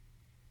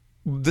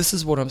this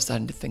is what I'm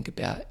starting to think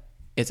about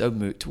as I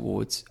move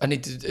towards, I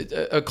need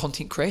a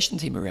content creation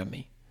team around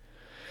me.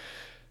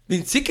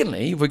 Then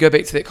secondly, if we go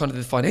back to that kind of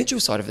the financial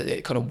side of it,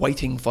 that kind of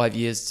waiting 5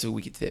 years till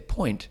we get to that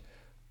point,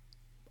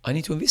 I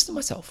need to invest in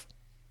myself.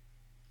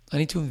 I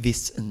need to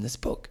invest in this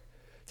book.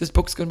 This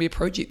book's going to be a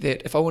project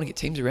that if I want to get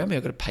teams around me,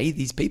 I've got to pay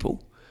these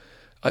people.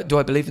 Do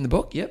I believe in the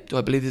book? Yep. Do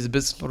I believe there's a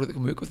business model that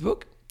can work with the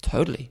book?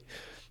 Totally.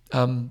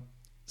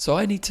 So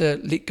I need to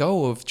let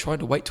go of trying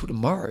to wait till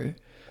tomorrow,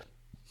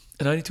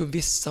 and I need to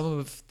invest some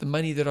of the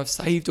money that I've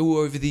saved all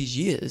over these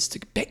years to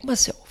back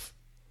myself.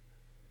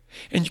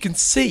 And you can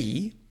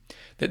see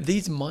that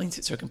these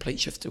mindsets are a complete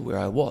shift to where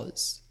I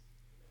was.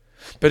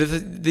 But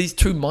these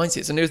two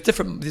mindsets, and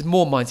there's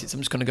more mindsets,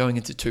 I'm just kind of going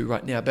into two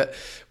right now, but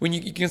when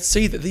you can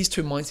see that these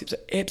two mindsets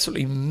are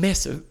absolutely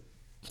massive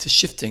to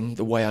shifting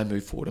the way I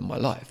move forward in my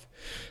life.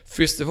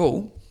 First of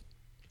all,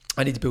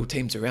 I need to build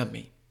teams around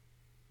me.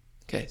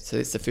 Okay, so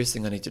that's the first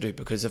thing I need to do,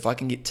 because if I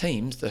can get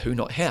teams, the who,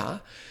 not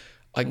how,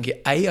 I can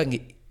get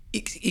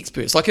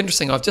experts. Like,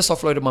 interesting, I've just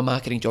offloaded my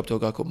marketing job to a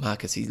guy called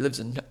Marcus. He lives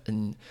in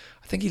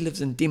I think he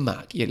lives in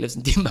Denmark. Yeah, he lives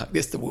in Denmark.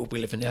 That's the world we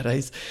live in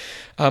nowadays.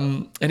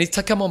 And he's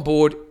to come on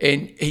board,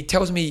 and he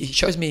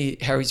shows me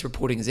how he's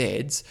reporting his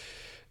ads.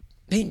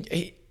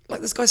 He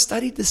like, this guy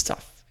studied this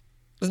stuff.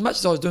 As much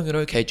as I was doing an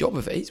okay job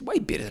of it, he's way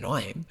better than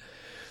I am.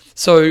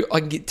 So I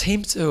can get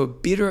teams who are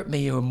better at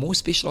me, who are more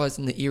specialized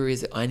in the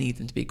areas that I need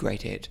them to be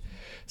great at.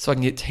 So I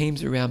can get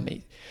teams around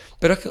me.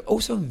 But I can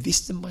also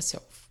invest in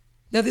myself.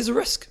 Now, there's a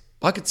risk.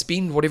 I could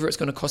spend whatever it's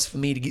going to cost for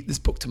me to get this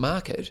book to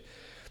market,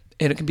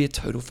 and it can be a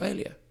total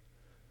failure.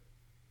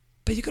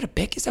 But you've got to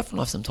back yourself in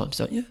life sometimes,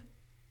 don't you?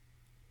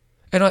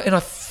 And I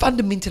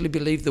fundamentally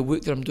believe the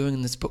work that I'm doing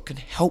in this book can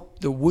help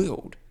the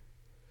world.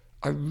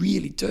 I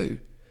really do.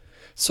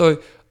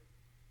 So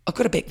I've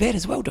got to back that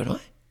as well, don't I?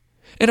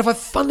 And if I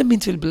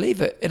fundamentally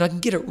believe it and I can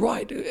get it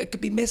right, it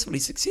could be massively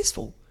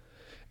successful.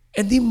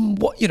 And then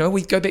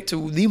we go back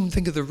to them,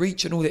 think of the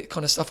reach and all that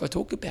kind of stuff I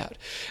talk about.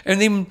 And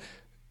then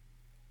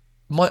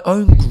my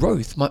own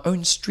growth, my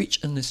own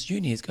stretch in this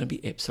uni is going to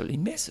be absolutely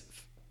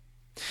massive.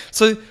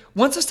 So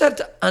once I started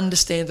to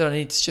understand that I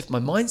need to shift my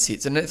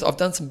mindsets, and I've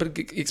done some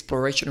big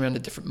exploration around the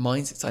different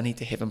mindsets I need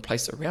to have in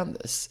place around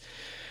this,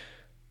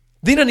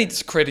 then I need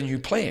to create a new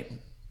plan.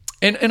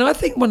 And I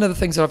think one of the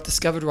things that I've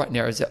discovered right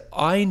now is that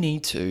I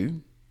need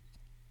to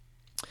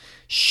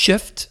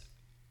shift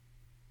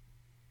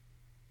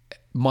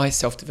my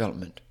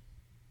self-development.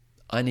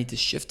 I need to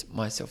shift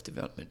my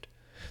self-development.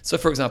 So,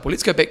 for example,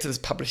 let's go back to this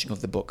publishing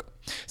of the book.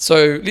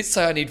 So let's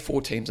say I need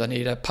 4 teams. I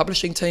need a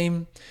publishing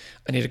team,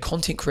 I need a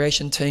content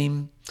creation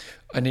team,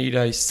 I need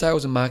a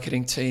sales and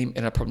marketing team,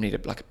 and I probably need a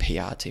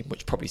PR team,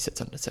 which probably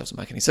sits under sales and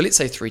marketing. So let's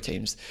say 3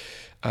 teams: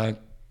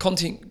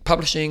 content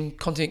publishing,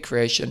 content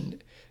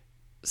creation,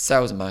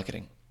 sales and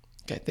marketing.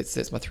 Okay,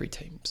 that's my 3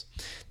 teams.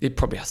 There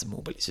probably are some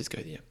more, but let's just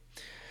go there.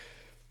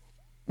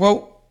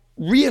 Well,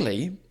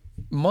 really,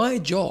 my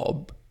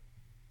job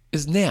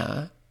is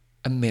now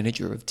a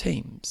manager of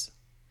teams.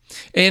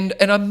 And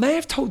I may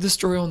have told this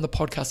story on the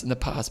podcast in the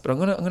past, but I'm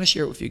gonna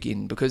share it with you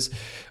again because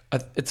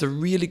it's a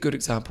really good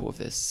example of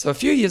this. So a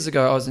few years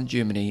ago, I was in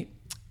Germany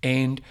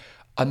and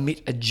I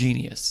met a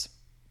genius.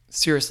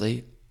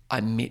 Seriously,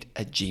 I met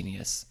a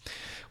genius.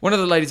 One of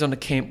the ladies on the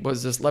camp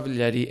was this lovely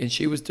lady, and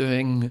she was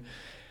doing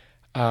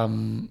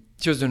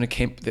a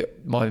camp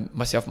that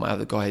myself and my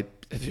other guy,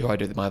 who I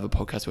do my other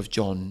podcast with,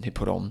 John, had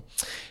put on.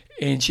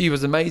 And she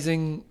was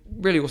amazing,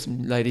 really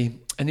awesome lady.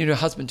 And then her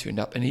husband turned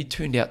up, and he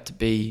turned out to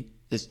be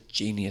this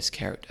genius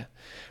character.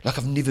 Like,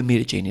 I've never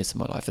met a genius in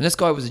my life. And this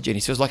guy was a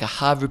genius. He was like a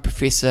Harvard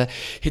professor.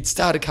 He'd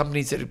started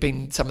companies that had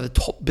been some of the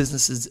top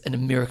businesses in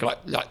America,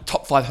 like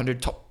top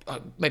 500,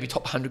 maybe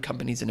top 100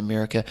 companies in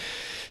America.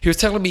 He was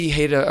telling me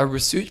he had a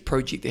research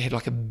project that had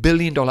like $1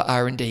 billion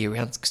R&D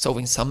around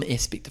solving some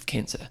aspect of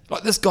cancer.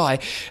 Like, this guy,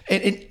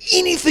 and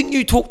anything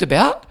you talked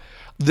about,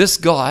 this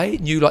guy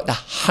knew like the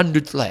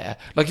 100th layer.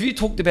 Like, if you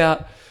talked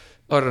about,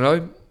 I don't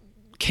know,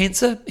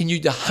 cancer, he knew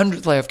the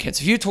 100th layer of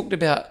cancer. If you talked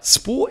about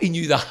sport, he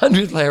knew the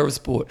 100th layer of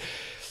sport.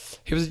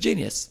 He was a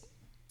genius.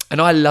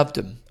 And I loved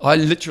him. I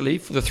literally,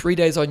 for the 3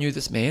 days I knew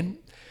this man,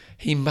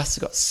 he must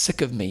have got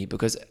sick of me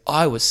because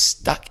I was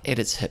stuck at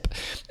his hip.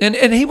 And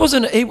he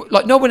wasn't,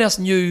 like, no one else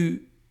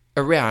knew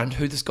around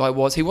who this guy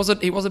was. He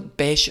wasn't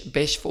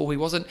bashful. He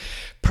wasn't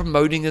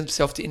promoting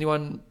himself to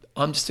anyone.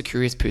 I'm just a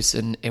curious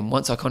person. And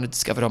once I kind of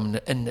discovered I'm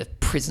in the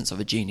presence of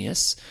a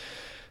genius,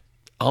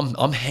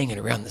 I'm hanging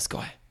around this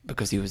guy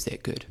because he was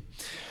that good.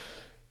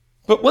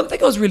 But one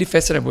thing I was really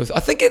fascinated with, I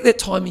think at that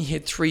time he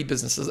had 3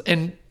 businesses,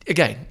 and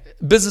again,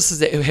 businesses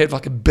that had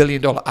like $1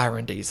 billion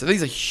R&D. So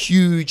these are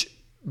huge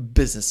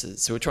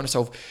businesses who are trying to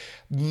solve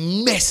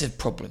massive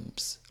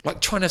problems,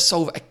 like trying to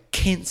solve a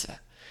cancer.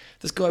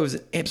 This guy was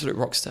an absolute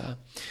rock star.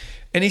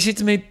 And he said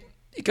to me,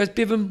 he goes,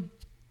 Bevan,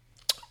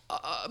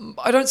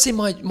 I don't see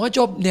my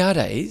job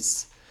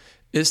nowadays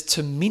is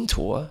to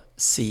mentor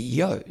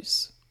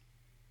CEOs.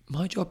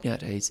 My job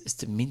nowadays is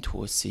to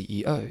mentor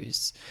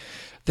CEOs.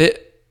 That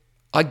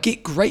I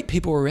get great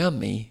people around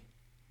me,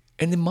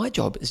 and then my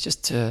job is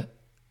just to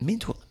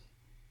mentor them.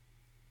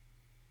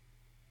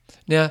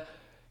 Now,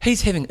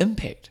 he's having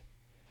impact.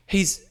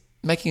 He's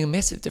making a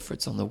massive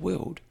difference on the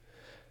world.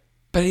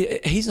 But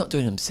he's not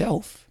doing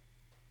himself.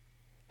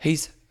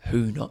 He's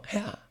who, not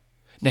how.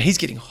 Now, he's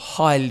getting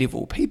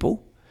high-level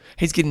people.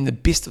 He's getting the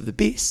best of the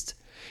best.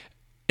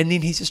 And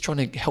then he's just trying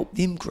to help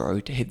them grow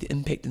to have the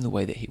impact in the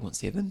way that he wants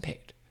to have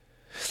impact.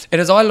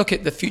 And as I look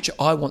at the future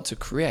I want to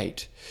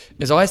create,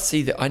 as I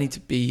see that I need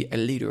to be a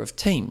leader of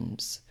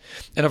teams,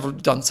 and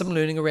I've done some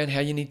learning around how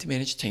you need to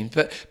manage teams,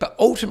 but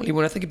ultimately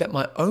when I think about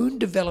my own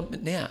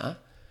development now,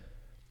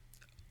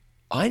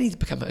 I need to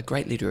become a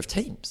great leader of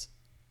teams.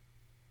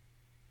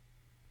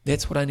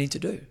 That's what I need to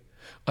do.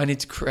 I need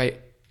to create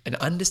an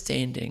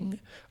understanding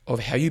of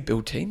how you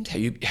build teams, how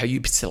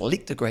you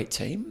select a great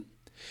team,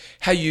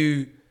 how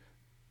you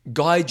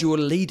guide your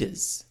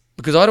leaders.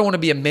 Because I don't want to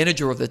be a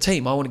manager of the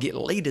team. I want to get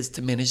leaders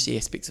to manage the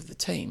aspects of the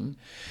team.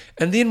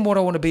 And then what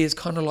I want to be is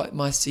kind of like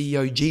my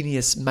CEO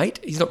genius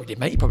mate. He's not really a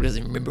mate. He probably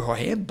doesn't remember who I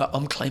am, but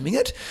I'm claiming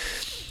it.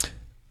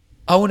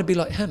 I want to be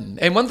like him.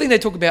 And one thing they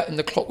talk about in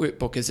the Clockwork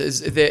book is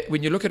that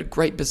when you look at a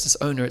great business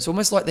owner, it's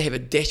almost like they have a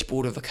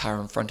dashboard of a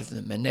car in front of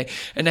them, and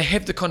they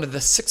have the kind of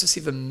the 6 or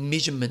 7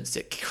 measurements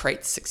that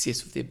create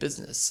success with their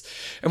business.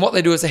 And what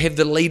they do is they have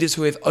the leaders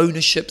who have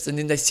ownerships, and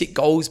then they set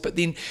goals, but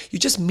then you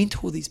just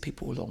mentor these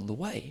people along the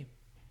way.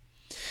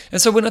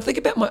 And so when I think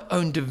about my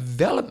own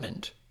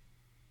development,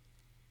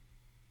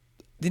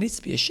 there needs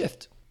to be a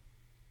shift.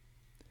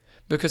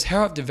 Because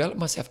how I've developed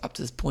myself up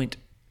to this point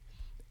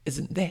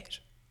isn't that.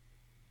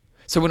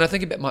 So when I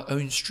think about my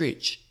own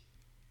stretch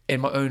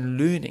and my own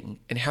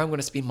learning and how I'm going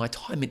to spend my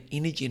time and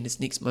energy in this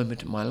next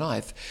moment in my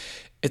life,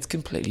 it's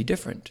completely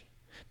different.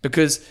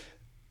 Because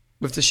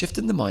with the shift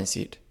in the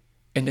mindset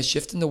and the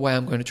shift in the way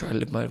I'm going to try to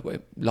live my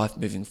life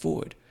moving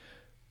forward,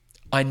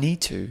 I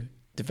need to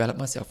develop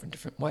myself in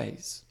different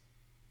ways.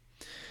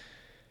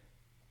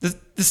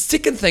 The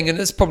second thing, and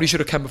this probably should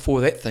have come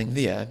before that thing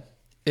there,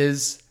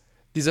 is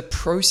there's a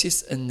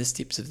process in the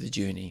steps of the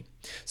journey.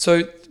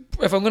 So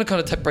if I'm going to kind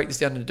of break this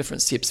down into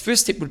different steps,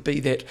 first step would be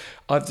that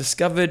I've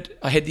discovered,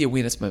 I had the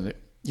awareness moment.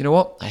 You know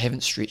what? I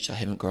haven't stretched, I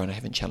haven't grown, I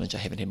haven't challenged, I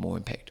haven't had more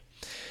impact.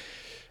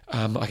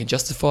 I can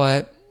justify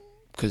it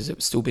because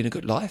it's still been a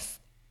good life,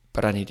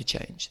 but I need to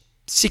change.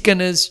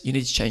 Second is you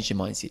need to change your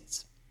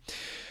mindsets.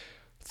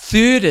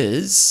 Third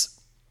is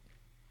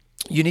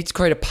you need to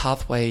create a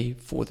pathway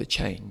for the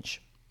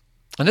change.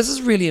 And this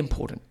is really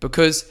important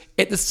because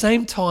at the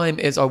same time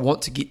as I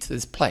want to get to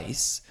this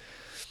place,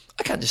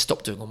 I can't just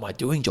stop doing all my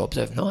doing jobs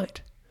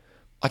overnight.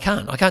 I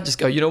can't just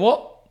go, you know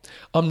what?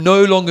 I'm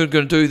no longer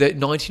going to do that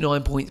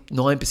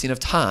 99.9% of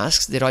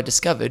tasks that I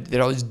discovered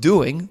that I was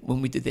doing when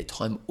we did that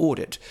time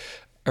audit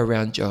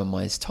around Joe and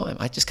Mai's time.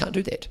 I just can't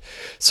do that.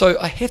 So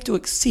I have to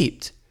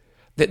accept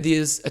that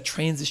there's a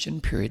transition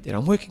period that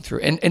I'm working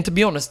through. And to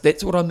be honest,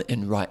 that's what I'm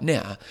in right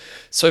now.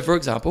 So for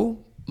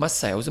example, my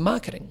sales and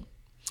marketing.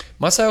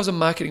 My sales and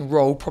marketing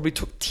role probably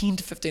took 10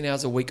 to 15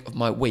 hours a week of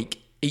my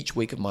week, each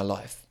week of my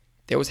life.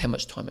 That was how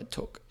much time it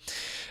took.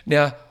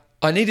 Now,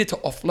 I needed to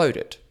offload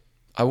it.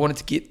 I wanted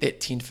to get that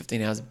 10 to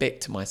 15 hours back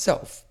to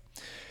myself.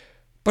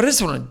 But I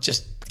just want to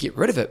just get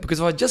rid of it, because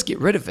if I just get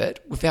rid of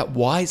it without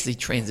wisely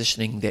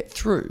transitioning that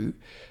through,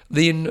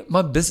 then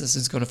my business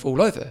is going to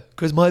fall over,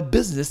 because my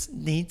business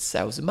needs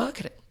sales and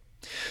marketing.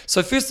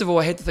 So first of all,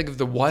 I had to think of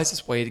the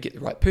wisest way to get the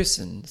right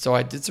person. So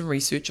I did some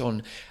research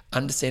on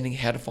understanding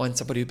how to find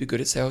somebody who'd be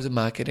good at sales and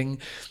marketing.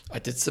 I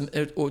did some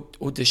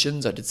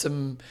auditions. I did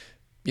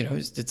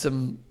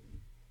some,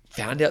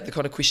 found out the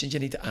kind of questions you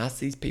need to ask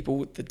these people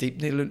with the deep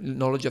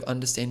knowledge of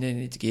understanding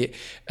you need to get.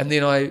 And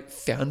then I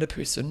found a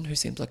person who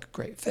seems like a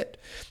great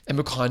fit. And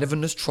we're kind of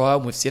in this trial,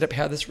 and we've set up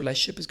how this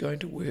relationship is going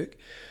to work.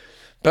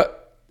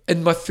 But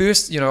in my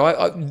first,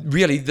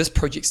 really, this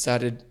project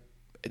started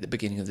at the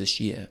beginning of this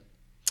year.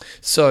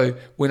 So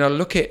when I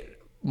look at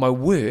my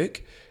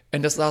work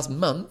in this last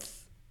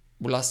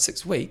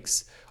 6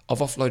 weeks, I've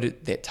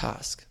offloaded that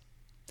task.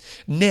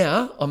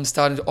 Now I'm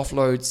starting to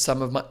offload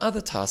some of my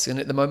other tasks, and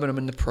at the moment I'm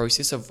in the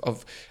process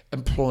of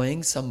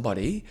employing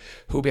somebody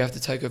who will be able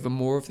to take over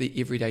more of the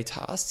everyday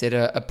tasks that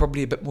are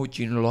probably a bit more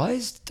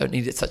generalized, don't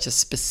need such a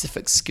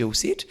specific skill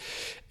set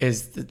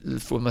as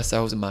for my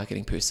sales and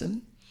marketing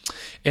person.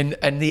 And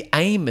the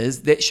aim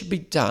is that should be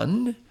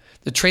done,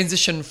 the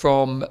transition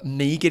from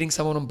me getting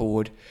someone on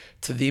board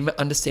to them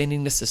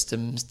understanding the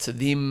systems, to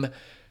them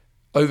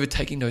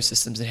overtaking those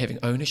systems and having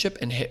ownership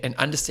and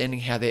understanding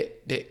how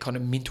that kind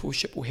of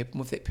mentorship will happen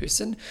with that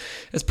person,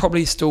 is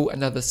probably still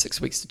another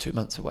 6 weeks to 2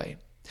 months away.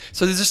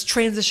 So there's this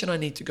transition I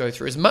need to go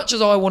through. As much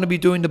as I want to be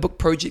doing the book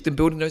project and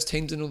building those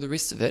teams and all the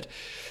rest of it,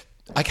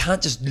 I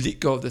can't just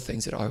let go of the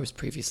things that I was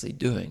previously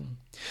doing.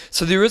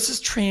 So there is this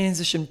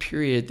transition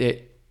period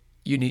that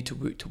you need to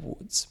work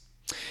towards.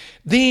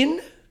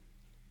 Then,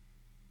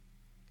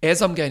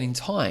 as I'm gaining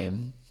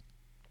time,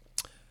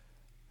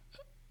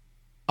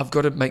 I've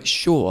got to make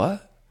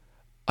sure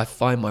I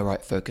find my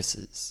right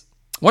focuses.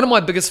 One of my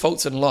biggest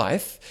faults in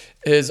life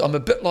is I'm a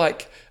bit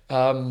like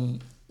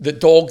the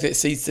dog that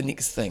sees the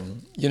next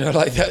thing.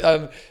 Like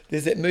that.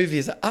 There's that movie,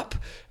 is it Up,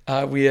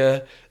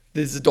 where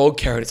there's a dog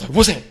carrot. It's like,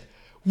 what's that?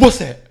 What's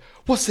that?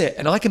 What's that?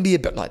 And I can be a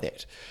bit like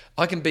that.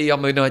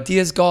 I'm an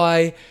ideas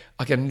guy.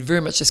 I can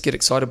very much just get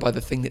excited by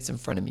the thing that's in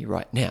front of me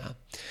right now.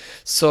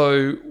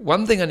 So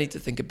one thing I need to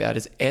think about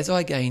is, as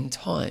I gain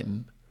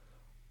time,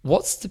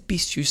 what's the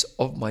best use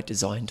of my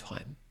design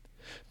time?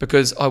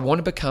 Because I want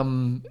to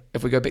become,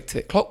 if we go back to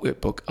that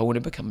Clockwork book, I want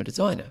to become a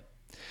designer.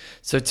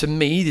 So to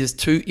me, there's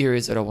 2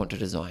 areas that I want to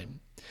design.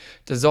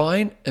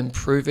 Design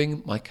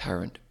improving my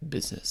current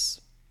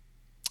business.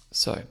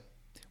 So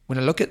when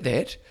I look at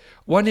that,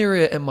 one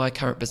area in my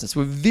current business,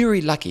 we're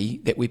very lucky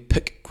that we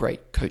pick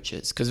great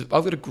coaches, because I've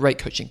got a great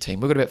coaching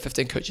team. We've got about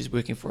 15 coaches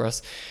working for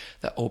us.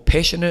 They're all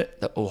passionate,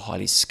 they're all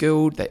highly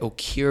skilled, they all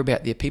care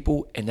about their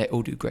people, and they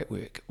all do great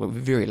work. We're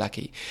very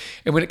lucky.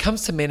 And when it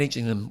comes to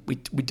managing them, we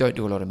don't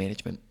do a lot of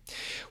management.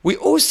 We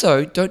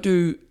also don't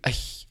do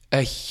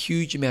a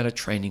huge amount of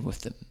training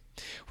with them.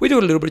 We do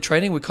a little bit of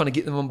training. We kind of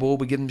get them on board.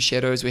 We give them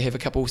shadows. We have a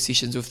couple of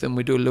sessions with them.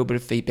 We do a little bit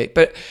of feedback.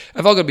 But if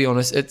I've got to be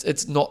honest,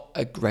 it's not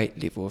a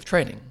great level of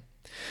training.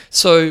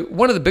 So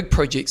one of the big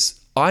projects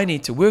I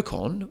need to work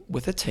on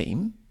with a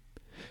team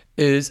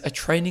is a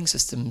training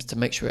systems to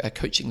make sure our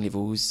coaching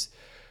levels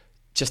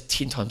just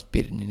 10 times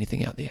better than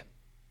anything out there.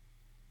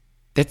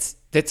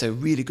 That's a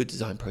really good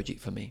design project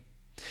for me.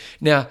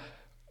 Now,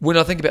 when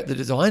I think about the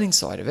designing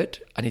side of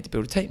it, I need to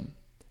build a team.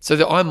 So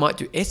that I might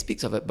do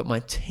aspects of it, but my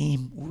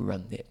team will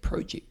run that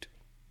project.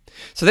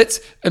 So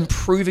that's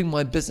improving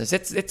my business.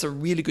 That's a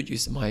really good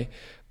use of my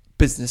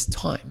business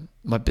time,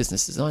 my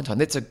business design time.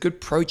 That's a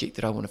good project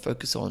that I want to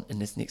focus on in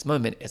this next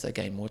moment as I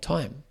gain more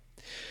time.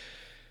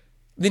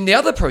 Then the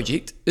other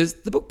project is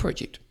the book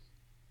project.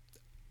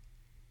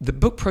 The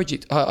book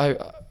project, I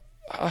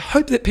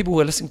hope that people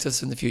are listening to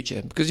this in the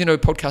future, because,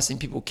 podcasting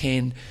people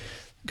can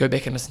go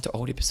back and listen to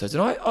old episodes.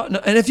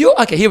 And if you're,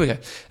 okay, here we go.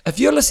 If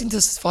you're listening to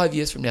this 5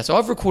 years from now, so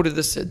I've recorded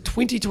this in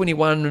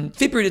 2021,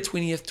 February the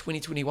 20th,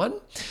 2021,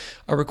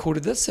 I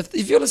recorded this.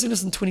 If you're listening to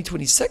this in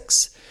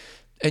 2026,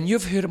 and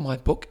you've heard of my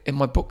book, and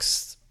my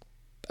book's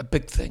a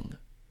big thing,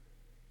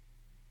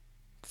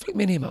 flick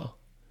me an email.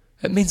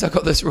 It means I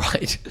got this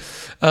right.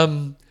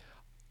 The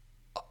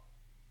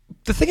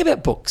thing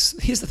about books,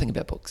 here's the thing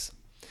about books.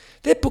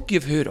 That book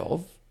you've heard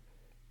of,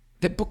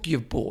 that book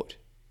you've bought,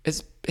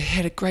 it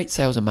had a great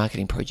sales and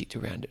marketing project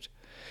around it.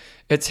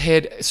 It's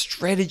had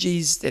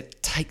strategies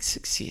that take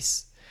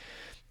success.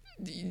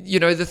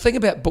 The thing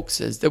about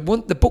books is the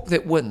book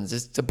that wins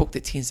is the book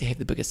that tends to have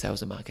the biggest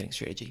sales and marketing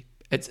strategy.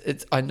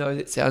 I know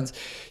that sounds,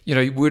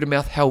 word of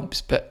mouth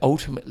helps, but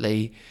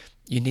ultimately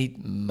you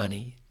need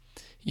money.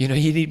 You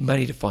need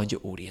money to find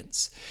your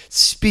audience,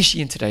 especially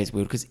in today's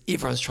world, because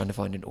everyone's trying to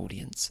find an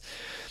audience.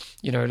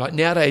 Like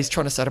nowadays,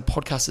 trying to start a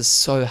podcast is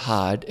so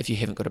hard if you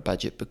haven't got a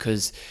budget,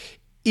 because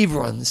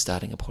everyone's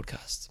starting a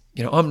podcast.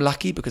 I'm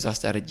lucky because I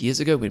started years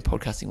ago when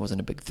podcasting wasn't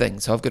a big thing.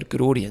 So I've got a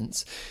good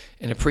audience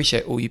and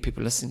appreciate all you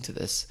people listening to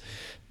this.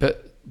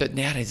 But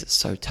nowadays it's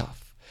so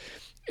tough.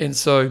 And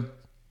so,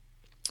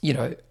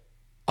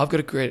 I've got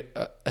to create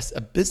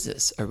a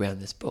business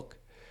around this book.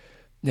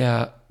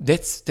 Now,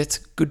 that's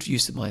a good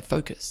use of my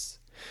focus.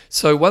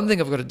 So one thing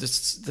I've got to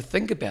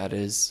think about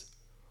is,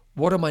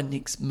 what are my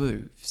next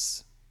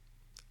moves?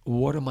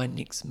 What are my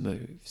next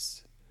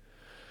moves?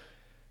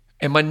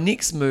 And my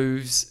next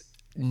moves,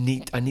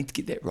 I need to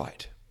get that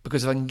right.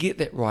 Because if I can get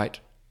that right,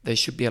 they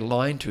should be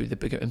aligned to the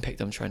bigger impact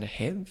I'm trying to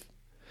have.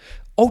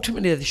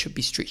 Ultimately, they should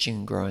be stretching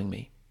and growing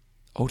me.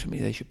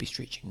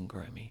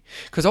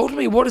 Because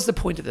ultimately, what is the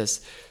point of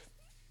this?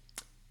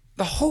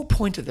 The whole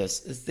point of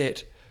this is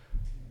that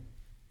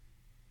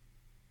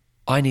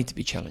I need to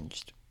be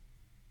challenged.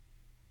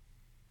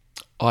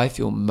 I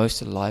feel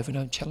most alive when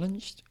I'm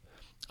challenged.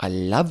 I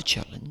love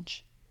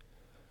challenge.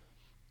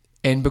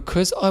 And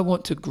because I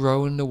want to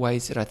grow in the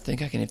ways that I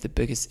think I can have the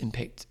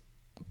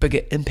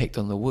bigger impact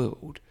on the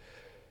world,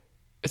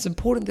 it's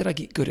important that I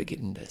get good at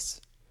getting this.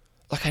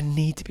 Like, I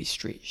need to be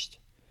stretched.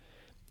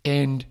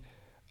 And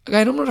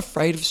again, I'm not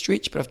afraid of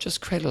stretch, but I've just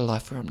created a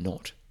life where I'm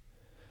not.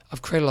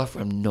 I've created a life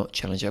where I'm not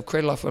challenged. I've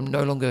created a life where I'm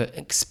no longer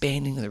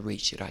expanding the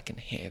reach that I can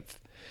have.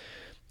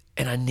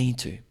 And I need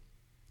to.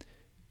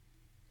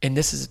 And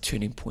this is a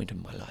turning point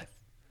in my life.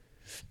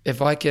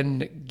 If I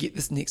can get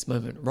this next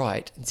moment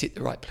right and set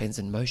the right plans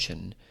in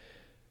motion,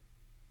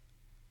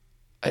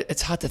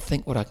 it's hard to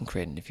think what I can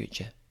create in the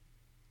future.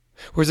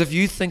 Whereas if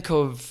you think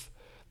of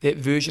that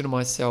version of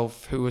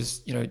myself who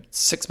was,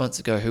 6 months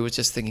ago, who was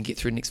just thinking, get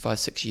through the next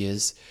 5-6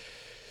 years,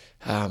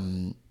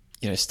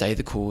 stay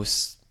the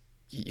course,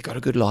 you got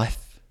a good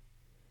life.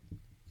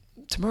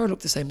 Tomorrow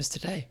looked the same as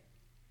today.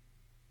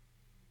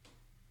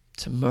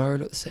 Tomorrow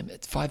looked the same.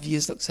 5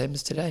 years look the same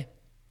as today.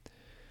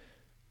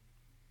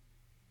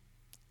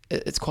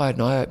 It's quite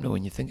an eye-opener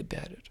when you think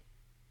about it.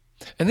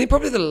 And then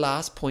probably the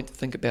last point to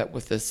think about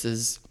with this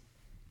is,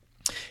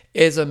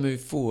 as I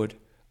move forward,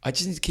 I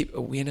just need to keep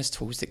awareness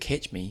tools that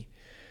catch me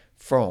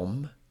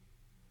from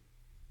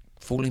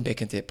falling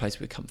back into that place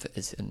where comfort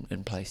is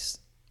in place.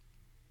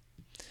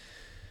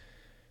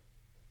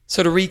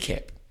 So to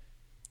recap,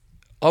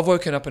 I've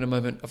woken up in a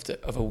moment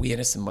of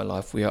awareness in my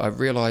life where I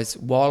realize,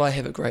 while I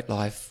have a great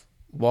life,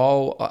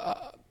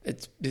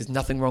 there's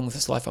nothing wrong with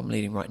this life I'm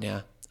leading right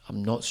now,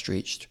 I'm not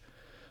stretched,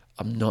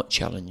 I'm not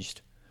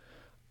challenged,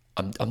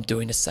 I'm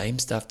doing the same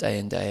stuff day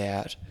in, day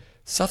out,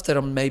 stuff that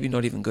I'm maybe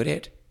not even good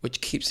at,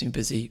 which keeps me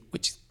busy,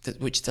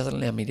 which doesn't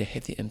allow me to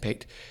have the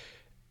impact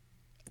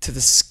to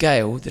the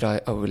scale that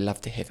I would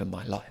love to have in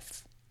my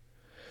life.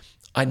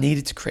 I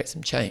needed to create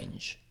some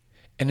change.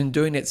 And in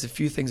doing that, there's a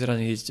few things that I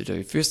needed to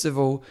do. First of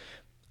all,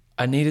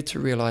 I needed to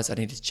realize I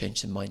needed to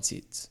change some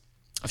mindsets.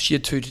 I've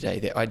shared 2 today,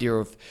 the idea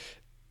of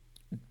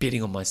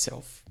betting on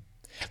myself,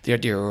 the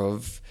idea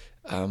of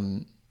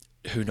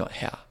who, not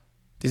how.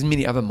 There's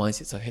many other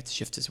mindsets I've had to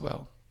shift as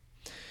well.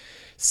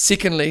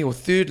 Secondly, or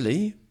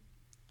thirdly,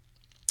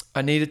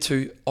 I needed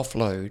to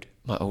offload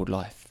my old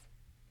life.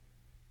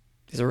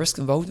 There's a risk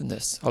involved in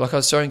this. Like I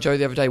was showing Joe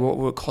the other day, what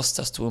will it cost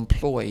us to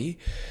employ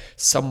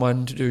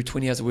someone to do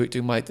 20 hours of work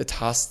doing the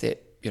tasks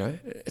that,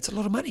 it's a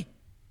lot of money.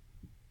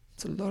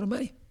 It's a lot of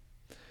money.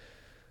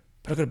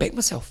 But I've got to back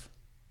myself.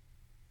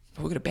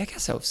 We've got to back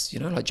ourselves.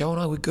 Like Joe and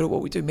I, we're good at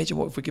what we do. Imagine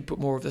what if we could put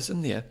more of this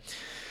in there.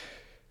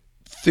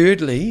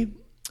 Thirdly,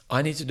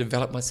 I need to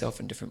develop myself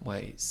in different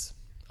ways.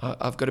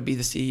 I've got to be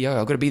the CEO.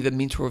 I've got to be the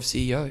mentor of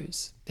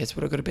CEOs. That's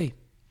what I've got to be.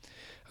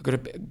 I've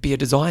got to be a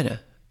designer.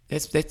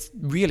 That's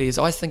really, as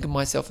I think of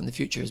myself in the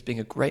future, as being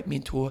a great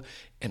mentor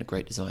and a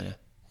great designer.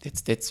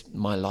 That's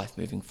my life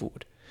moving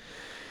forward.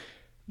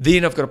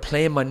 Then I've got to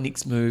plan my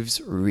next moves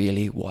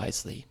really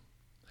wisely.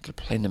 I've got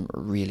to plan them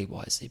really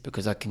wisely,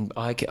 because I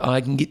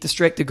can get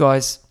distracted,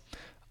 guys.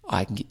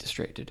 I can get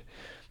distracted.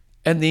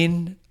 And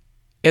then,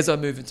 as I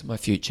move into my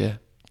future,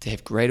 to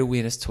have great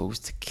awareness tools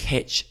to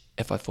catch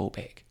if I fall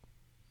back.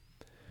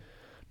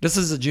 This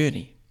is a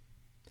journey.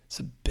 It's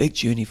a big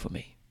journey for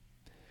me.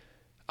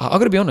 I've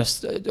got to be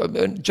honest.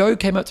 Joe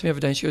came up to me the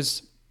other day and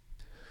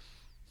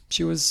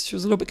she was a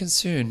little bit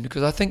concerned,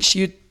 because I think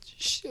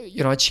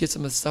I'd shared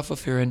some of the stuff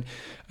with her, and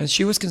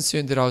she was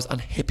concerned that I was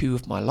unhappy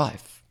with my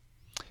life.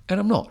 And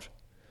I'm not.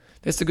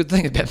 That's the good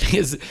thing about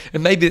me,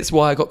 and maybe that's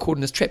why I got caught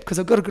in this trap, because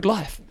I've got a good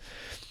life.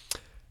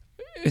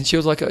 And she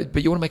was like,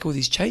 but you want to make all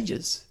these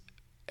changes?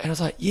 And I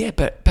was like, yeah,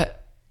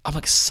 but I'm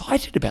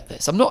excited about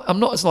this. I'm not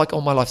it's like,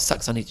 oh, my life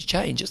sucks, I need to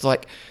change. It's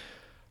like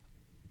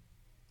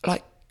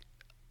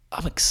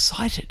I'm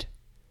excited.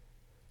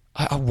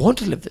 I want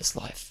to live this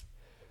life.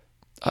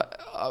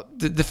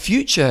 The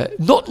future,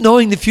 not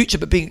knowing the future,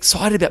 but being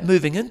excited about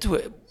moving into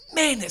it,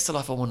 man, that's the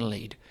life I want to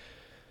lead.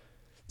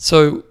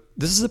 So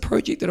this is a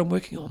project that I'm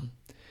working on.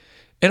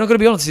 And I've got to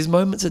be honest, there's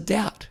moments of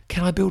doubt.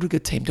 Can I build a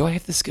good team? Do I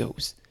have the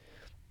skills?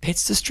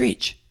 That's the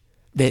stretch.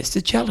 That's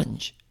the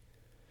challenge.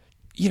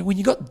 When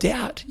you've got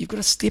doubt, you've got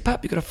to step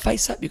up, you've got to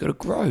face up, you've got to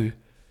grow.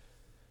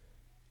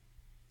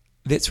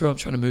 That's where I'm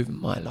trying to move in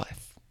my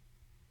life.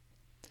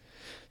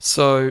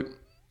 So,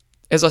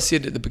 as I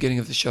said at the beginning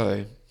of the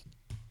show,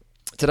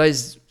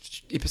 today's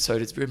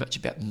episode is very much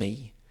about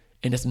me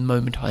and this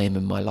moment I am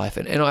in my life.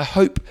 And I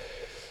hope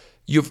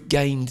you've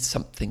gained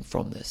something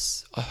from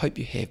this. I hope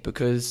you have,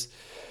 because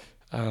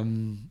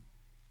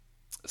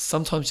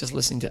sometimes just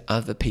listening to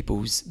other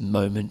people's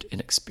moment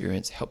and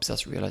experience helps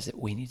us realize that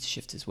we need to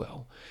shift as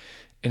well.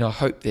 And I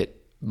hope that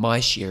my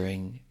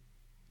sharing,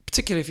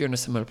 particularly if you're in a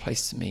similar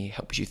place to me,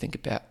 helps you think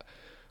about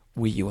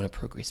where you want to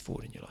progress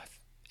forward in your life.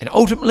 And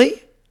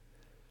ultimately,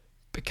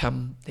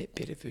 become that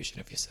better version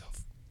of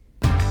yourself.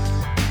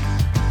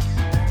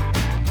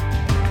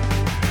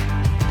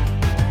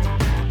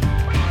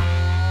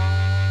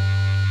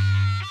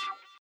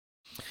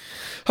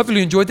 Hopefully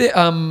you enjoyed that.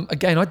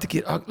 Again, I did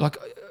get,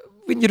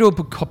 when you do a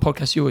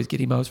podcast, you always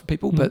get emails from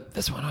people, but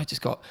this one I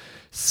just got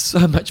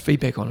so much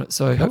feedback on it.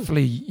 So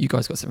hopefully you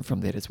guys got something from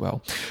that as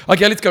well.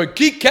 Okay, let's go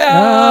Geek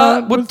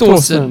Out with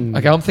Dawson.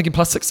 Okay, I'm thinking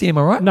plus 60, am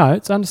I right? No,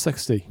 it's under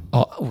 60.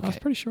 Oh, okay. I was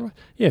pretty sure.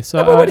 Yeah,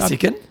 so... wait a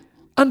second.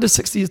 Under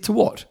 60 is to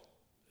what?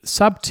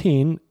 Sub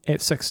 10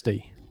 at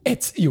 60. There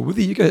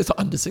you go. It's not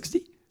under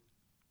 60?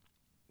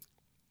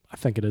 I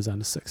think it is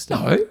under 60.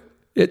 No,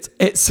 it's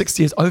at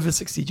 60 is over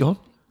 60, John.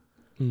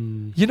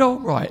 You know,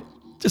 right?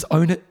 Just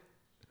own it.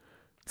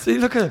 See,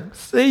 look at him.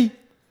 See,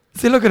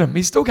 look at him.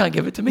 He still can't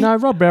give it to me. No,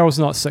 Rob Barrell's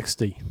not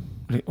 60.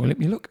 Well, let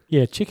me look.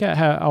 Yeah, check out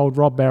how old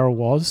Rob Barrell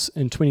was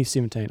in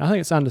 2017. I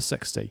think it's under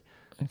 60.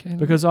 Okay.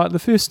 Because the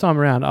first time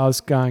around, I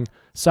was going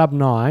sub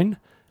 9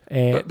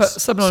 at but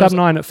sub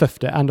 9 at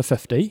 50, under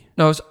 50.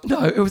 No, it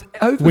was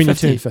over when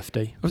 50. You turned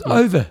 50. It was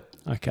over.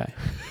 Okay.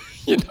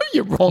 You know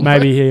you're wrong.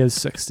 Maybe he is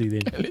 60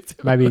 then.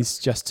 Maybe he's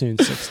just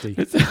turned 60.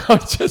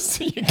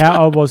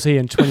 How old was he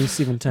in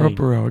 2017? Rob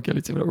Barrell. Okay,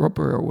 let's have a look. Rob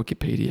Barrell,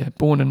 Wikipedia.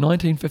 Born in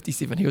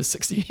 1957. He was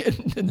 60.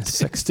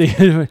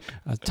 60.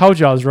 I told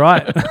you I was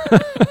right.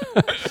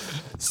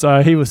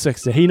 So he was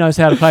 60. He knows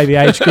how to play the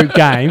age group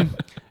game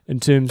in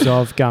terms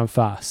of going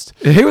fast.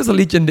 He was a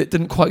legend that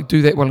didn't quite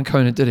do that well in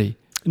Kona, did he?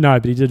 No,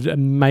 but he did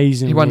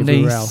amazingly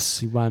everywhere else.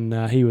 He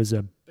won. He was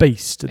a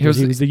beast. He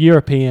was the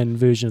European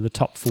version of the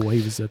top four.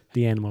 He was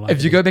the animal.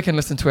 If you go back and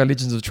listen to our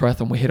Legends of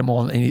Triathlon, we had him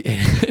on,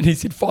 and he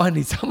said,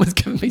 "Finally, someone's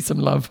giving me some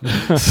love."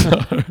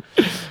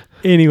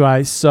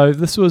 Anyway, so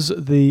this was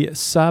the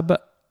sub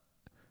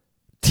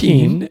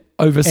 10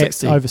 over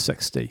 60. Over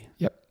 60.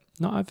 Yep.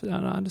 Not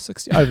under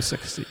 60. Over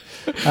 60.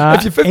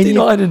 If you're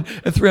 59 in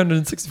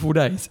 364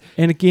 days.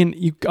 And again,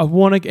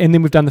 and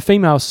then we've done the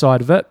female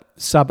side of it,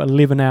 sub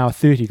 11 hour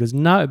 30, because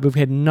we've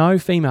had no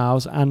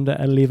females under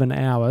 11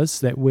 hours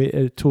that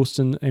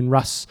Torsten and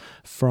Russ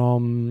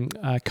from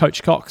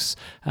Coach Cox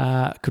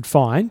could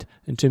find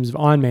in terms of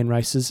Ironman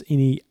races,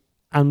 any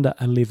under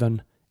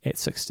 11 at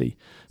 60.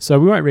 So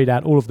we won't read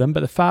out all of them,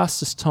 but the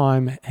fastest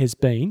time has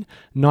been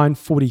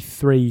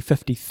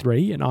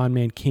 9:43.53 in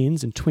Ironman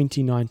Cairns in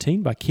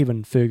 2019 by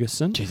Kevin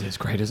Ferguson. Jeez, that's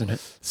great, isn't it?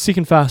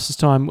 Second fastest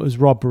time was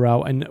Rob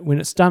Barrell, and when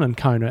it's done in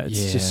Kona,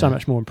 it's just so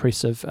much more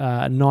impressive.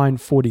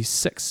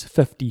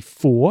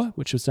 9:46.54,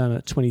 which was done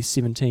at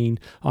 2017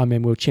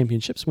 Ironman World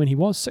Championships when he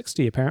was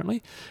 60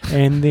 apparently.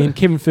 And then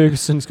Kevin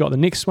Ferguson's got the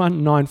next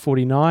one,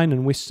 9:49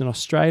 in Western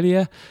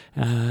Australia.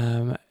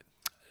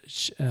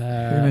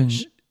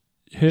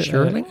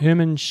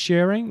 Herman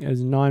Schering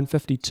is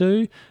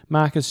 9:52.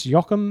 Marcus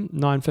Joachim,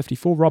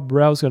 9:54. Rob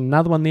Barrell's got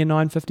another one there,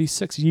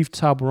 9:56. Yves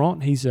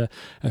Talbrant, he's a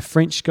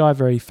French guy,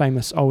 very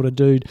famous older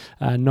dude,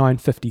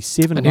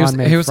 9:57. And he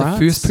was the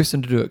first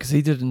person to do it because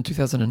he did it in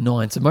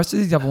 2009. So most of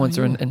these other ones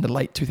are in the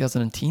late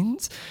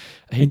 2010s.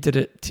 He did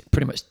it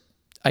pretty much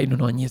 8 or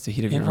 9 years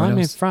ahead of everyone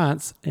else. Ironman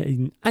France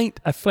ain't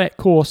a flat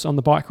course on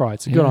the bike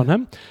ride, so good on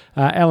him.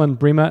 Alan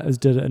Bremer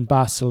did it in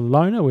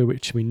Barcelona,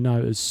 which we know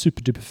is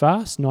super duper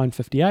fast,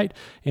 9:58.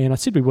 And I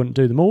said we wouldn't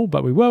do them all,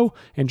 but we will.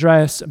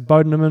 Andreas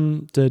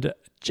Bodeneman did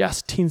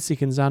just 10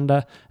 seconds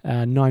under,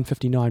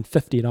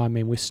 9:59.50 at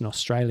Ironman Western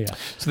Australia.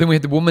 So then we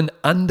had the woman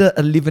under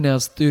 11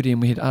 hours 30,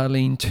 and we had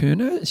Arlene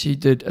Turner. She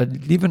did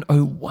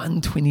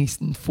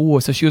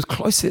 11:01.24, so she was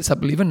close to that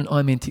sub 11 in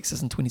Ironman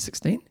Texas in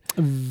 2016.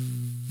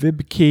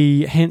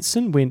 Vibeke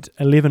Hansen went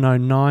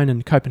 11:09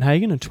 in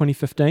Copenhagen in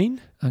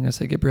 2015. I'm going to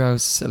say Gabrielle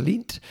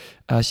Salint.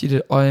 She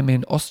did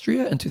Ironman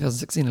Austria in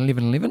 2016,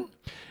 11:11.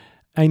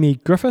 Amy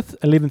Griffith,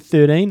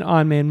 11:13,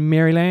 Ironman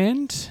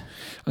Maryland.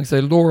 I'm going to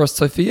say Laura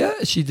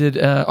Sophia. She did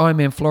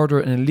Ironman Florida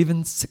in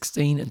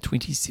 11:16 in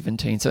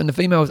 2017. So in the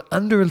females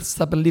under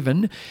sub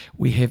 11,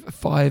 we have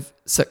five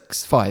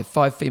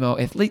female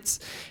athletes.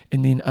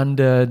 And then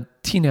under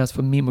 10 hours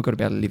for men, we've got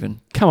about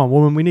 11. Come on,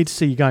 woman, we need to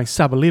see you going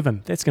sub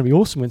 11. That's going to be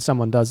awesome when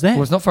someone does that.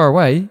 Well, it's not far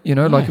away,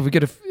 like if we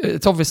get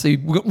it's obviously,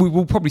 we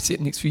will probably see it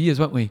in the next few years,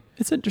 won't we?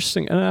 It's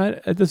interesting.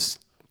 It's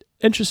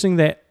interesting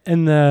that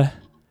in the...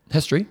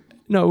 History?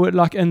 No,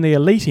 like in the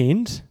elite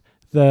end,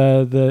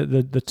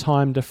 the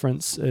time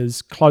difference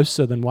is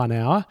closer than 1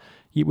 hour.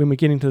 Yet when we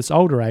get into this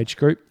older age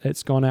group,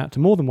 it's gone out to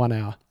more than 1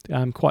 hour,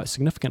 quite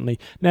significantly.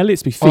 Now,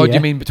 let's be fair. Oh, do you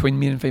mean between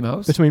men and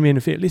females? Between men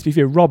and females. Let's be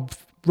fair. Rob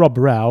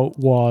Barrell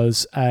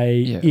was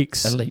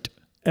elite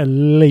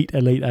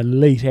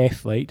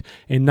athlete,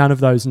 and none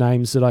of those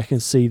names that I can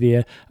see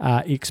there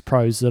are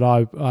ex-pros that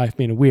I've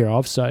been aware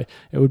of. So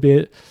it would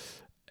be,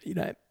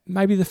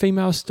 maybe the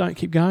females don't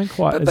keep going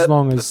quite as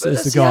long as the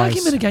guys. The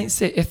argument against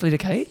that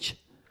athletic age,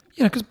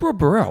 because Rob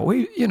Barrell,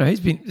 he's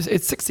been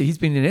at 60, he's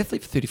been an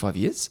athlete for 35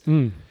 years.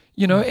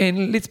 You know,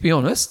 and let's be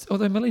honest,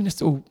 although Millen is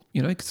still,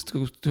 you know,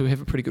 still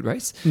have a pretty good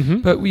race,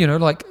 Mm-hmm. but, you know,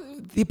 like,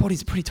 their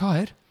bodies are pretty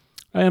tired.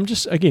 I'm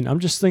just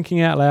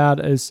thinking out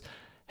loud is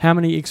how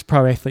many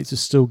ex-pro athletes are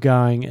still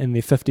going in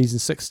their 50s and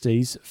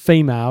 60s,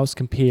 females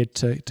compared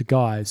to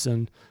guys.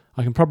 And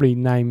I can probably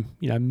name,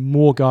 you know,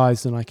 more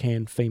guys than I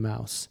can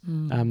females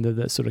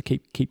that sort of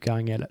keep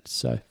going at it.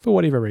 So for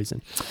whatever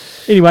reason.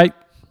 Anyway,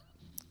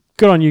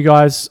 good on you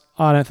guys.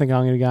 I don't think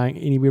I'm going to be going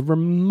anywhere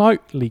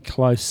remotely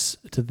close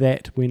to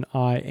that when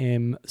I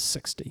am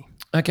 60.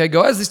 Okay,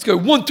 guys, let's go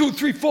 1, 2,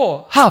 3,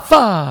 4. High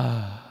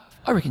five.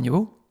 I reckon you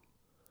will.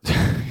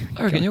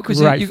 I reckon you'll,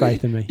 because Great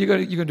faith in me. You're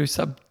going to do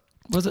sub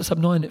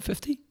 9 at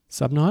 50?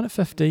 Sub 9 at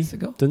 50.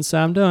 Didn't say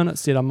I'm doing it.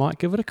 Said I might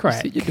give it a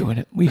crack. Said you're doing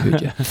it. We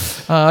heard you.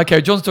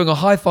 Okay, John's doing a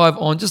high five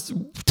on just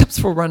tips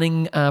for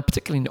running,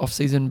 particularly in the off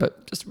season,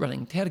 but just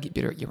running. How to get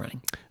better at your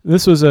running.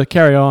 This was a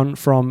carry on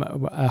from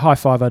a high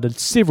five I did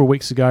several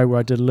weeks ago, where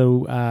I did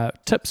little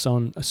tips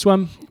on a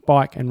swim,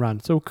 bike, and run.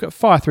 So we'll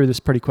fire through this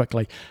pretty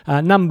quickly.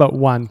 Number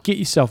 1, get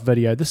yourself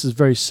video. This is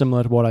very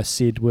similar to what I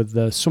said with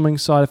the swimming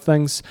side of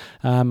things.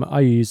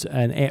 I use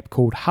an app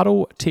called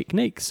Huddle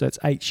Technique. So it's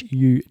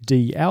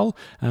HUDL.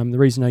 The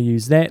reason I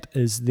use that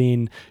is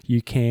then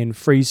you can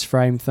freeze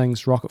frame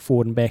things, rock it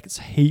forward and back. It's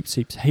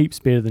heaps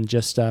better than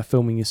just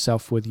filming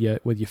yourself with your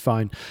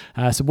phone.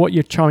 So what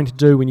you're trying to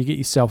do when you get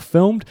yourself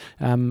filmed,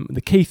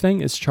 the key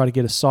thing is to try to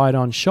get a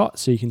side-on shot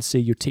so you can see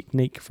your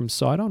technique from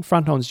side-on.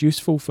 Front-on is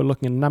useful for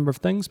looking at a number of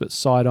things, but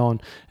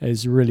side-on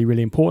is really,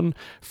 really important.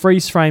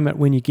 Freeze frame it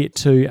when you get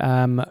to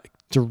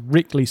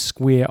directly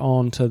square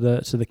on to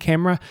the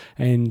camera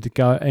and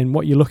go. And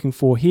what you're looking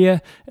for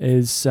here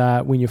is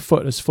when your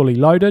foot is fully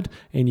loaded,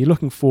 and you're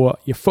looking for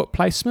your foot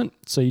placement.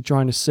 So you're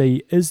trying to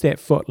see, is that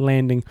foot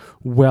landing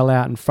well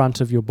out in front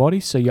of your body,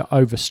 so you're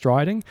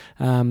overstriding,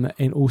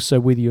 and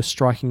also whether you're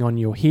striking on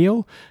your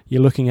heel.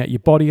 You're looking at your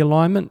body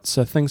alignment,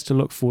 so things to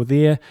look for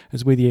there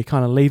is whether you're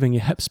kind of leaving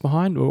your hips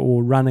behind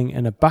or running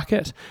in a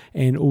bucket,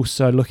 and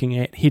also looking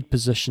at head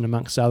position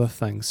amongst other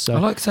things. So I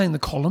like saying the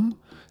column.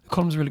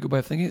 Column's a really good way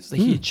of thinking. It's the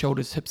head,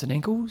 shoulders, hips, and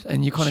ankles,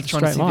 and you're kind of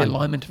trying to see the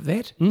alignment of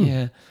that.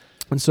 Yeah.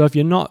 And so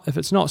if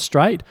it's not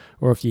straight,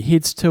 or if your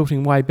head's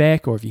tilting way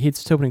back, or if your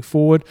head's tilting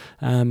forward,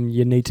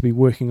 you need to be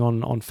working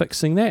on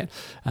fixing that.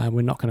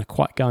 We're not going to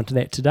quite go into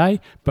that today,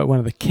 but one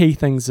of the key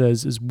things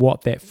is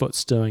what that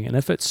foot's doing. And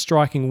if it's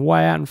striking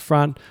way out in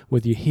front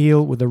with your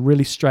heel with a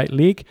really straight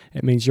leg,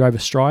 it means you're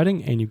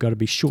overstriding, and you've got to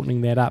be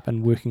shortening that up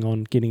and working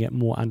on getting it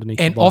more underneath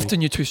your body. And often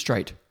you're too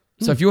straight.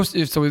 So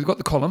so we've got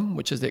the column,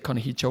 which is that kind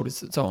of head,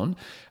 shoulders, and so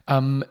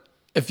on.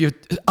 If you're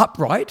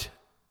upright,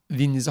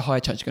 then there's a higher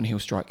chance you're going to heel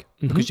strike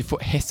because your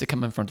foot has to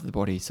come in front of the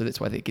body. So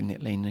that's why they're getting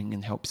that leaning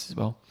and helps as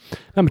well.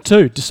 Number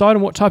 2, decide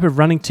on what type of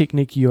running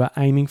technique you are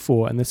aiming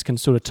for, and this can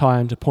sort of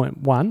tie into point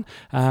 1,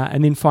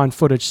 and then find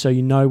footage so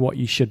you know what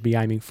you should be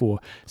aiming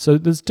for. So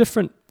there's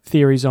different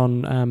theories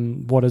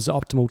on what is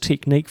optimal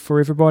technique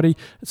for everybody.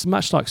 It's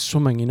much like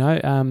swimming, you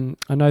know.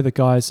 I know the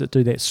guys that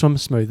do that Swim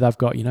Smooth, they've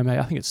got, you know,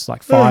 I think it's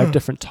like 5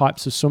 different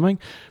types of swimming.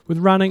 With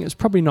running, it's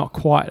probably not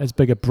quite as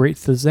big a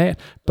breadth as that,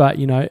 but,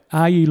 you know,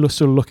 are you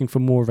sort of looking for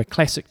more of a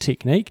classic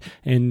technique?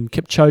 And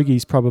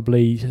Kipchoge's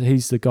probably,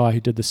 he's the guy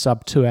who did the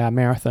sub 2-hour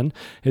marathon,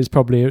 is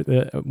probably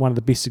one of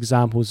the best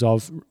examples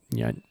of,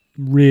 you know,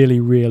 really,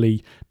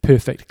 really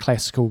perfect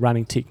classical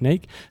running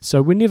technique.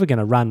 So we're never going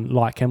to run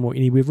like him or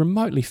anywhere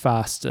remotely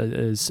fast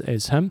as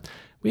him.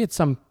 We had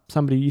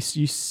somebody you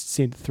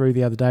sent through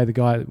the other day, the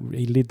guy,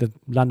 he led the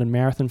London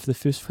Marathon for the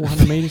first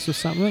 400 metres or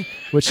something,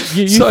 which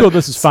you thought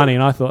this was funny,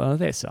 and I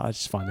thought, I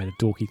just find that a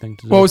dorky thing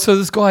to do. Well, so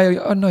this guy,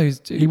 I know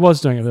he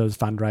was doing it as a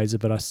fundraiser,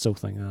 but I still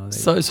think...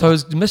 So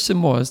his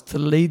mission was to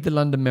lead the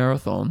London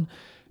Marathon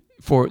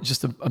for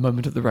just a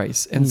moment of the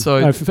race. And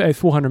so... No, for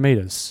 400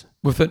 metres.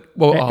 With it,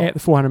 well, at the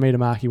 400 metre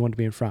mark, he wanted to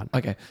be in front.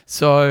 Okay,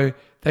 so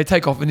they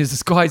take off, and there's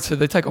this guy. So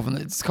they take off, and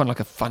it's kind of like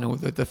a funnel.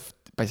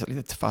 Basically,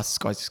 the fastest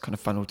guys just kind of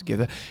funnel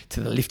together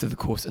to the left of the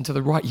course, and to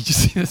the right, you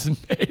just see this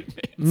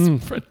madman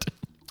sprinting.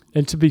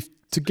 And to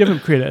give him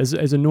credit,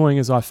 as annoying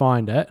as I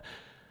find it,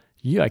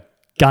 you are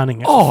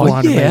gunning it for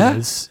 400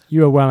 metres.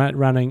 You are well at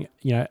running,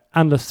 you know,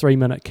 under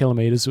 3-minute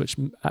kilometres, which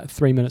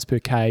 3 minutes per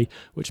K,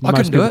 which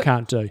most people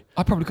can't do.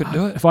 I probably couldn't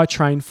do it. If I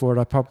trained for it,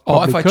 I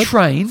probably could.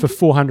 Trained for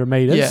 400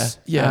 metres.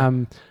 Yeah.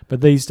 But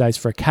these days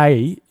for a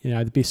K, you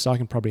know, the best I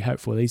can probably hope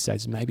for these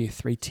days is maybe a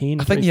 3:10.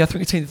 I think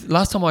 3:10.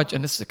 Last time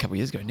and this is a couple of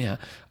years ago now,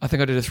 I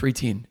think I did a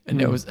 3:10,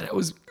 and it was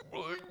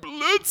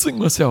blitzing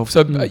myself.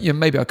 So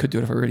maybe I could do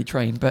it if I really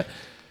trained, but.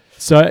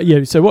 So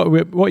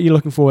what you're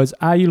looking for is,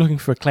 are you looking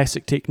for a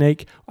classic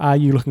technique? Are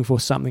you looking for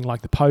something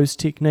like the pose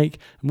technique?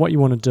 And what you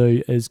want to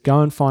do is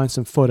go and find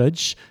some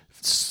footage,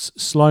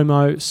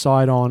 slow-mo,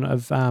 side-on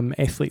of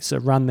athletes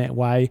that run that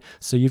way,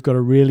 so you've got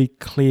a really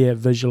clear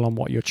visual on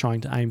what you're trying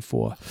to aim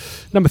for.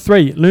 Number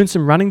 3, learn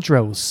some running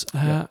drills.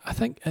 I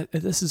think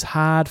this is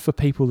hard for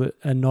people that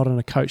are not in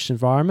a coached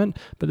environment,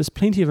 but there's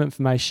plenty of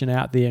information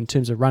out there in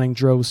terms of running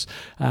drills.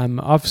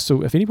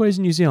 If anybody's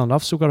in New Zealand,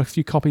 I've still got a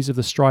few copies of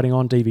the Striding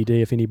On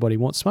DVD if anybody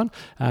wants one.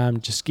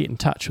 Just get in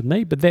touch with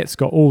me, but that's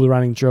got all the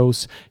running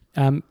drills.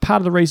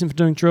 Part of the reason for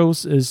doing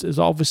drills is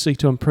obviously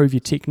to improve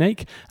your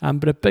technique,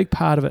 but a big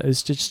part of it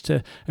is just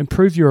to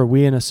improve your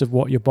awareness of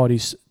what your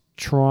body's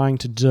trying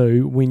to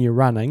do when you're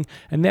running,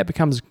 and that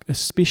becomes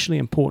especially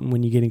important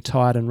when you're getting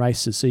tired in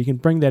races. So you can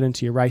bring that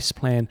into your race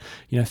plan.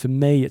 For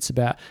me, it's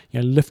about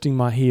lifting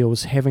my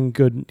heels, having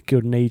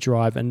good knee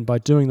drive, and by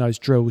doing those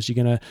drills,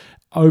 you're going to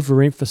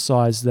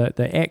overemphasize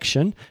the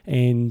action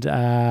and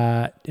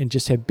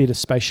just have better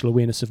spatial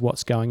awareness of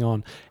what's going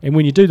on. And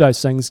when you do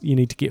those things, you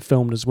need to get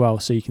filmed as well,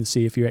 so you can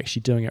see if you're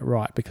actually doing it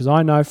right. Because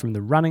I know from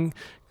the running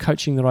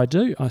coaching that I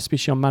do,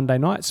 especially on Monday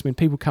nights, when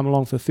people come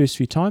along for the first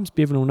few times,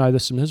 Bevan will know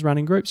this from his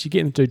running groups, you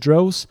get them to do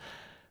drills,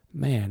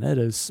 man, it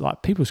is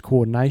like people's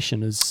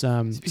coordination is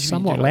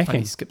somewhat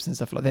lacking. Skips and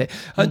stuff like that.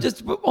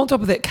 Just on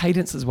top of that,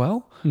 cadence as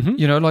well.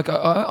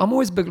 I'm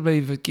always a big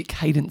believer get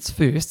cadence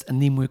first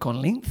and then work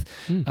on length,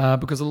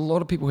 because a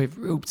lot of people have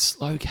real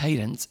slow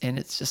cadence and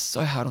it's just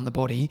so hard on the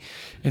body.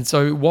 And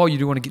so while you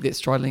do want to get that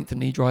stride length and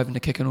knee drive and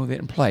the kick and all that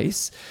in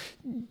place,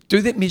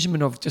 do that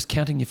measurement of just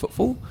counting your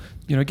footfall,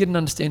 get an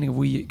understanding of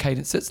where your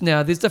cadence sits.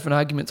 Now, there's different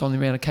arguments on the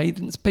amount of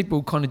cadence.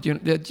 People kind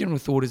of, their general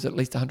thought is at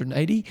least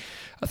 180.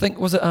 I think,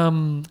 was it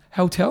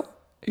Haltel?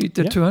 He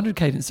did 200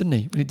 cadence, didn't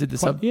he? When he did the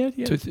sub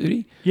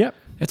 230? Yep.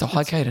 It's a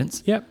high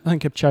cadence. Yep. I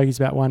think Kipchoge's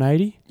about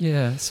 180.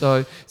 Yeah.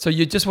 So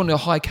you just want a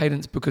high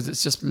cadence because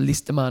it's just less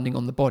demanding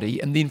on the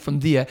body. And then from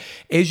there,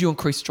 as you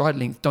increase stride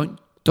length, don't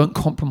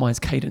compromise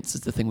cadence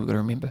is the thing we've got to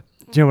remember.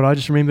 Do you know what I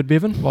just remembered,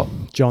 Bevan? What?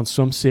 John's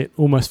swim set.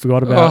 Almost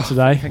forgot about it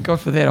today. Thank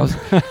God for that.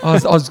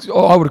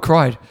 I would have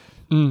cried.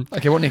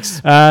 Okay, what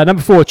next?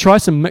 Number 4, try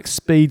some mixed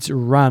speeds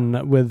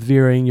run with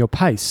varying your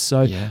pace.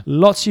 So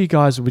lots of you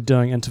guys will be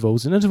doing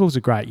intervals, and intervals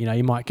are great.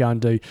 You might go and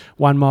do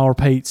 1 mile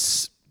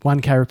repeats,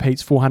 1K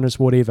repeats, 400s,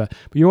 whatever.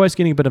 But you're always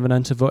getting a bit of an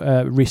interval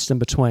rest in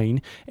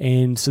between,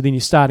 and so then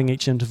you're starting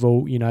each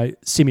interval,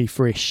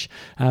 semi-fresh.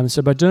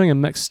 So by doing a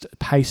mixed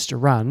paced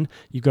run,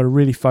 you've got to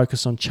really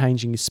focus on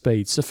changing your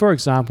speed. So for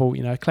example,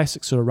 a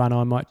classic sort of run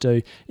I might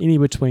do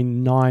anywhere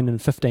between 9 and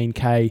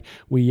 15K,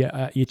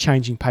 where you're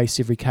changing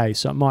pace every K.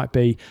 So it might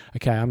be,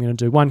 okay, I'm going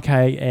to do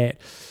 1K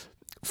at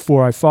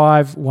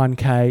 405,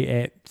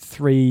 1K at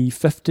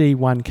 350,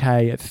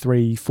 1K at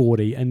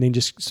 340, and then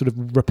just sort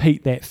of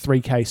repeat that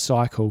 3K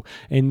cycle.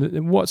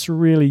 And what's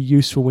really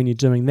useful when you're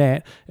doing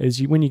that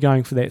is when you're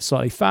going for that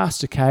slightly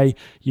faster K,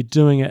 you're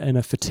doing it in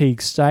a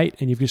fatigue state,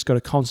 and you've just got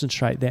to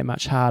concentrate that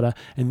much harder.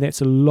 And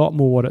that's a lot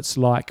more what it's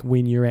like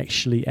when you're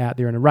actually out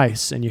there in a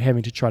race and you're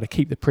having to try to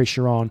keep the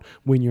pressure on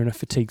when you're in a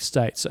fatigue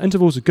state. So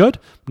intervals are good.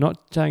 I'm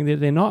not saying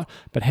that they're not,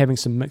 but having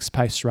some mixed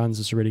pace runs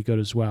is really good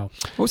as well.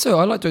 Also,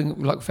 I like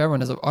doing, like for our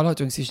runners, I like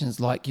doing sessions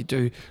like you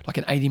do like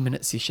an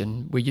 80-minute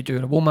session where you're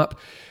doing a warm-up,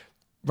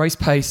 race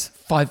pace,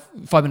 5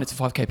 minutes of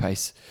 5K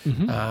pace,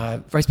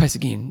 race pace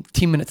again,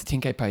 10 minutes of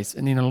 10K pace,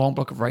 and then a long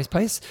block of race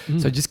pace.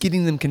 So just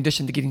getting them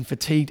conditioned to getting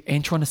fatigued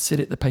and trying to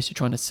sit at the pace you're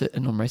trying to sit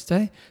in on race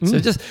day. So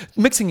just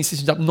mixing your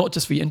sessions up, not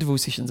just for your interval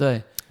sessions,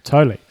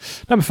 Totally.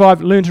 Number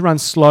 5, learn to run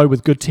slow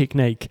with good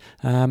technique.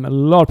 A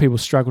lot of people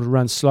struggle to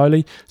run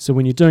slowly, so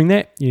when you're doing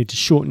that, you need to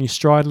shorten your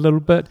stride a little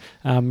bit.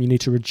 You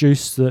need to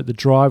reduce the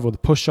drive or the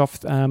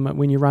push-off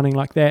when you're running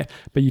like that,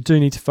 but you do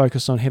need to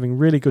focus on having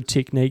really good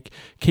technique.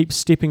 Keep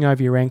stepping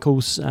over your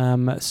ankles,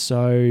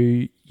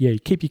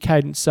 keep your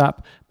cadence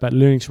up, but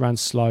learning to run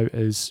slow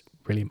is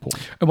really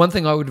important. And one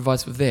thing I would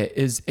advise with that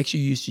is actually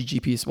use your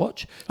GPS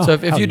watch. So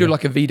if you do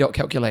like a VDOT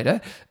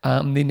calculator,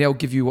 then they'll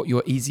give you what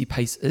your easy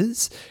pace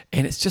is.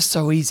 And it's just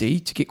so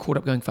easy to get caught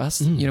up going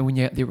fast, when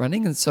you're out there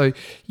running. And so,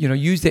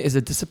 use that as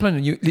a discipline.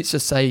 And let's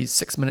just say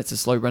 6 minutes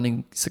is slow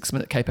running, 6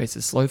 minute K pace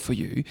is slow for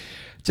you.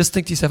 Just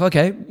think to yourself,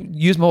 okay,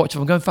 use my watch.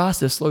 If I'm going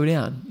faster, slow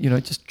down.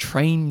 Just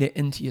train that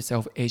into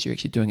yourself as you're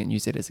actually doing it and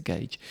use that as a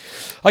gauge.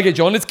 Okay,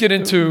 John, let's get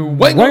into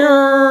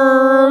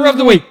Wanger of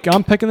the Week.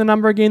 I'm picking the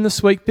number again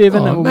this week,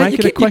 Bevan, and we'll make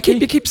it a quickie.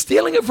 You keep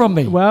stealing it from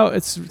me. Well, I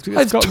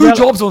have got 2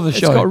 jobs on the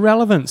show. It's got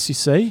relevance, you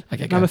see.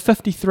 Okay, number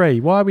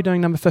 53. Why are we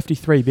doing number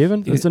 53,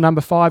 Bevan? It's the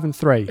number 5 and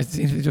 3. It's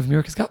the end of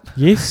America's Cup?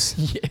 Yes.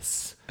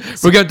 Yes.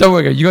 Don't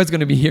worry, you guys are going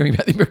to be hearing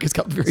about the America's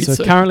Cup very soon.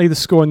 So currently the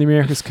score in the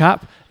America's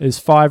Cup is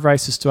 5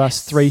 races to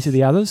us, 3 to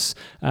the others.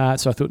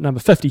 So I thought number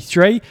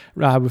 53,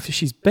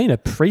 she's been a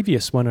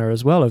previous winner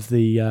as well of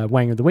the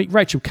Wanger of the Week.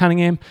 Rachel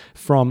Cunningham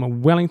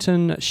from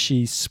Wellington.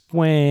 She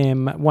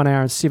swam 1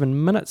 hour and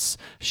 7 minutes.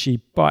 She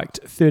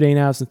biked 13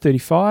 hours and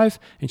 35,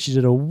 and she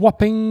did a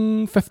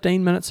whopping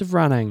 15 minutes of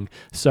running.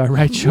 So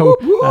Rachel,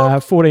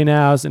 14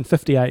 hours and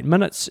 58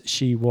 minutes.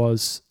 She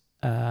was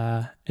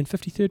in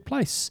 53rd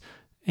place.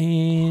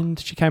 And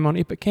she came on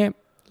Epic Camp.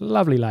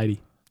 Lovely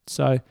lady.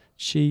 So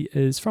she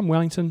is from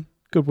Wellington.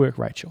 Good work,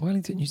 Rachel.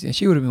 Wellington, New Zealand.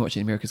 She would have been watching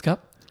the America's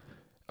Cup.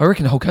 I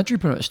reckon the whole country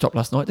pretty much stopped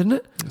last night, didn't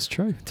it? That's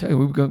true. Tell you,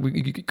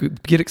 we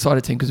get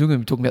excited, team, because we're going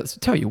to be talking about this.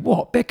 Tell you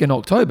what, back in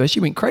October, she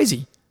went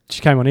crazy. She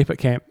came on Epic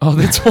Camp. Oh,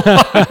 that's why.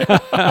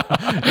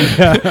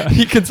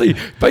 You can see,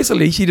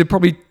 basically, she did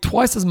probably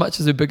twice as much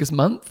as her biggest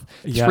month,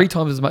 3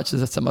 times as much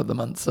as some other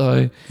months.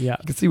 So you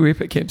can see where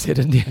Epic Camp's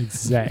headed.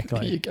 Exactly.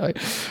 There you go.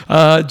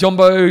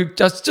 Jumbo,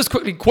 just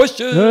quickly,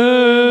 questions.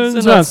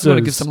 And I just want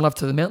to give some love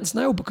to the mountain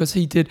snail because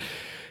he did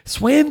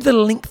swam the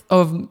length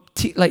of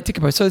Lake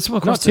Tekapo. So swam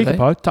across Not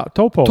Tekapo,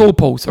 Taupo.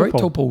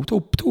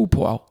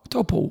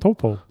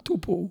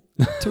 Taupo.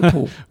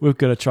 We've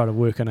got to try to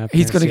work on our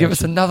He's going to give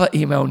us another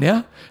email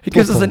now. He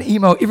gives us an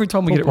email every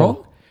time we get it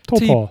wrong.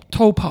 Taupo.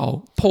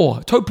 Taupo.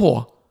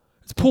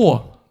 It's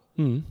poor.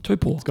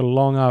 Taupo. It's got a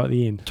long O at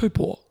the end.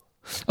 Taupo.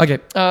 Okay.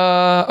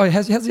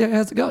 How's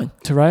it going?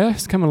 Te Reo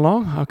is coming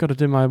along. I've got to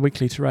do my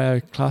weekly Te Reo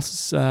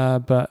classes,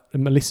 but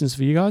my lessons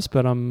for you guys,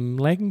 but I'm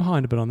lagging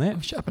behind a bit on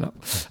that. Sharpen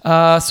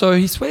up. So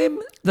he swam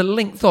the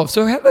length of.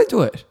 So how do they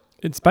do it?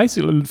 It's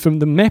basically, from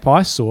the map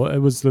I saw, it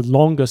was the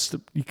longest.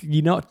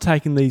 You're not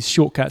taking these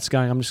shortcuts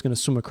going, I'm just going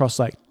to swim across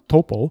Lake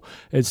Taupo.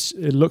 It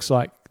looks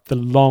like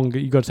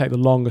you've got to take the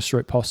longest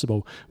route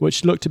possible,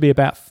 which looked to be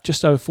about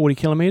just over 40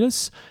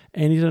 kilometres,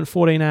 and he did it in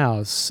 14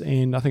 hours,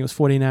 and I think it was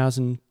 14 hours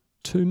and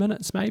 2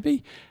 minutes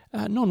maybe,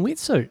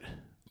 non-wetsuit.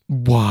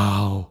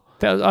 Wow.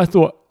 I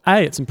thought,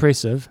 A, it's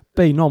impressive,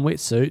 B,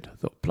 non-wetsuit. I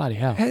thought, bloody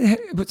hell.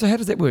 So how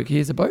does that work? He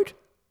has a boat?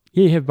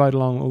 Yeah, you have a boat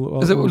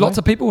along. Is it lots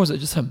of people or is it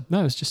just him?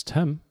 No, it's just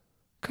him.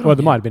 There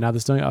might have been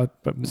others doing it.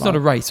 But it's not a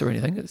race or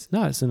anything. It's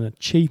an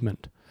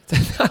achievement.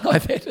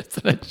 Like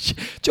that.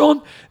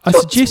 John, I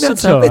suggested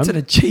to him, it's an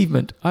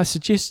achievement. I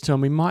suggested to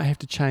him we might have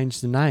to change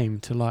the name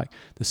to like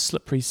the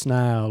slippery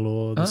snail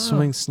or the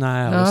swimming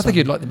snail. No, I think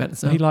he'd like the mountain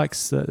snail. He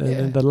likes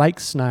the lake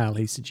snail,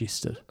 he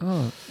suggested.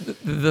 Oh,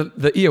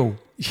 the eel.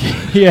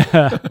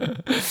 Yeah.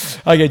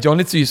 Okay, John,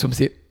 let's do your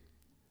swimsuit.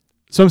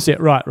 Swimsuit,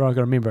 right, I got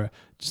to remember.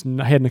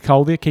 I had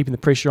Nicole there keeping the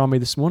pressure on me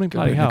this morning.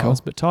 Bloody hell, I was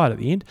a bit tired at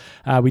the end.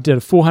 We did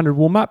a 400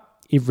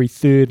 warm-up, every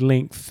third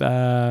length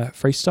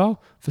freestyle.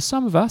 For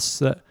some of us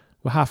that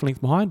were half a length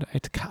behind, I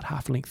had to cut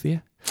half a length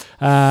there.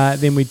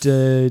 Then we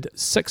did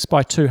 6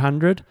 by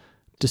 200,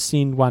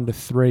 descend 1 to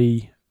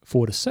 3,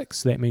 4 to 6.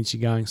 So that means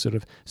you're going sort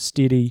of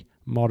steady,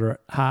 moderate,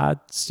 hard,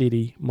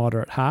 steady,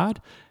 moderate, hard.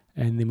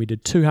 And then we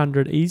did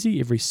 200 easy,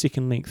 every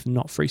second length,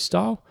 not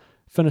freestyle.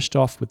 Finished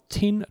off with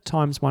 10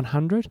 times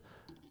 100,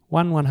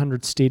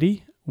 100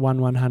 steady,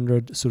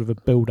 100 sort of a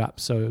build up.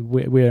 So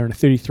we're in a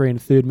 33 and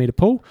a third metre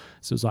pool.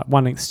 So it was like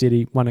 1 length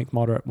steady, 1 length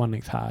moderate, 1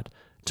 length hard.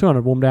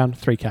 200 warm down,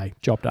 3K,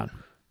 job done.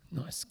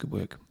 Nice, good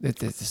work.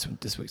 That's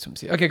this week's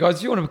swimsuit. Okay, guys,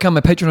 if you want to become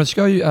a patron of the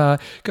show,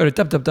 go to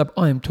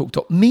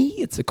www.iamtalk.me.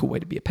 It's a cool way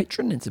to be a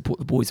patron and support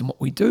the boys and what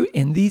we do.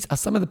 And these are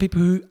some of the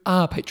people who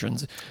are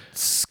patrons.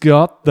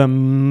 Scott, the $1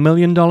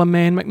 Million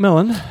Man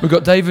McMillan. We've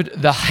got David,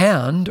 the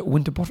Hound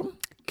Winterbottom.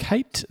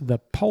 Kate, the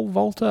pole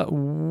vaulter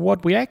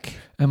Wadwiak.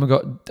 And we've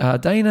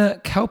got Dana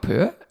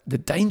Cowper, the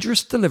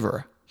Dangerous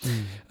Deliverer.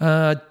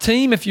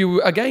 Team, if you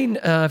want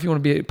to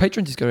be a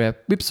patron, just go to our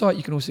website.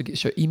 You can also get the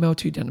show emailed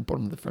to you down the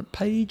bottom of the front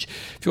page.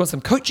 If you want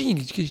some coaching,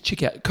 you can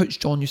check out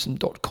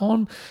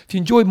coachjohnnewsom.com. If you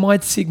enjoyed my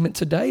segment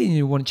today and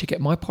you want to check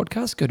out my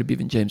podcast, go to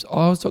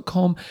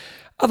bevanjamesisles.com.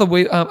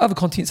 Other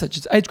content such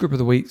as Age Group of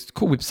the Week,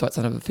 cool websites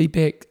and other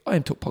feedback,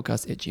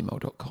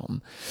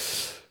 iamtalkpodcast@gmail.com.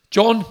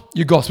 John,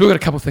 you goss. We've got a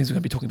couple of things we're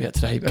going to be talking about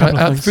today.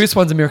 The first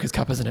one's America's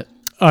Cup, isn't it?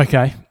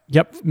 Okay.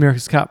 Yep.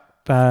 America's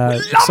Cup.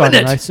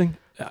 Exciting racing.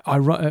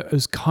 It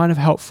was kind of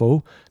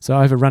helpful. So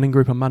I have a running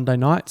group on Monday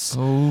nights.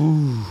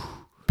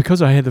 Oh.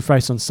 Because I had the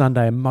race on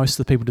Sunday and most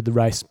of the people did the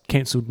race,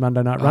 cancelled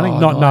Monday night running,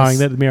 knowing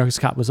that the America's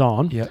Cup was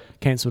on,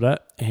 cancelled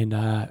it, and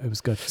it was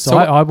good. So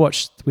I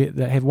watched,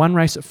 they have one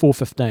race at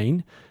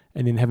 4:15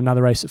 and then have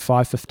another race at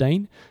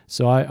 5:15.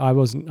 So I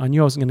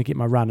knew I wasn't going to get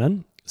my run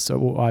in.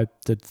 So I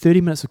did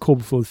 30 minutes of call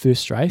before the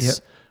first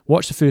race,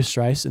 watched the first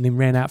race, and then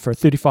ran out for a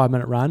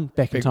 35-minute run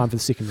back in time for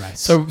the second race.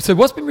 So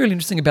what's been really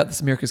interesting about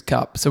this America's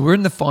Cup, so we're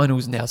in the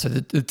finals now. So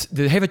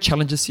they have a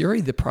Challenger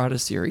Series, the Prada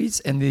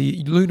Series, and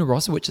the Luna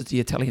Rossa, which is the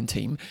Italian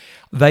team,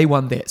 they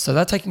won that. So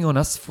they're taking on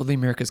us for the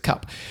America's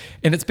Cup.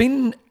 And it's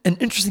been an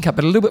interesting cup,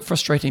 but a little bit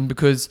frustrating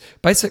because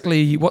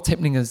basically what's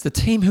happening is the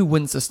team who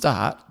wins the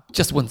start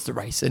just wins the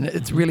race, and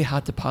it's really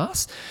hard to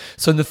pass.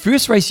 So in the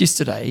first race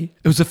yesterday,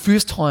 it was the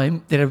first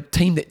time that a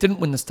team that didn't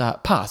win the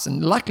start passed,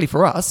 and luckily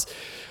for us,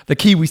 the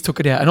Kiwis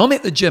took it out. And I'm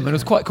at the gym, and it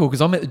was quite cool because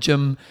I'm at the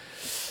gym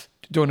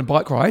doing a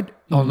bike ride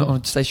on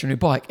a stationary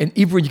bike, and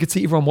you could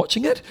see everyone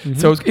watching it.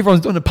 So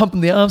everyone's doing a pump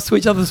in the arms to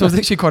each other, so it was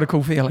actually quite a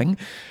cool feeling.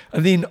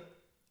 And then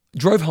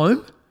drove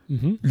home.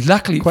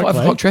 Luckily, 5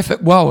 o'clock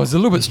traffic. Wow, I was a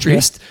little bit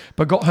stressed,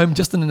 but got home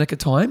just in the nick of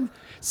time.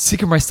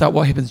 Second race start,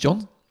 what happens,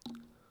 John?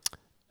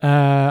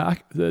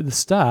 The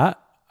start,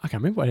 I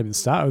can't remember what happened at the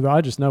start.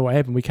 I just know what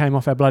happened. We came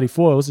off our bloody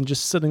foils and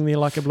just sitting there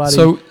like a bloody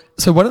So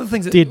one of the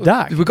things dead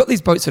duck. We've got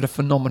these boats that are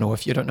phenomenal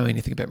if you don't know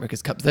anything about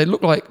America's Cups. They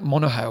look like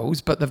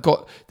monohulls, but they've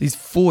got these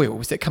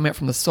foils that come out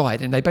from the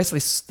side, and they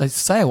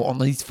sail on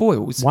these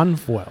foils. One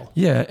foil.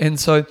 Yeah, and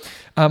so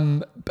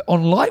on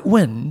light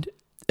wind,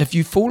 if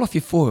you fall off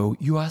your foil,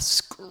 you are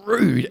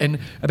screwed. And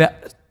about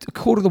a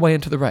quarter of the way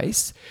into the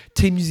race,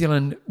 Team New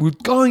Zealand were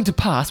going to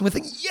pass, and we're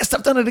thinking, yes,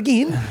 I've done it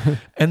again.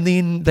 And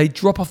then they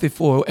drop off their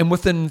foil, and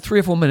within 3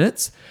 or 4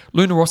 minutes,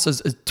 Luna Rossa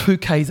is 2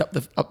 Ks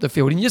up the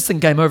field, and you just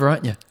think game over,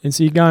 aren't you? And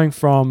so you're going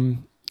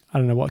from, I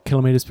don't know what,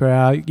 kilometres per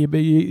hour.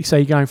 You say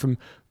you're going from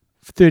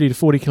 30 to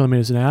 40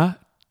 kilometres an hour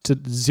to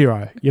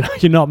zero.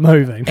 You're not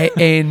moving.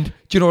 And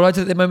do you know what I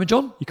did at that moment,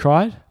 John? You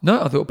cried?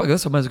 No, I thought, bugger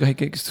this, I might as well go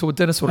get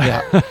dinner sorted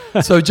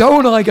out. So Joe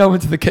and I go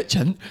into the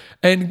kitchen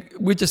and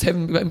we're just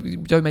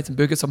Joe made some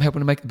burgers, so I'm helping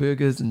to make the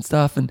burgers and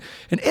stuff. And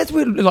as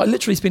we're like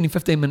literally spending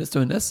 15 minutes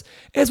doing this,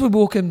 as we're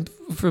walking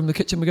from the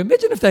kitchen, we go,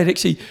 imagine if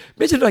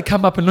they'd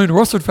come up and Luna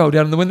Ross would fell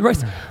down and win the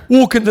race.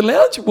 Walk in the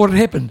lounge, what had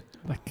happened?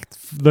 Like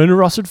Luna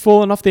Ross had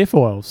fallen off their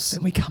foils.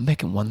 And we come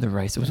back and won the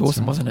race. It was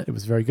awesome, wasn't it? It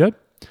was very good.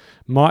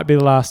 Might be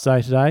the last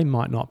day today,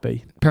 might not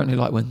be. Apparently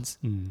light winds.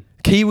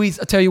 Kiwis,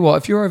 I tell you what,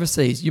 if you're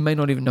overseas, you may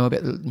not even know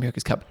about the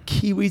America's Cup.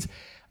 Kiwis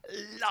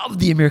love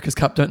the America's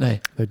Cup, don't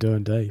they? They do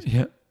indeed.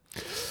 Yeah.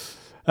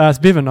 So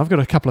Bevan, I've got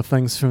a couple of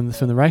things from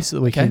the race at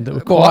the weekend that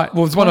were quite...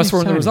 Well, it was one I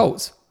saw in the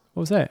results.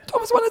 What was that?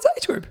 Thomas won his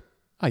age group.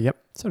 Oh, yep.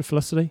 So did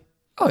Felicity.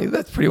 Oh,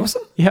 that's pretty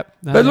awesome. Yep.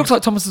 But it looks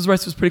like Thomas's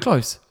race was pretty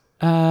close.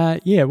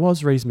 Yeah, it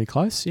was reasonably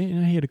close.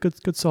 Yeah, he had a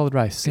good solid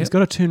race. Yep. He's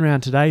got a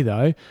turnaround today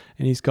though,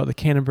 and he's got the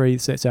Canterbury,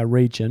 so that's our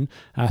region,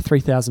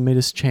 3,000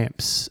 metres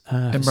champs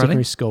for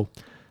secondary school.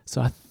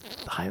 So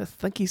I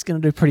think he's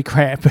going to do pretty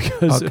crap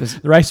because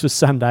the race was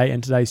Sunday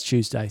and today's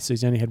Tuesday, so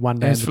he's only had one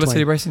day in between. Is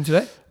Felicity racing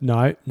today?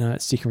 No,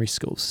 it's secondary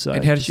schools. So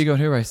and how did she go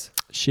in her race?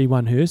 She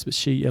won hers, but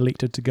she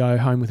elected to go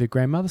home with her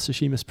grandmother, so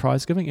she missed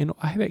prize giving, and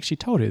I haven't actually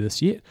told her this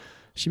yet.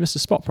 She missed a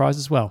spot prize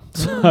as well.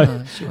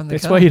 So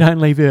that's why you don't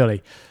leave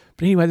early.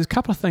 But anyway, there's a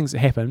couple of things that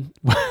happen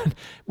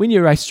when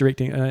you're race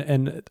directing,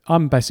 and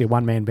I'm basically a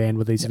one-man band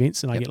with these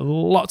events, and I get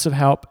lots of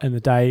help in the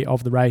day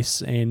of the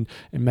race and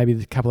maybe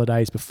the couple of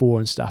days before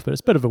and stuff, but it's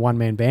a bit of a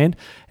one-man band,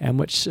 and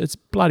which it's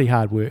bloody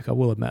hard work, I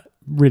will admit.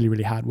 Really,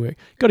 really hard work.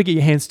 Got to get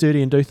your hands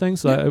dirty and do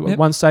things. Like at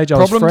one stage I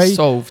was free.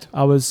 Solved.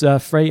 I was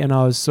free, and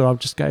I was sort of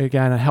just going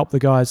and help the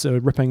guys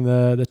ripping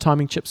the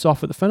timing chips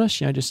off at the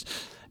finish,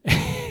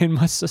 and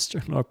my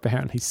sister-in-law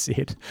apparently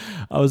said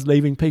I was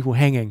leaving people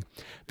hanging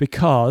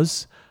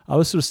because I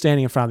was sort of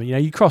standing in front of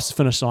them. You cross the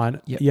finish line,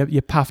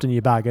 you're puffed and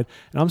you're buggered,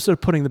 and I'm sort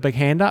of putting the big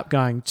hand up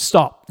going,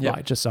 stop.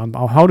 Like I'm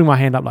holding my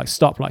hand up like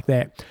stop like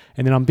that.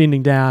 And then I'm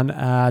bending down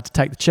to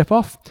take the chip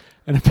off.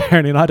 And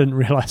apparently, and I didn't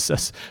realise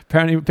this,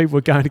 apparently people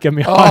were going to give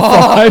me a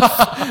high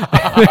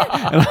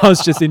five. And I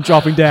was just then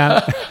dropping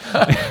down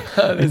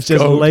and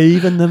just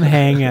leaving them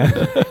hanging.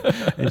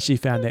 And she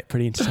found that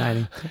pretty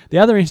entertaining. The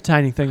other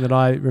entertaining thing that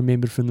I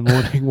remembered from the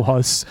morning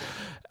was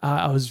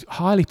I was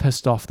highly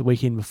pissed off the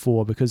weekend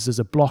before because there's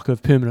a block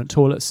of permanent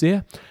toilets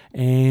there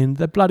and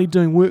they're bloody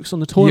doing works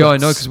on the toilets. Yeah, I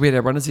know, because we had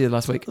our runners here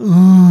last week.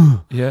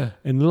 Yeah.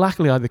 And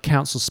luckily, the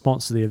council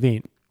sponsored the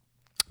event.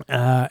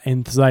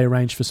 And they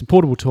arranged for some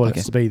portable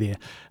toilets to be there.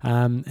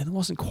 And it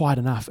wasn't quite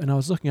enough. And I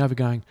was looking over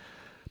going,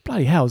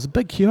 bloody hell, there's a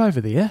big queue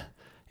over there.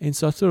 And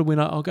so I thought,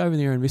 I'll go over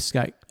there and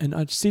investigate. And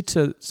I said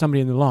to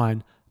somebody in the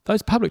line,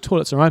 those public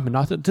toilets are open.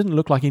 I thought it didn't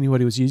look like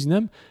anybody was using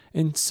them.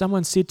 And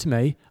someone said to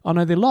me, oh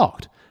no, they're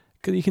locked.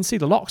 Because you can see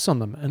the locks on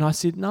them. And I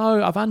said,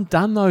 no, I've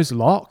undone those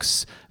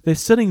locks. They're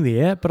sitting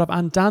there, but I've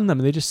undone them.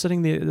 And they're just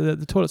sitting there.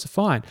 The toilets are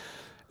fine.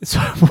 And so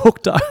I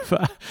walked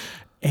over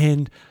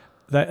and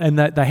they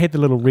had the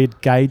little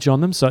red gauge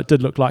on them, so it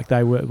did look like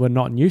they were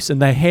not in use,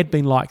 and they had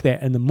been like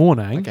that in the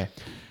morning. Okay.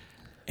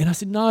 And I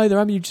said, no, they're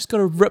open. You just got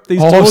to rip these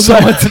doors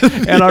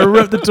open. And I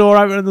ripped the door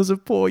open, and there was a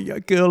poor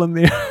girl in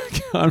there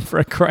going for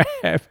a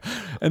crap.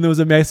 And there was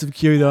a massive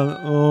queue there.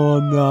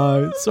 Oh,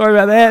 no. Sorry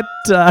about that.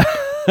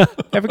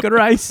 Have a good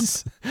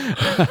race.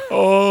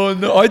 Oh,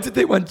 no. I did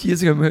that one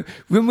years ago.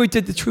 When we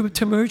did the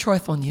Timaru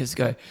Triathlon years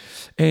ago,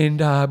 and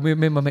me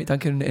and my mate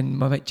Duncan and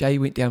my mate Jay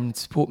went down to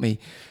support me,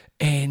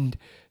 and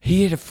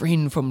he had a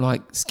friend from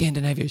like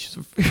Scandinavia. She's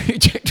a very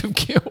attractive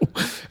girl,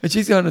 and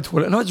she's going to the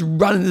toilet, and I just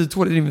run into the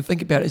toilet, didn't even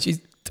think about it.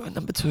 She's doing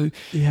number 2,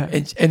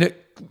 and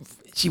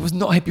she was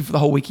not happy for the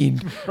whole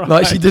weekend. Right.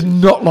 Like she did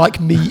not like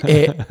me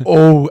at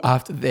all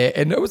after that,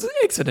 and it was an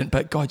accident.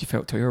 But God, you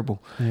felt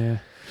terrible. Yeah.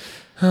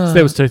 So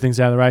that was 2 things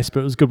out of the race,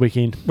 but it was a good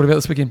weekend. What about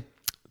this weekend?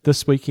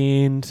 This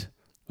weekend,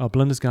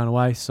 Belinda's going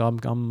away, so I'm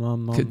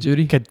Kid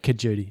Judy. Kid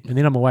Judy, and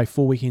then I'm away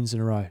 4 weekends in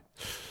a row.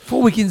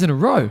 4 weekends in a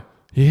row.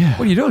 Yeah.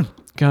 What are you doing?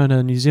 Going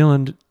to New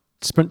Zealand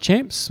Sprint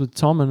Champs with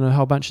Tom and a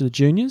whole bunch of the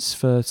juniors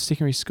for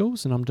secondary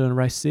schools, and I'm doing a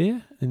race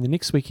there. And the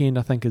next weekend,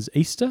 I think, is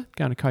Easter,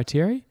 going to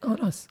Kaiteri. Oh,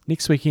 nice.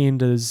 Next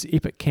weekend is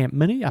Epic Camp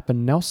Mini up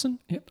in Nelson.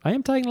 Yep. I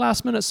am taking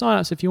last-minute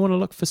sign-ups if you want to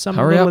look for some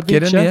Hurry little up,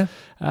 adventure. get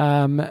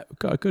in there.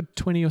 Got a good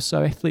 20 or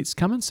so athletes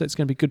coming, so it's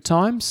going to be good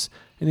times.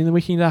 And then the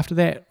weekend after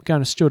that,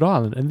 going to Stewart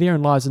Island. And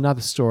therein lies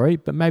another story,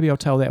 but maybe I'll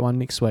tell that one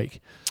next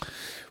week.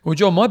 Well,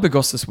 John, my big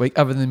goss this week,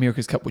 other than the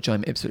America's Cup, which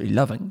I'm absolutely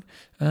loving,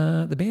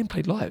 the band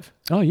played live.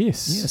 Oh,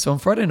 yes. Yeah, so on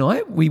Friday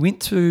night, we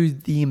went to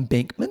the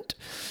Embankment,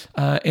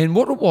 and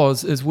what it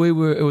was is it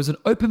was an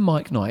open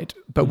mic night,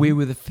 but we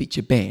were the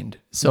feature band.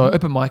 So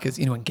open mic is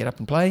anyone get up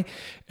and play,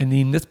 and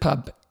then this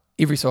pub,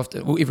 every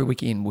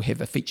weekend, will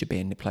have a feature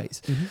band that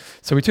plays. Mm-hmm.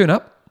 So we turn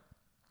up.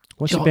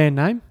 What's your band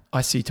name?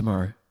 I See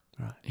Tomorrow.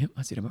 Right. Yep,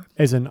 I See Tomorrow.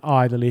 As in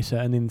I, the letter,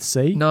 and then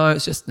C? No,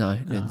 it's just, no,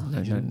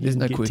 there's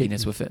no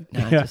quirkiness with it.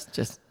 No,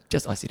 just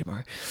Just I see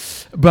tomorrow.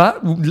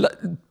 But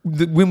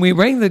when we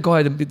rang the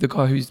guy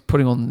who's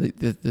putting on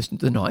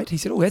the night, he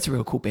said, "Oh, that's a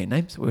real cool band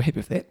name." So we're happy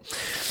with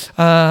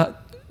that.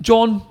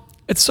 John,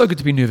 it's so good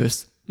to be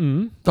nervous.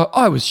 Like,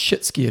 I was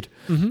shit scared.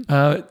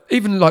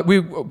 Even like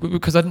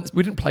because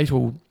we didn't play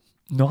till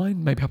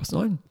 9, maybe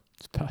 9:30.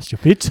 It's past your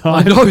bedtime.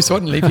 I know, so I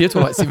didn't leave here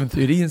till like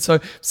 7:30, and so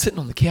sitting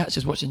on the couch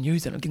just watching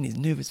news, and I'm getting these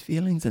nervous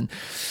feelings, and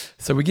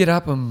so we get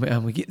up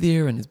and we get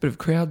there, and there's a bit of a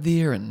crowd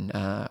there, and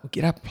we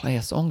get up and play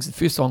our songs. The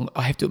first song,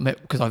 I have to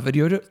admit, because I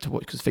videoed it to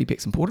watch, because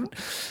feedback's important,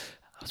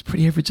 I was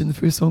pretty average in the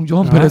first song,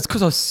 John, but it's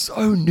because I was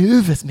so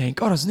nervous, man.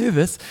 God, I was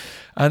nervous.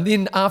 And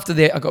then after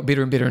that, I got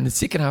better and better. In the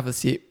second half of the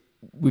set,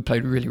 we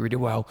played really, really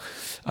well.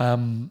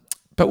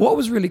 But what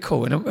was really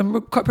cool, and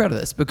I'm quite proud of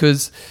this,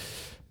 because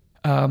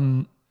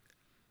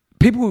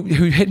people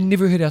who had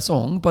never heard our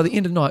song, by the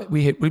end of the night,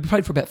 we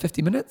played for about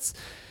 50 minutes.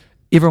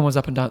 Everyone was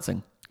up and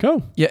dancing.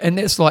 Cool. Yeah, and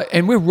that's like,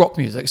 and we're rock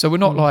music, so we're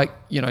not like,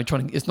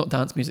 it's not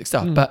dance music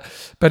stuff, but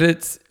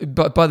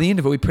by the end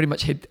of it, we pretty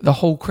much had the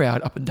whole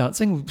crowd up and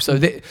dancing. So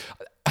that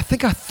I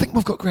think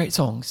we've got great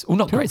songs. Well,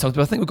 not great songs,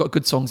 but I think we've got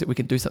good songs that we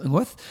can do something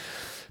with.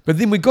 But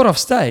then we got off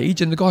stage,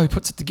 and the guy who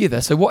puts it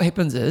together. So what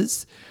happens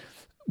is,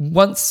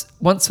 once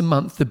a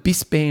month, the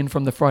best band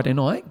from the Friday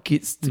night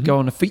gets to go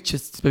on a feature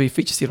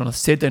set on a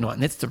Saturday night,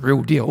 and that's the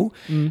real deal.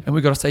 And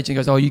we got off stage, and he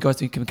goes, "Oh, you guys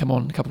can come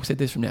on a couple of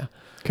Saturdays from now."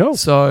 Cool.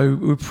 So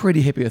we're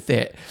pretty happy with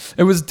that.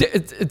 It was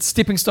it's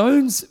stepping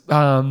stones,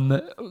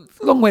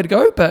 long way to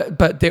go,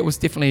 but that was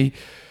definitely,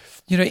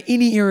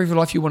 any area of your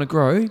life you want to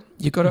grow,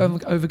 you've got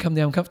to overcome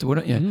the uncomfortable,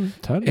 don't you?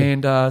 Totally.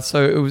 And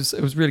so it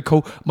was really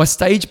cool. My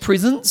stage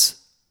presence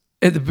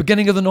at the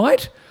beginning of the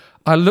night,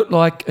 I looked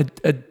like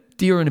a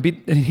deer in a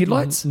bed in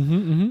headlights.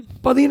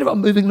 By the end of it,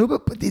 I'm moving a little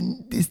bit, but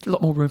then there's a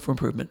lot more room for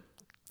improvement.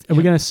 Are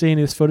we going to see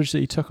any of this footage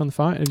that you took on the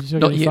phone?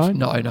 Not yet.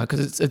 No,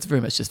 because it's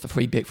very much just the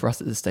feedback for us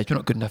at this stage. We're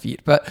not good enough yet.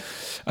 But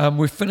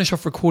we finish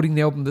off recording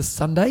the album this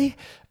Sunday,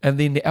 and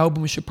then the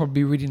album should probably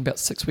be ready in about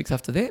 6 weeks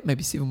after that,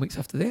 maybe 7 weeks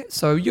after that.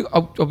 So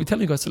I'll be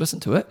telling you guys to listen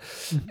to it.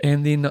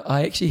 And then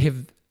I actually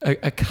have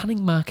a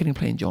cunning marketing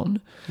plan, John,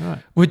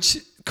 which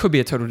could be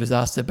a total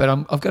disaster. But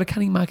I've got a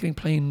cunning marketing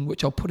plan,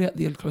 which I'll put out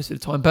there closer to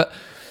time. But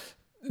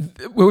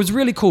it was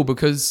really cool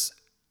because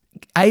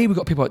A, we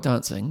got people out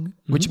dancing,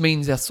 which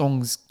means our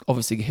songs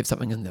obviously have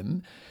something in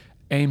them,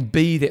 and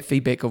B, that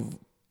feedback of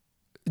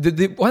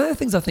one of the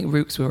things I think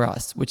works for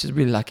us, which is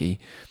really lucky,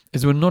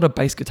 is we're not a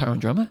bass guitar and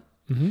drummer.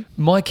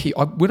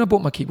 When I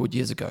bought my keyboard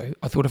years ago,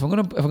 I thought if I'm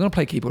gonna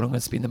play keyboard, I'm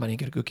gonna spend the money and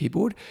get a good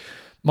keyboard.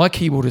 My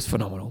keyboard is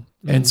phenomenal,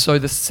 and so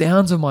the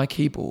sounds of my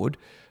keyboard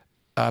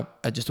are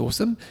just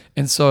awesome.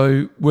 And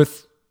so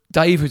with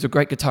Dave, who's a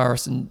great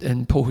guitarist,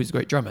 and Paul, who's a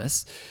great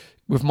drummist,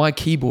 with my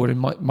keyboard and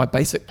my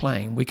basic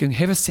playing, we can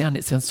have a sound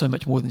that sounds so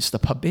much more than just a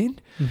pub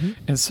band.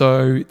 And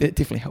so that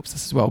definitely helps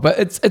us as well. But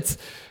it's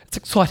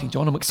exciting,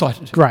 John. I'm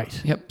excited.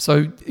 Great. Yep.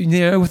 So,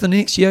 within the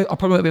next year, I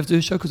probably won't be able to do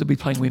a show because I'll be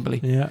playing Wembley.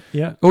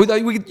 Yeah. Or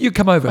you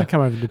come over. I come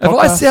over to do If podcasts.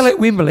 I sell at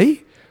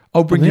Wembley,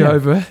 I'll bring you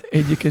over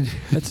and you can...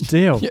 That's a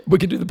deal. Yeah, we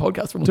can do the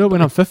podcast from Do it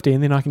when I'm 50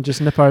 and then I can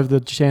just nip over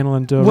the channel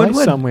and do a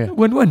race somewhere.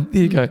 Win-win.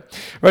 There you go.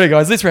 Righty,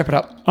 guys. Let's wrap it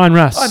up. I'm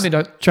Russ. I'm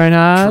Mendo. Train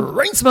hard.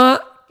 Train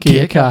smart.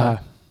 Kia kaha.